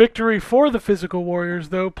 In a victory for the Physical Warriors,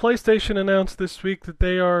 though, PlayStation announced this week that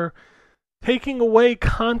they are taking away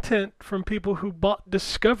content from people who bought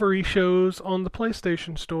Discovery shows on the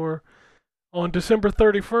PlayStation Store. On December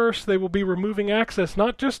 31st, they will be removing access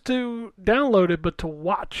not just to download it, but to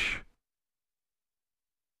watch.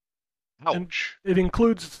 Ouch. And it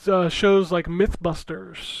includes shows like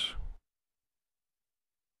Mythbusters.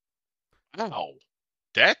 Wow.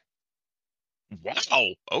 Wow.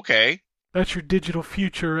 Okay. That's your digital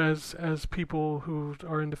future, as people who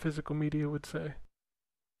are into physical media would say.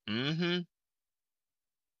 Mm-hmm.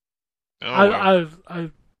 Oh,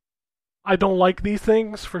 I don't like these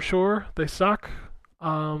things, for sure. They suck.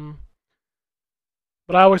 But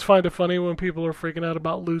I always find it funny when people are freaking out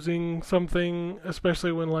about losing something,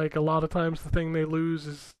 especially when, like, a lot of times the thing they lose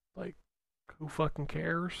is, like, who fucking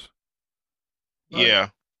cares? But, yeah.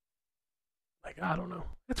 Like, I don't know.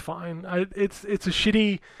 It's fine. It's a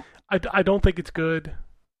shitty... I don't think it's good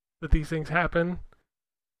that these things happen.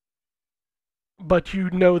 But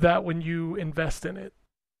you know that when you invest in it.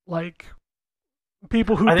 Like...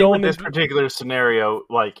 People who I think don't in this particular scenario,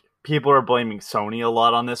 like, people are blaming Sony a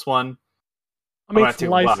lot on this one. I mean, I'm it's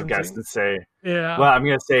licensing. to say, yeah. Well, I'm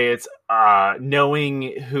gonna say it's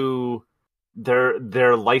knowing who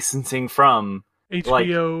they're licensing from.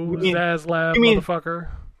 HBO, like, Zaslav, motherfucker.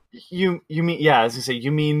 You mean, yeah? I was gonna say,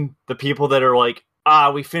 you mean the people that are like,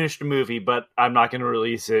 we finished a movie, but I'm not gonna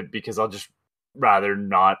release it because I'll just rather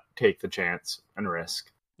not take the chance and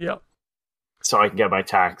risk. Yep. So I can get my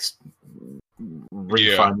tax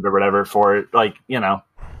refund or whatever for it. Like, you know,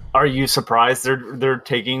 are you surprised they're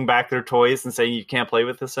taking back their toys and saying you can't play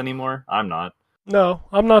with this anymore? I'm not. No,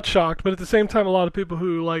 I'm not shocked, but at the same time, a lot of people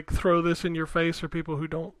who like throw this in your face are people who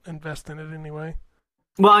don't invest in it anyway.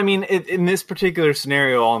 Well, I mean, in this particular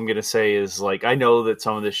scenario, all I'm gonna say is, like, I know that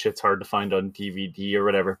some of this shit's hard to find on DVD or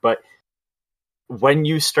whatever, but when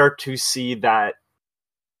you start to see that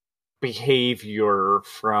behavior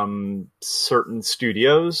from certain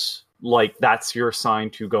studios, like that's your sign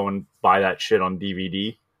to go and buy that shit on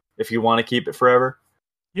DVD if you want to keep it forever.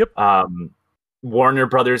 Yep. Warner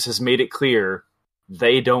Brothers has made it clear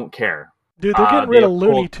they don't care. Dude, they're getting rid of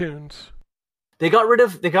Looney Tunes. They got rid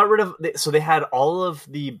of. So they had all of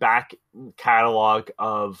the back catalog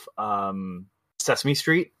of Sesame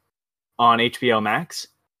Street on HBO Max,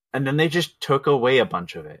 and then they just took away a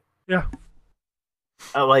bunch of it. Yeah.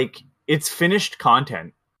 Like, it's finished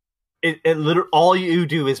content. It literally, all you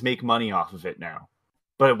do is make money off of it now,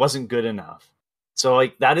 but it wasn't good enough. So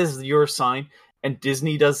like that is your sign, and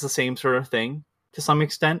Disney does the same sort of thing to some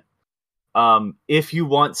extent. If you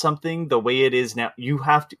want something the way it is now, you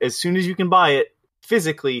have to, as soon as you can buy it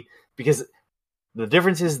physically, because the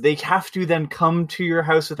difference is they have to then come to your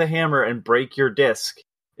house with a hammer and break your disc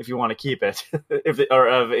if you want to keep it,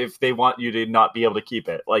 if they want you to not be able to keep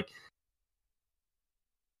it. Like,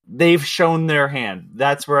 they've shown their hand.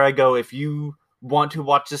 That's where I go. If you want to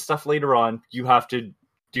watch this stuff later on, you have to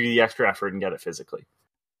do the extra effort and get it physically.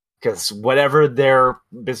 Because whatever their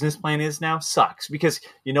business plan is now sucks. Because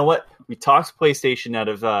you know what? We talked PlayStation out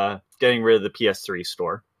of getting rid of the PS3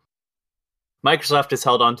 store. Microsoft has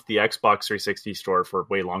held on to the Xbox 360 store for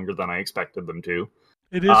way longer than I expected them to.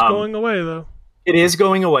 It is going away, though. It is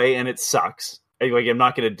going away, and it sucks. Like, I'm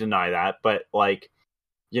not going to deny that, but like,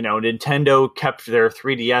 you know, Nintendo kept their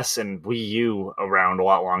 3DS and Wii U around a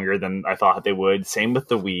lot longer than I thought they would. Same with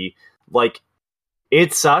the Wii. Like,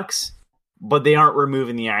 it sucks, but they aren't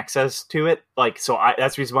removing the access to it. Like, so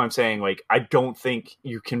that's the reason why I'm saying, like, I don't think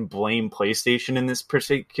you can blame PlayStation in this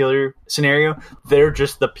particular scenario. They're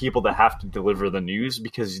just the people that have to deliver the news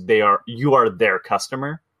because you are their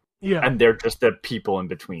customer. Yeah. And they're just the people in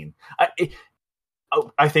between.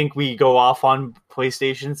 I think we go off on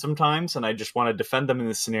PlayStation sometimes, and I just want to defend them in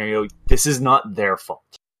this scenario. This is not their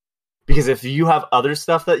fault. Because if you have other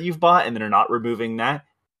stuff that you've bought and they're not removing that,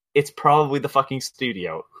 it's probably the fucking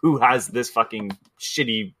studio who has this fucking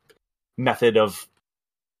shitty method of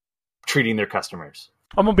treating their customers.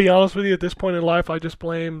 I'm going to be honest with you, at this point in life, I just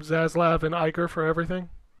blame Zaslav and Iger for everything.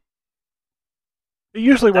 It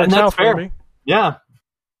usually works out for me. Yeah.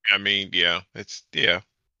 I mean, yeah.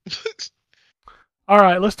 All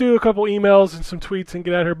right, let's do a couple emails and some tweets and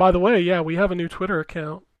get out of here. By the way, yeah, we have a new Twitter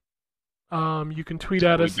account. You can tweet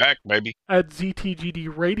at us back, baby. At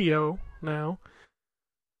ZTGD Radio now.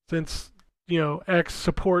 Since, you know, X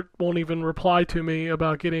support won't even reply to me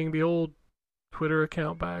about getting the old Twitter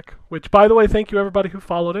account back. Which, by the way, thank you everybody who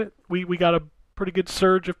followed it. We got a pretty good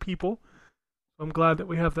surge of people. I'm glad that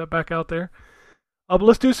we have that back out there. But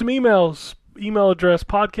let's do some emails. Email address,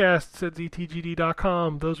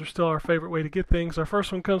 podcasts@ztgd.com. Those are still our favorite way to get things. Our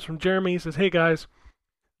first one comes from Jeremy. He says, "Hey guys,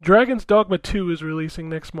 Dragon's Dogma 2 is releasing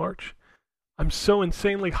next March. I'm so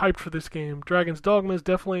insanely hyped for this game. Dragon's Dogma is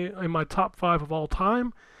definitely in my top 5 of all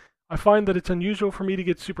time. I find that it's unusual for me to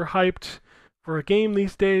get super hyped for a game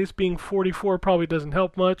these days. Being 44 probably doesn't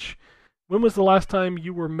help much. When was the last time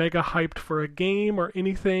you were mega hyped for a game or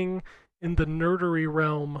anything in the nerdery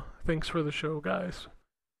realm? Thanks for the show, guys."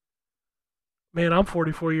 Man, I'm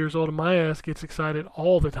 44 years old and my ass gets excited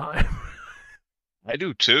all the time. I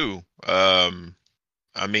do too. I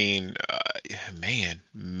mean, man,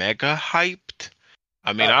 mega hyped.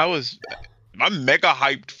 I mean, I'm mega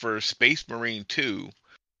hyped for Space Marine 2.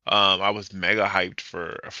 I was mega hyped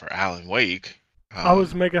for Alan Wake. I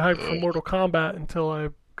was mega hyped for Mortal Kombat until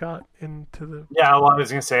I got into the... Yeah, well, I was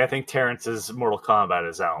going to say, I think Terrence's Mortal Kombat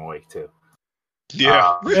is Alan Wake too.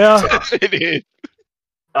 Yeah. It is.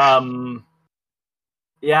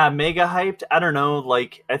 Yeah, mega hyped. I don't know.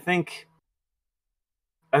 Like, I think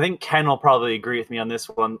Ken will probably agree with me on this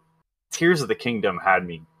one. Tears of the Kingdom had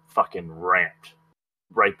me fucking ramped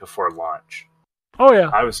right before launch. Oh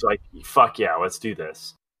yeah. I was like, fuck yeah, let's do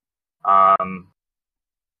this. I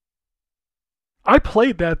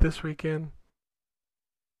played that this weekend.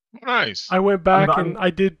 Nice. I went back and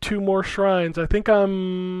I did 2 more shrines. I think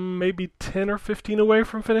I'm maybe 10 or 15 away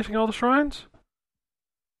from finishing all the shrines.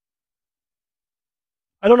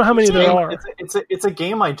 I don't know how many there are. It's a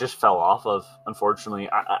game I just fell off of, unfortunately.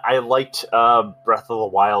 I liked Breath of the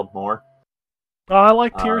Wild more. I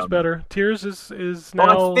like Tears better. Tears is now.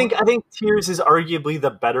 Well, I think Tears is arguably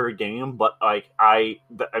the better game, but like I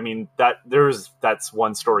mean that's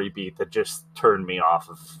one story beat that just turned me off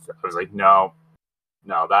of. I was like, no,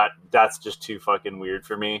 that's just too fucking weird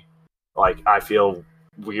for me. Like, I feel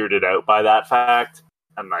weirded out by that fact,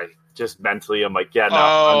 and I just mentally, I'm like, yeah,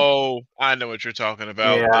 no. I know what you're talking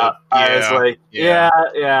about. Yeah, I was like, yeah.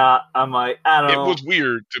 I'm like, I don't know. It was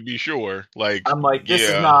weird, to be sure. Like, I'm like, this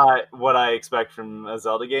is not what I expect from a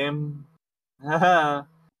Zelda game.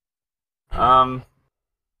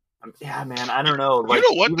 Yeah, man, I don't know. Like,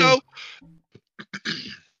 you know what even, though?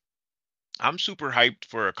 I'm super hyped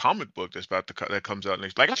for a comic book that's that comes out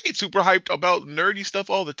next. Like I get super hyped about nerdy stuff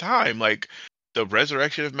all the time. Like the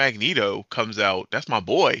Resurrection of Magneto comes out. That's my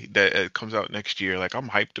boy. That comes out next year. Like I'm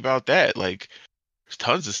hyped about that. Like there's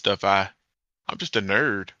tons of stuff. I'm just a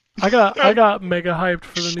nerd. I got mega hyped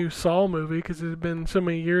for the new Saw movie because it had been so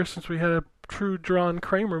many years since we had a true John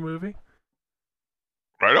Kramer movie.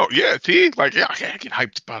 Right on. Yeah. See, like yeah, I get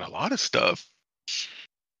hyped about a lot of stuff.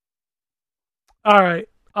 All right.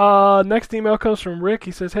 Next email comes from Rick.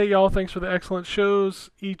 He says, "Hey y'all, thanks for the excellent shows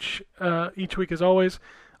each week as always.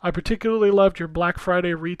 I particularly loved your Black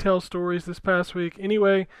Friday retail stories this past week.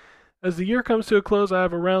 Anyway, as the year comes to a close, I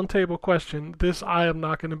have a roundtable question. I am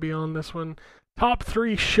not going to be on this one. Top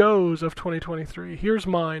 3 shows of 2023. Here's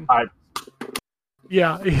mine.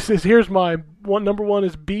 Yeah, he says, here's mine. Number 1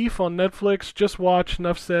 is Beef on Netflix. Just watch.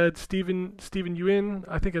 Enough said. Steven Yeun,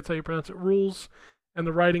 I think that's how you pronounce it, rules. And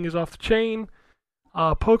the writing is off the chain.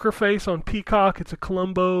 Poker Face on Peacock. It's a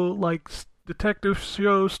Columbo-like detective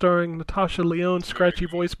show starring Natasha Lyonne, scratchy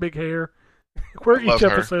voice, big hair, where each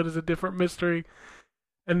episode is a different mystery.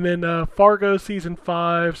 And then Fargo Season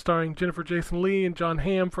 5, starring Jennifer Jason Leigh and John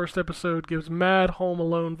Hamm. First episode gives mad Home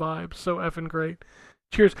Alone vibes. So effing great.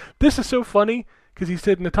 Cheers. This is so funny, because he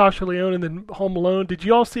said Natasha Lyonne and then Home Alone. Did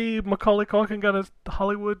you all see Macaulay Culkin got a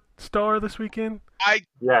Hollywood star this weekend? I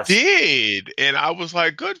did, and I was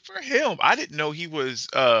like, good for him. I didn't know he was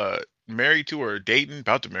married to or dating,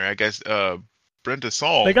 about to marry, I guess, Brenda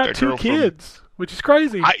Song. They got 2 kids, which is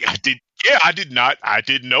crazy. I did. Yeah, I didn't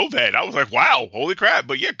know that. I was like, wow, holy crap.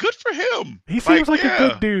 But yeah, good for him. He seems like a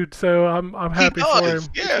good dude, so I'm happy for him.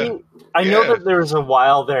 Yeah. I know that there was a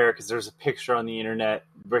while there, because there's a picture on the internet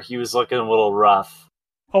where he was looking a little rough.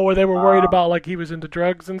 Oh, where they were worried about like he was into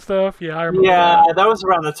drugs and stuff? Yeah, I remember that was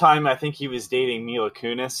around the time I think he was dating Mila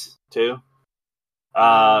Kunis, too.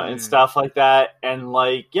 And stuff like that. And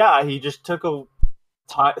like, yeah, he just took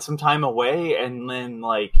some time away, and then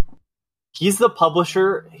like, he's the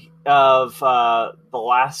publisher of the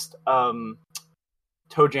last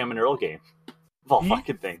Toe Jam and Earl game of all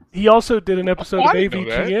fucking things. He also did an episode of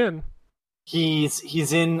AVGN.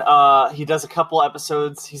 He's in. He does a couple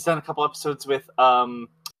episodes. He's done a couple episodes with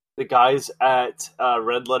the guys at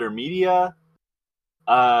Red Letter Media.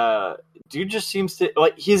 Dude just seems to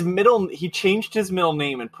like he changed his middle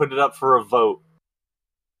name and put it up for a vote.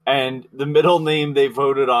 And the middle name they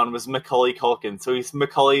voted on was Macaulay Culkin. So he's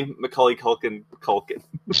Macaulay Culkin.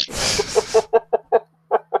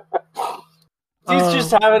 He's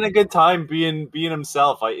just having a good time being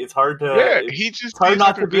himself. It's hard to. Yeah, it's hard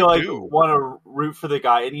not to be like want to root for the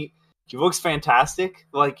guy, and he looks fantastic.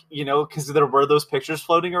 Like, you know, because there were those pictures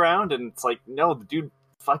floating around, and it's like, no, the dude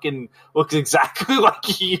fucking looks exactly like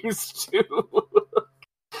he used to.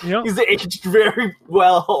 Yeah, he's aged very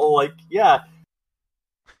well. Like, yeah.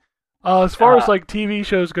 As far as like TV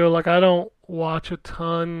shows go, like I don't watch a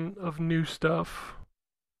ton of new stuff.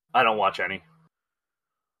 I don't watch any.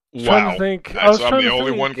 Wow. So I'm the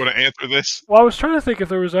only one going to answer this? Well, I was trying to think if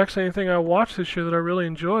there was actually anything I watched this year that I really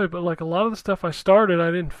enjoyed, but like a lot of the stuff I started,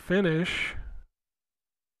 I didn't finish.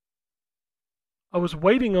 I was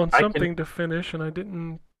waiting on something to finish, and I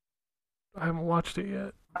haven't watched it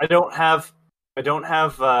yet. I don't have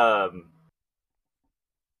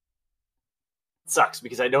sucks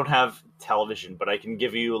because I don't have television, but I can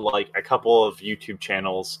give you like a couple of YouTube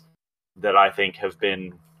channels that I think have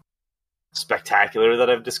been spectacular that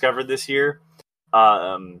I've discovered this year.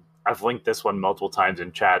 I've linked this one multiple times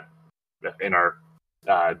in chat, in our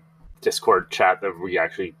Discord chat that we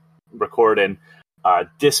actually record in.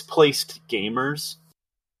 Displaced Gamers.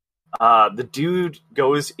 The dude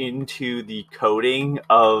goes into the coding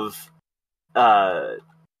of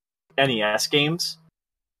NES games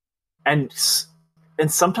and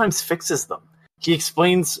sometimes fixes them. He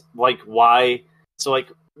explains like why. So like,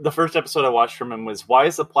 the first episode I watched from him was, why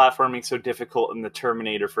is the platforming so difficult in the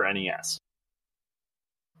Terminator for NES?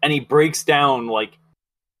 And he breaks down like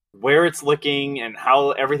where it's licking and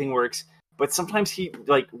how everything works. But sometimes he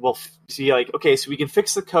like will see like, okay, so we can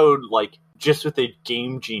fix the code like just with a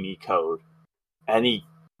Game Genie code, and he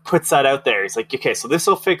puts that out there. He's like, okay, so this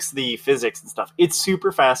will fix the physics and stuff. It's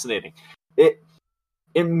super fascinating.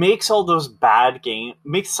 It makes all those bad games,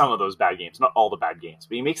 makes some of those bad games, not all the bad games,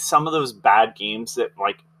 but he makes some of those bad games that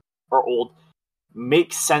like are old,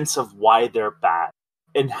 make sense of why they're bad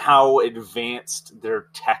and how advanced their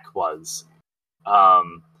tech was.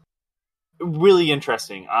 Really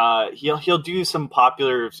interesting. He'll do some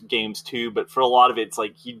popular games too, but for a lot of it, it's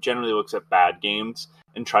like he generally looks at bad games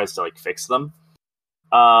and tries to like fix them.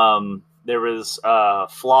 There was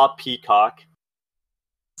Flaw Peacock.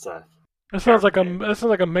 That sounds like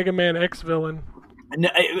a Mega Man X villain.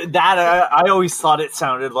 I always thought it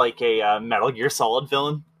sounded like a Metal Gear Solid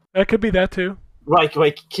villain. That could be that too. Like,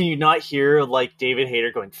 can you not hear like David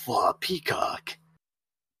Hayter going "For Peacock"?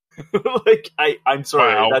 Like, I'm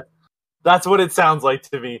sorry, Wow. that's what it sounds like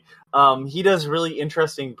to me. He does really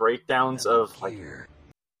interesting breakdowns of like,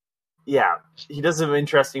 yeah, he does some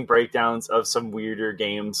interesting breakdowns of some weirder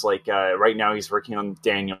games. Like right now, he's working on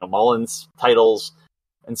Daniel Mullins titles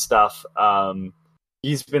and stuff.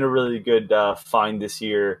 He's been a really good find this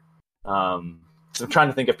year. So I'm trying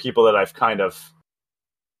to think of people that I've kind of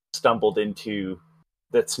stumbled into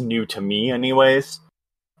that's new to me, anyways.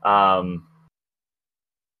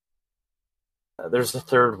 There's a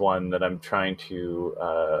third one that I'm trying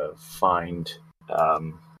to find.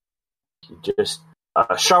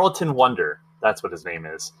 Charlatan Wonder. That's what his name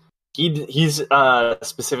is. He's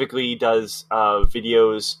specifically does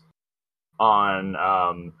videos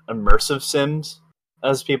on immersive sims,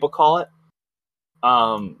 as people call it.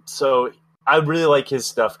 So I really like his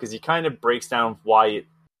stuff because he kind of breaks down why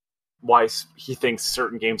he thinks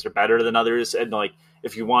certain games are better than others, and like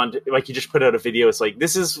if you want, like he just put out a video. It's like,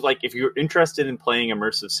 this is like, if you're interested in playing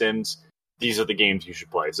immersive sims, these are the games you should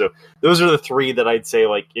play. So those are the three that I'd say,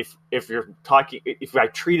 like, if you're talking, if I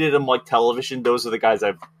treated them like television, those are the guys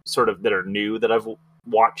I've sort of that are new that I've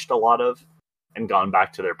watched a lot of and gone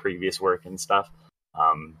back to their previous work and stuff.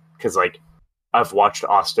 Because like I've watched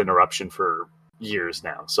Austin Eruption for years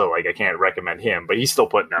now, so like I can't recommend him, but he's still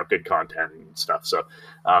putting out good content and stuff. So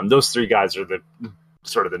those three guys are the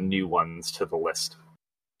sort of the new ones to the list.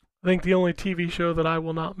 I think the only TV show that I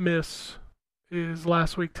will not miss is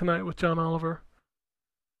Last Week Tonight with John Oliver.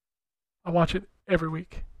 I watch it every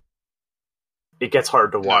week. It gets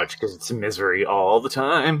hard to watch because it's misery all the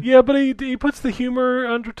time. Yeah, but he puts the humor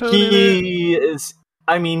undertone in it. He is,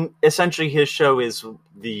 I mean, essentially his show is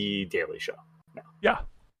the Daily Show. No. Yeah.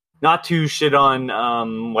 Not to shit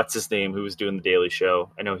on, what's his name, who was doing the Daily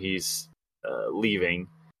Show. I know he's leaving.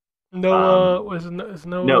 Noah, is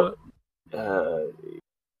Noah? No.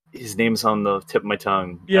 His name's on the tip of my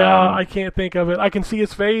tongue. Yeah, I can't think of it. I can see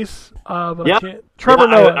his face, but yeah, I can't. Trevor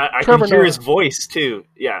Noah. I can hear his voice too.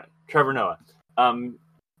 Yeah, Trevor Noah.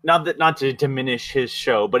 Not to diminish his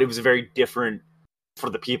show, but it was very different for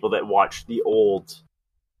the people that watched the old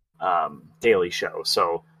Daily Show.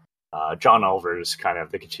 So John Oliver is kind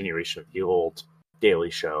of the continuation of the old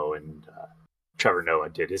Daily Show, and Trevor Noah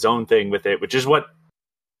did his own thing with it, which is what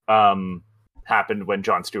happened when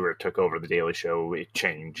Jon Stewart took over the Daily Show. It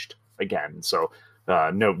changed again. So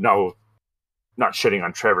no, not shitting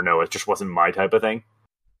on Trevor Noah. It just wasn't my type of thing.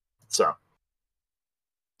 So,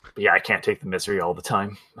 but yeah, I can't take the misery all the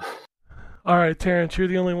time. All right, Terrence, you're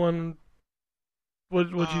the only one.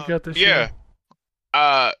 What you got this year?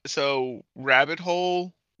 So Rabbit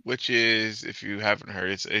Hole, which is, if you haven't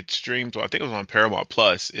heard, it's streamed. I think it was on Paramount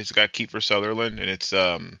Plus. It's got Kiefer Sutherland, and it's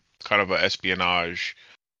kind of a espionage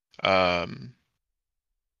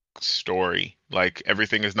story. Like,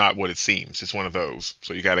 everything is not what it seems. It's one of those.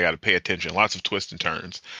 So you gotta pay attention. Lots of twists and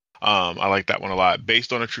turns. I like that one a lot.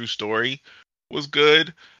 Based on a true story was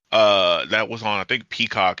good. That was on, I think,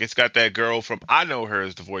 Peacock. It's got that girl from, I know her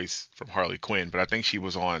as the voice from Harley Quinn, but I think she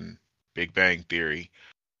was on Big Bang Theory.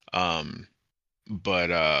 But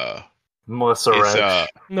Melissa Rauch.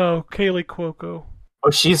 No, Kaylee Cuoco.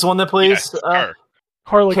 Oh, she's the one that plays her.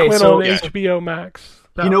 Harley Quinn on yeah. HBO Max.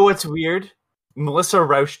 You know what's weird? Melissa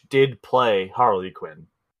Rauch did play Harley Quinn.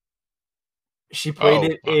 She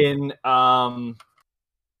played it in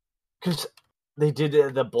because they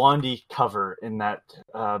did the Blondie cover in that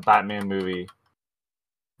Batman movie.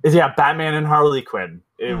 Yeah, Batman and Harley Quinn.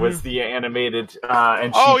 It was the animated,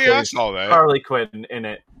 and she I plays saw that. Harley Quinn in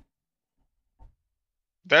it.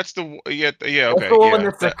 That's the okay. That's the one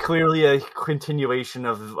that's clearly a continuation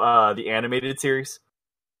of the animated series.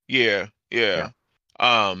 Yeah.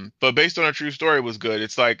 But based on a true story was good.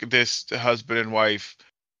 It's like this husband and wife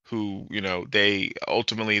who, they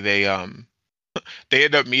ultimately they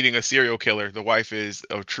end up meeting a serial killer. The wife is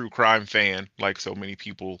a true crime fan, like so many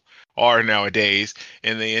people are nowadays,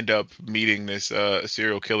 and they end up meeting this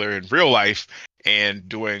serial killer in real life and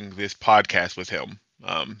doing this podcast with him.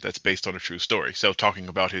 That's based on a true story. So talking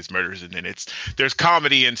about his murders, and then there's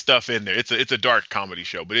comedy and stuff in there. It's a dark comedy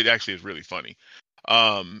show, but it actually is really funny.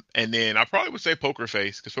 And then I probably would say Poker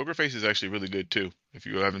Face, because Poker Face is actually really good too. If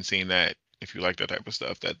you haven't seen that, if you like that type of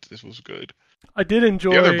stuff, this was good. I did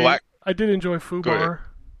enjoy. The other I did enjoy Fubar.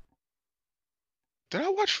 Did I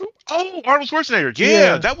watch Fubar? Oh, Arnold Schwarzenegger.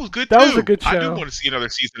 Yeah, that was good too. That was a good show. I do want to see another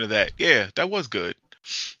season of that. Yeah, that was good.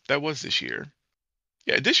 That was this year.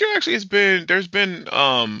 Yeah, this year actually there's been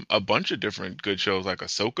a bunch of different good shows. Like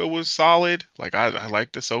Ahsoka was solid. Like I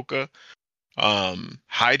liked Ahsoka.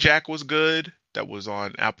 Hijack was good. That was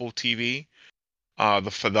on Apple TV.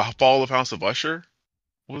 The Fall of House of Usher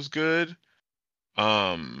was good. But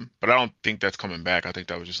I don't think that's coming back. I think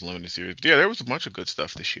that was just a limited series. But yeah, there was a bunch of good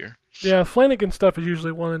stuff this year. Yeah, Flanagan stuff is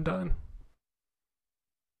usually one and done.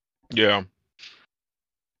 Yeah.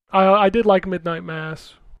 I did like Midnight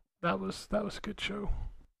Mass. That was a good show.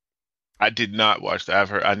 I did not watch that. I've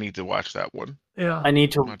heard I need to watch that one. Yeah. I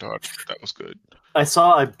need to. My daughter, that was good. I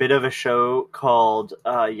saw a bit of a show called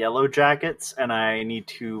Yellow Jackets, and I need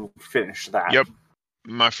to finish that. Yep.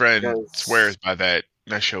 My friend Because- swears by that.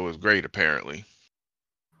 That show was great, apparently.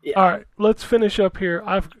 Yeah. All right, let's finish up here.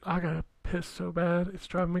 I gotta piss so bad. It's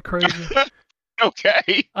driving me crazy.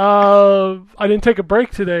 Okay. I didn't take a break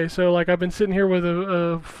today, so like I've been sitting here with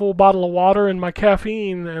a full bottle of water and my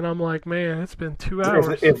caffeine, and I'm like, man, it's been 2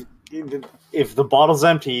 hours. If the bottle's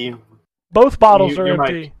empty, Both bottles are you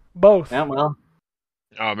empty. might- Both. yeah, well,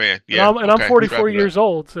 Oh man. Yeah. And I'm okay. 44 Wrap it up. years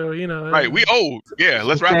old, so you know. Right. We old. Yeah.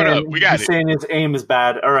 Let's wrap it up. We got he's it. saying his aim is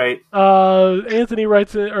bad. All right. Antonio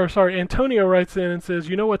writes in and says,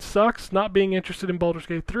 "You know what sucks? Not being interested in Baldur's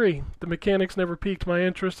Gate 3. The mechanics never piqued my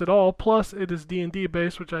interest at all. Plus, it is D&D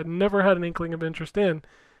based, which I never had an inkling of interest in.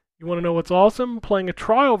 You want to know what's awesome? Playing a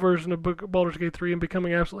trial version of Baldur's Gate 3 and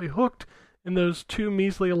becoming absolutely hooked in those 2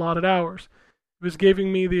 measly allotted hours. It was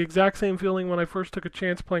giving me the exact same feeling when I first took a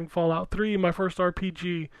chance playing Fallout 3, my first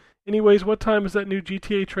RPG. Anyways, what time is that new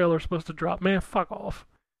GTA trailer supposed to drop? Man, fuck off."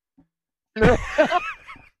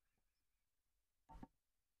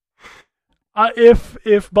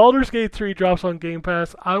 If Baldur's Gate 3 drops on Game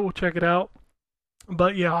Pass, I will check it out.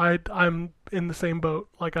 But yeah, I'm in the same boat.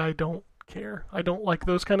 Like, I don't care. I don't like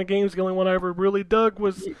those kind of games. The only one I ever really dug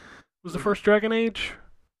was the first Dragon Age.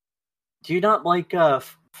 Do you not like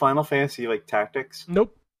Final Fantasy like Tactics?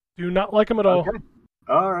 Nope. Do not like them at all. Okay.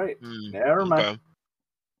 All right. Never mind.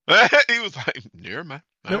 Okay. He was like, never mind.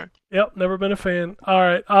 All Nope. right. Yep, never been a fan. All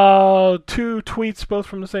right. 2 tweets, both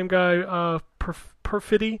from the same guy.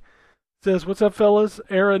 Perfidy says, "What's up, fellas?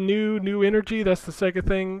 Era new energy. That's the Sega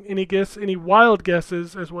thing. Any wild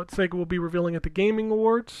guesses as what Sega will be revealing at the Gaming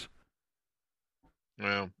Awards?"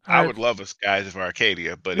 Well, I would love a Skies of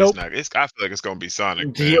Arcadia, but Nope. I feel like it's gonna be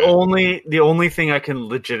Sonic. The man. only thing I can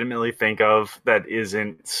legitimately think of that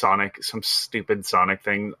isn't Sonic, some stupid Sonic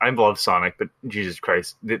thing. I love Sonic, but Jesus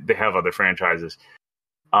Christ, they have other franchises.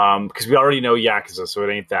 Because we already know Yakuza, so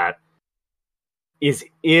it ain't that. Is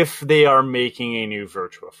if they are making a new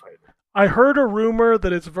Virtua Fighter. I heard a rumor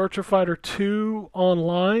that it's Virtua Fighter 2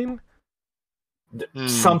 online.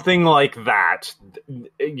 Something like that.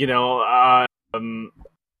 You know,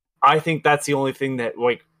 I think that's the only thing that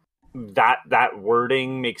like that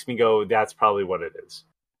wording makes me go, that's probably what it is.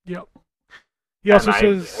 Yep. He also I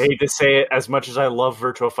says, hate to say it, as much as I love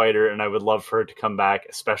Virtua Fighter and I would love for it to come back,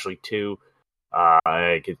 especially 2,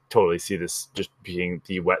 I could totally see this just being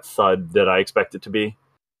the wet thud that I expect it to be.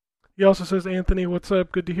 he also says, "Anthony, what's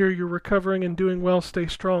up? Good to hear you're recovering and doing well. Stay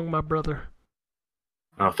strong, my brother."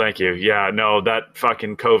 Oh, thank you. Yeah, no, that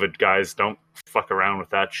fucking COVID, guys, don't fuck around with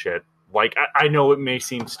that shit. Like, I know it may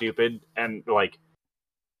seem stupid, and, like,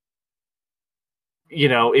 you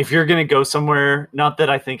know, if you're going to go somewhere, not that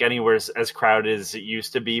I think anywhere's as crowded as it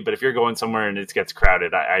used to be, but if you're going somewhere and it gets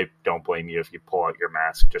crowded, I don't blame you if you pull out your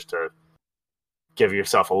mask just to give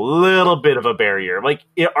yourself a little bit of a barrier. Like,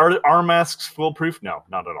 are masks foolproof? No,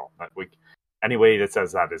 not at all. Anybody that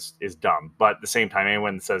says that is dumb. But at the same time,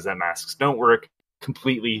 anyone that says that masks don't work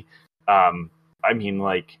completely, I mean,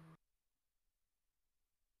 like,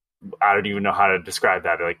 I don't even know how to describe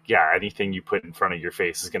that. Like, yeah, anything you put in front of your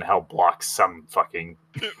face is going to help block some fucking...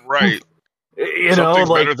 Right. You Something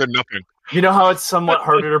know, like, better than nothing. You know how it's somewhat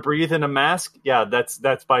harder to breathe in a mask? Yeah, that's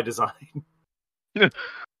by design.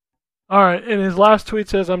 All right, and his last tweet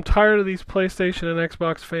says, "I'm tired of these PlayStation and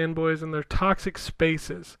Xbox fanboys and their toxic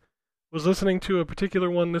spaces. Was listening to a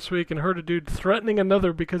particular one this week and heard a dude threatening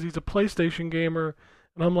another because he's a PlayStation gamer,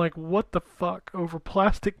 and I'm like, what the fuck, over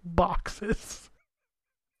plastic boxes?"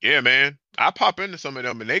 Yeah, man. I pop into some of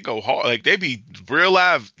them and they go hard. Like, they be real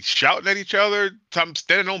live shouting at each other,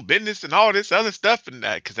 standing on business and all this other stuff. And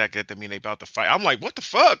that, because that mean they about to fight. I'm like, what the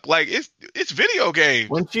fuck? Like, it's video games.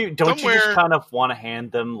 Don't you just kind of want to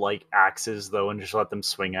hand them, like, axes, though, and just let them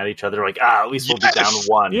swing at each other? Like, at least we'll be down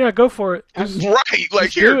 1. Yeah, go for it. Right. Like,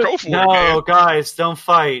 here, go for it, man. No, guys, don't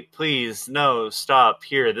fight. Please. No, stop.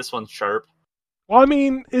 Here, this one's sharp. Well, I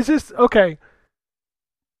mean, is this... Okay.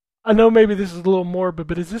 I know maybe this is a little morbid,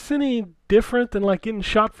 but is this any different than, like, getting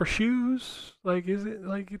shot for shoes? Like, is it,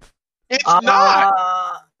 like, It's not.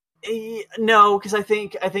 No, because I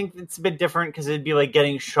think it's a bit different because it'd be like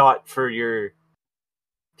getting shot for your.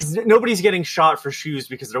 Because nobody's getting shot for shoes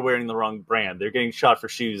because they're wearing the wrong brand. They're getting shot for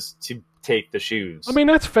shoes to take the shoes. I mean,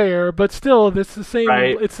 that's fair, but still, it's the same.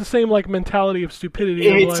 Right. It's the same like mentality of stupidity.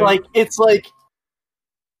 It's like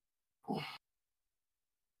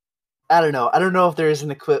I don't know. I don't know if there is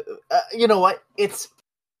an you know what? Dudes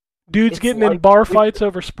it's getting like, in bar fights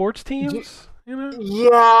over sports teams. You know?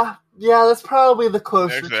 Yeah, that's probably the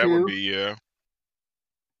closer Actually, to. that would be, yeah.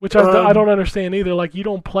 Which I don't understand either. Like, you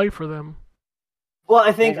don't play for them. Well,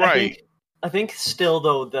 I think, Well, right. I think still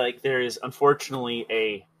though, like there is unfortunately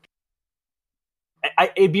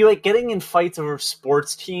it'd be like getting in fights over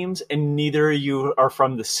sports teams, and neither of you are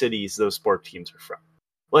from the cities those sport teams are from.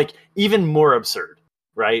 Like even more absurd,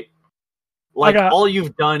 right? Like all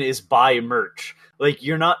you've done is buy merch. Like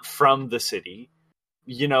you're not from the city.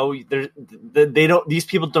 You know, they don't. These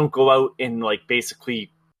people don't go out and like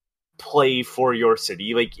basically play for your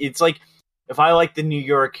city. Like it's like if I like the New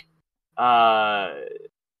York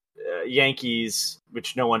Yankees,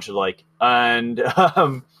 which no one should like, and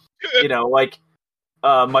you know, like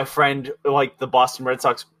my friend like the Boston Red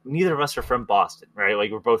Sox. Neither of us are from Boston, right?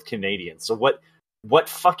 Like we're both Canadians. So what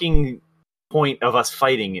fucking point of us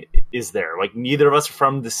fighting is there? Like neither of us are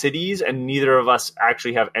from the cities, and neither of us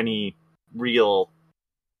actually have any real,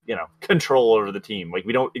 you know, control over the team. Like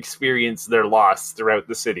we don't experience their loss throughout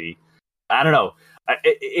the city. I don't know.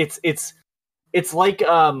 It's like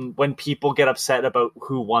when people get upset about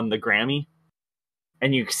who won the Grammy,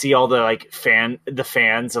 and you see all the like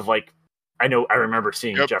fans of like I remember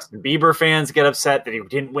seeing Justin Bieber fans get upset that he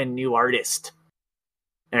didn't win New Artist.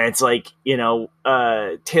 And it's like, you know,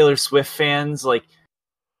 Taylor Swift fans, like,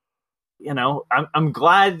 you know, I'm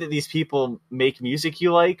glad that these people make music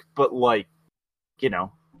you like, but like, you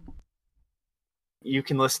know, you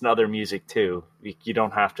can listen to other music too. You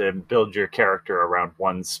don't have to build your character around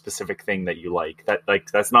one specific thing that you like.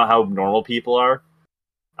 That's not how normal people are.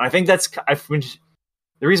 And I think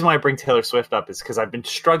the reason why I bring Taylor Swift up is because I've been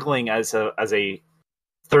struggling as a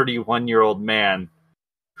 31-year-old man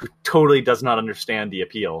who totally does not understand the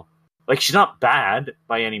appeal. Like, she's not bad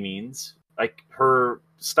by any means. Like, her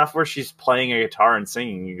stuff where she's playing a guitar and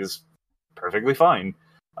singing is perfectly fine.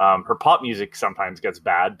 Her pop music sometimes gets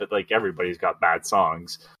bad, but, like, everybody's got bad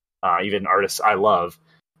songs. Even artists I love.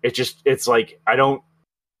 It's like, I don't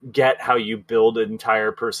get how you build an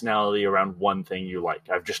entire personality around one thing you like.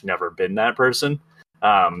 I've just never been that person.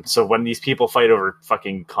 So when these people fight over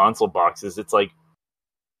fucking console boxes, it's like,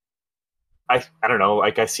 I don't know,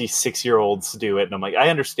 like I see 6-year-olds do it and I'm like, I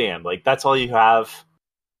understand, like that's all you have,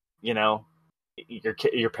 you know,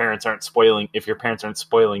 your parents aren't spoiling, if your parents aren't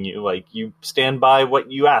spoiling you, like you stand by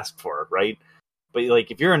what you asked for, right? But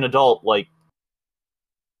like, if you're an adult, like,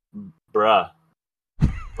 bruh,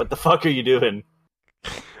 what the fuck are you doing?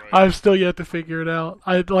 I've still yet to figure it out.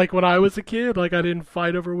 Like when I was a kid, like I didn't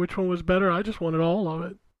fight over which one was better. I just wanted all of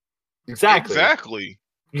it. Exactly.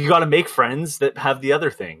 You got to make friends that have the other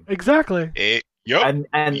thing. Exactly. And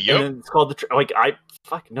it's called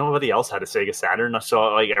nobody else had a Sega Saturn,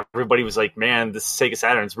 so like everybody was like, "Man, this Sega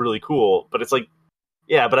Saturn's really cool." But it's like,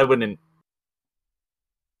 yeah, but I wouldn't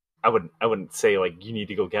say like you need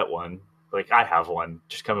to go get one. Like I have one,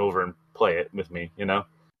 just come over and play it with me, you know.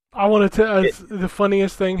 I wanted to. The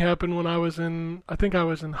funniest thing happened when I think I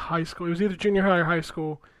was in high school. It was either junior high or high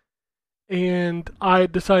school, and I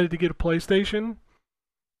decided to get a PlayStation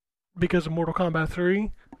because of Mortal Kombat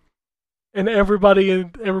 3. And everybody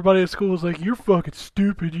at school was like, "You're fucking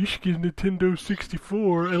stupid. You should get a Nintendo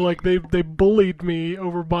 64." And like they bullied me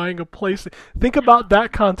over buying a PlayStation. Think about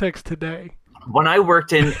that context today. When I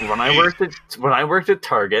worked at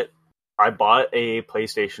Target, I bought a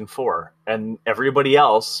PlayStation 4, and everybody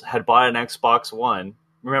else had bought an Xbox One.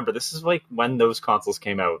 Remember, this is like when those consoles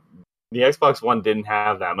came out. The Xbox One didn't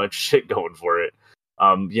have that much shit going for it.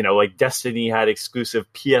 You know, like Destiny had exclusive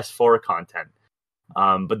PS4 content.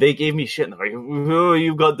 But they gave me shit and they're like, "Oh,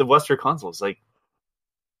 you've got the Western consoles." Like,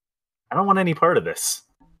 I don't want any part of this.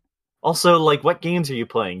 Also, like, what games are you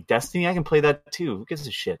playing? Destiny? I can play that too. Who gives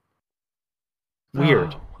a shit?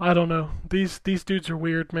 Weird. I don't know. These dudes are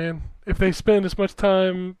weird, man. If they spend as much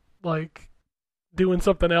time like doing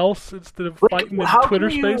something else instead of fighting in Twitter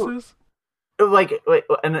Spaces. Like,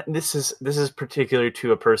 and this is particular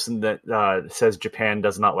to a person that says Japan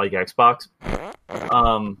does not like Xbox.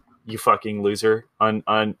 You fucking loser.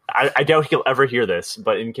 I doubt he'll ever hear this,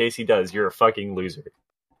 but in case he does, you're a fucking loser.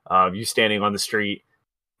 You standing on the street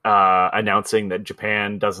announcing that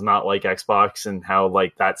Japan does not like Xbox and how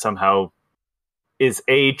like that somehow is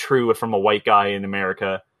true from a white guy in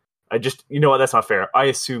America, I just, you know what? That's not fair. I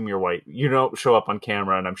assume you're white. You don't show up on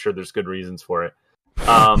camera, and I'm sure there's good reasons for it.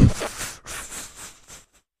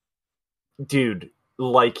 Dude,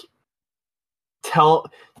 like,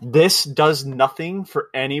 this does nothing for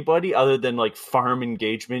anybody other than like farm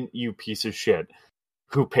engagement. You piece of shit,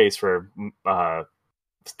 who pays for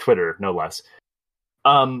Twitter, no less.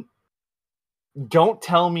 Don't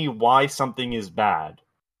tell me why something is bad.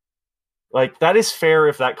 Like, that is fair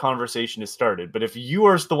if that conversation is started. But if you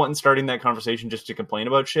are the one starting that conversation just to complain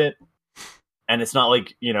about shit, and it's not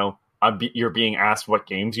like, you know, you're being asked what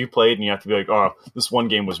games you played, and you have to be like, oh, this one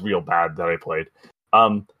game was real bad that I played.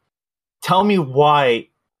 Tell me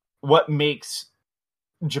what makes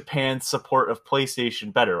Japan's support of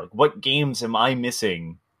PlayStation better? Like, what games am I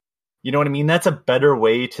missing? You know what I mean? That's a better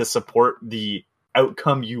way to support the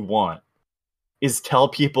outcome you want, is tell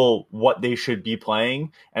people what they should be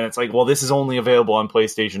playing. And it's like, well, this is only available on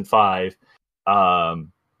PlayStation 5,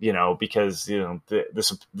 you know, because, you know,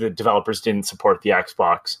 the developers didn't support the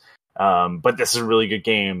Xbox. But this is a really good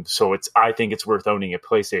game, so I think it's worth owning a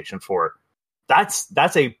PlayStation 4.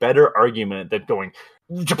 That's a better argument than going,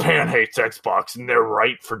 Japan hates Xbox and they're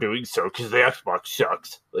right for doing so because the Xbox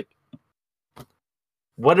sucks. Like,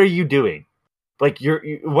 what are you doing? Like,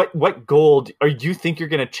 what goal do you think you're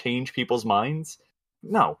going to change people's minds?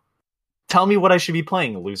 No. Tell me what I should be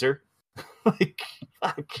playing, loser. Like,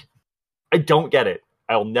 fuck. I don't get it.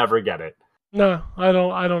 I'll never get it. No, I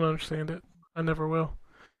don't understand it. I never will.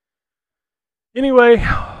 Anyway,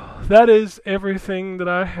 that is everything that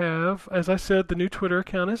I have. As I said, the new Twitter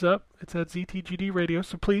account is up. It's at ZTGD Radio,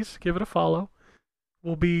 so please give it a follow.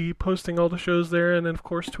 We'll be posting all the shows there, and then, of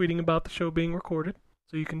course, tweeting about the show being recorded.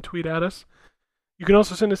 So you can tweet at us. You can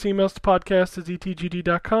also send us emails to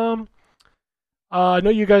podcast@ztgd.com. I know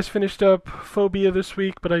you guys finished up Phobia this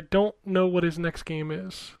week, but I don't know what his next game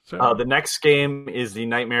is. So the next game is The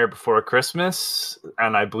Nightmare Before Christmas,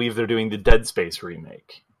 and I believe they're doing the Dead Space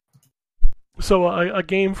remake. So a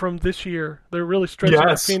game from this year. They're really stretching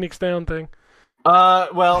the Phoenix Down thing.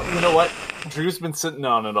 Well, you know what? Drew's been sitting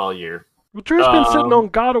on it all year. Well, Drew's been sitting on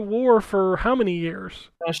God of War for how many years?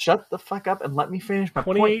 Shut the fuck up and let me finish my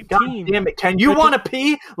point. 2018. God damn it, Ken. You want to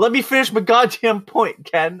pee? Let me finish my goddamn point,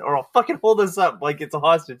 Ken, or I'll fucking hold this up like it's a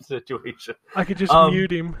hostage situation. I could just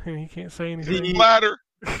mute him and he can't say anything. The ladder.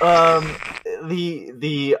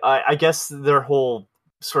 I guess their whole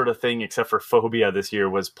sort of thing, except for Phobia this year,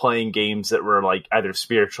 was playing games that were like either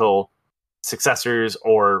spiritual successors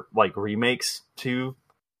or like remakes to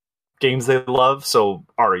games they love. So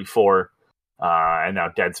RE4. And now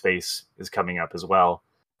Dead Space is coming up as well.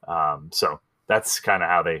 So that's kind of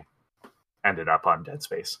how they ended up on Dead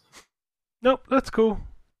Space. Nope, that's cool.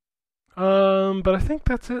 But I think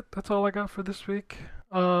that's it. That's all I got for this week.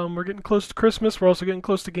 We're getting close to Christmas. We're also getting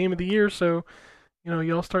close to Game of the Year. So, you know,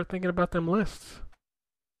 y'all start thinking about them lists.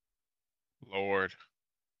 Lord.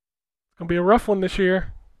 It's going to be a rough one this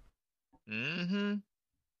year. Mm-hmm.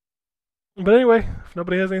 But anyway, if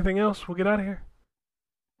nobody has anything else, we'll get out of here.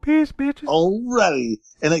 Peace, bitches. Alrighty.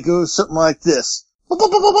 And it goes something like this.